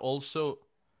these. But also,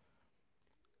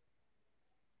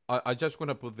 I just want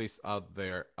to put this out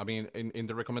there. I mean, in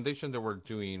the recommendation that we're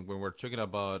doing, when we're talking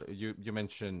about, you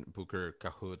mentioned Booker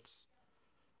Cahoots,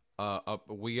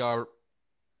 we are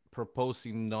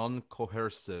proposing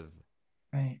non-coercive,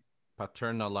 right,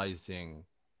 paternalizing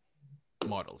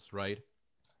models, right?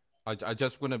 I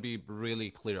just want to be really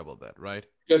clear about that, right?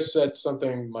 Just said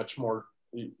something much more.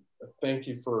 Thank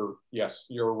you for, yes,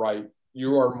 you're right.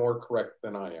 You are more correct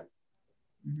than I am.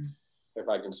 Mm-hmm. If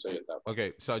I can say it that way.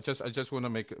 Okay, so I just want to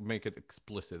make it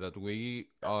explicit that we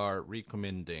are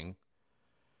recommending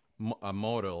a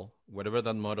model, whatever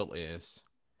that model is,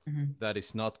 mm-hmm. that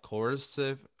is not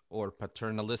coercive or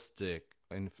paternalistic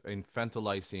in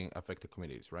infantilizing affected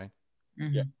communities, right?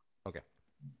 Mm-hmm. Yeah. Okay.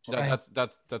 Right.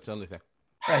 That's the only thing.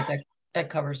 Right. That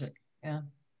covers it. Yeah.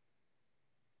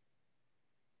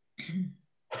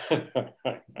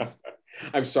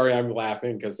 I'm sorry, I'm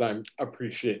laughing because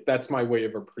that's my way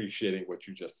of appreciating what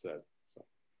you just said. So.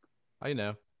 I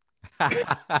know.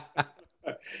 I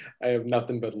have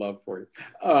nothing but love for you.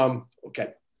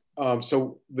 Okay.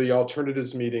 So the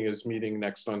alternatives meeting is meeting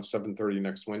next on 7:30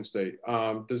 next Wednesday.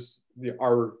 Does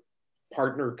our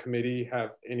partner committee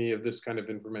have any of this kind of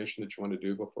information that you want to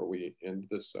do before we end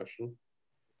this session?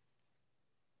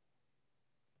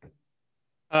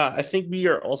 I think we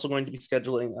are also going to be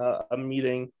scheduling a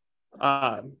meeting,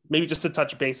 maybe just to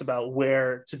touch base about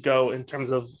where to go in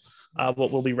terms of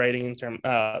what we'll be writing in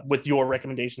with your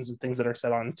recommendations and things that are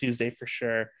set on Tuesday for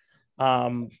sure.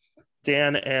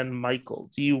 Dan and Michael,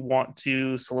 do you want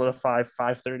to solidify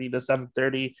 5:30 to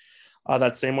 7:30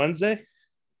 that same Wednesday?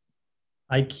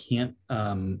 I can't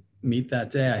meet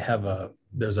that day.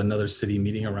 There's another city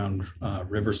meeting around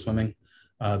river swimming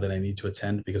that I need to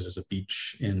attend because there's a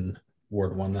beach in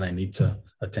Ward 1 that I need to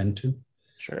attend to.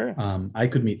 Sure. I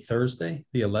could meet Thursday,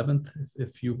 the 11th,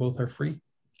 if you both are free.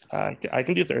 I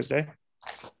can do Thursday.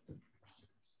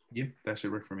 Yeah, that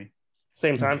should work for me.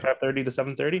 Same time, okay. 5:30 to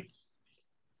 7:30.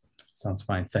 Sounds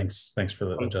fine. Thanks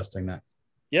for adjusting that.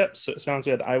 Yep, so sounds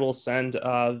good. I will send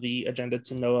the agenda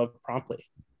to Noah promptly.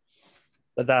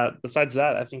 But besides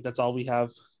that, I think that's all we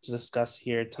have to discuss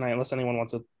here tonight, unless anyone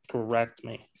wants to correct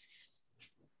me.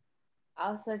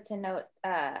 Also to note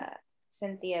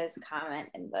Cynthia's comment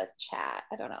in the chat.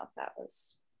 I don't know if that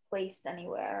was placed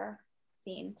anywhere,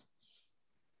 seen.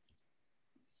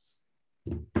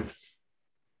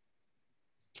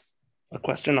 A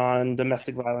question on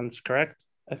domestic violence, correct?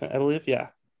 I believe, yeah.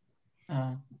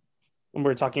 When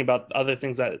we're talking about other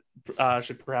things that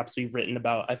should perhaps be written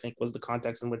about, I think was the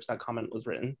context in which that comment was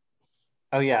written.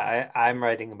 Oh yeah, I'm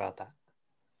writing about that.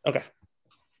 Okay.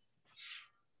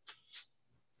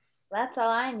 That's all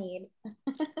I need.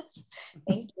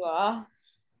 Thank you all.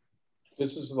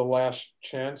 This is the last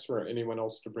chance for anyone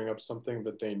else to bring up something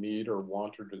that they need or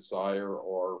want or desire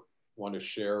or want to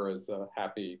share as a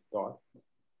happy thought.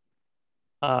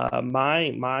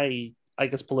 My I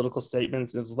guess political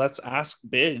statements is let's ask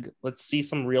big. Let's see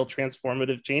some real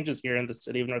transformative changes here in the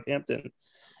city of Northampton.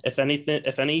 If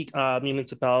any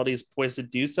municipality is poised to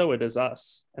do so, it is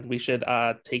us, and we should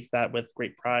take that with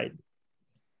great pride.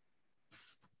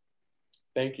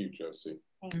 Thank you, Josie.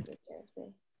 Thank you,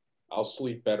 Josie. I'll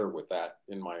sleep better with that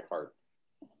in my heart.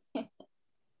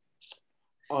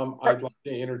 I'd like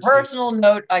to entertain. Personal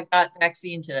note: I got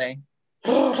vaccine today.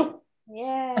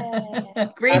 Yeah.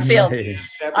 Greenfield.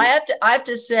 I have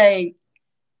to say,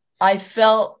 I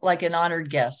felt like an honored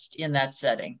guest in that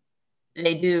setting.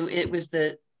 It was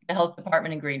the health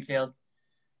department in Greenfield.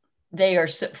 They are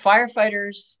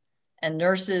firefighters and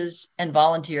nurses and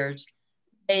volunteers.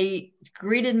 They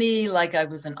greeted me like I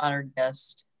was an honored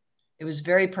guest. It was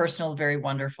very personal, very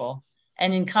wonderful.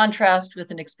 And in contrast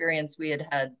with an experience we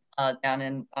had down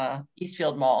in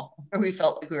Eastfield Mall, where we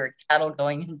felt like we were cattle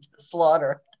going into the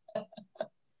slaughter.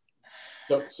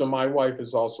 So my wife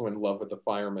is also in love with the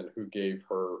fireman who gave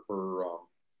her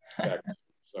vaccine.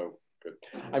 So good.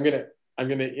 I'm I'm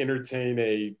going to entertain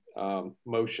a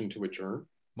motion to adjourn.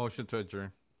 Motion to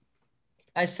adjourn.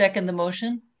 I second the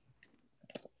motion.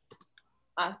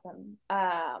 Awesome.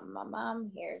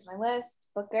 Here's my list.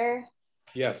 Booker.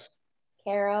 Yes.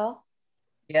 Carol.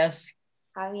 Yes.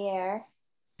 Javier.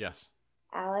 Yes.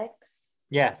 Alex.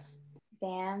 Yes.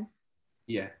 Dan.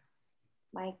 Yes.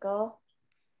 Michael.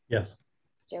 Yes.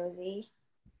 Josie.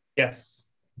 Yes.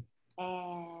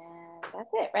 And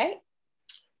that's it, right?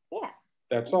 Yeah.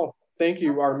 That's all. Thank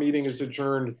you. Our meeting is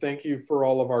adjourned. Thank you for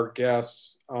all of our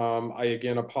guests. I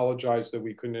again apologize that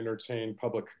we couldn't entertain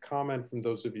public comment from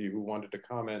those of you who wanted to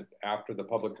comment after the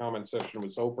public comment session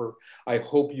was over. I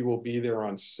hope you will be there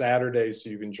on Saturday so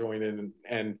you can join in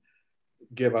and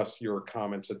give us your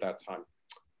comments at that time.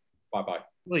 Bye-bye.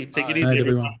 Take it Good night, easy,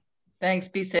 everyone. Thanks.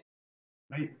 Be safe.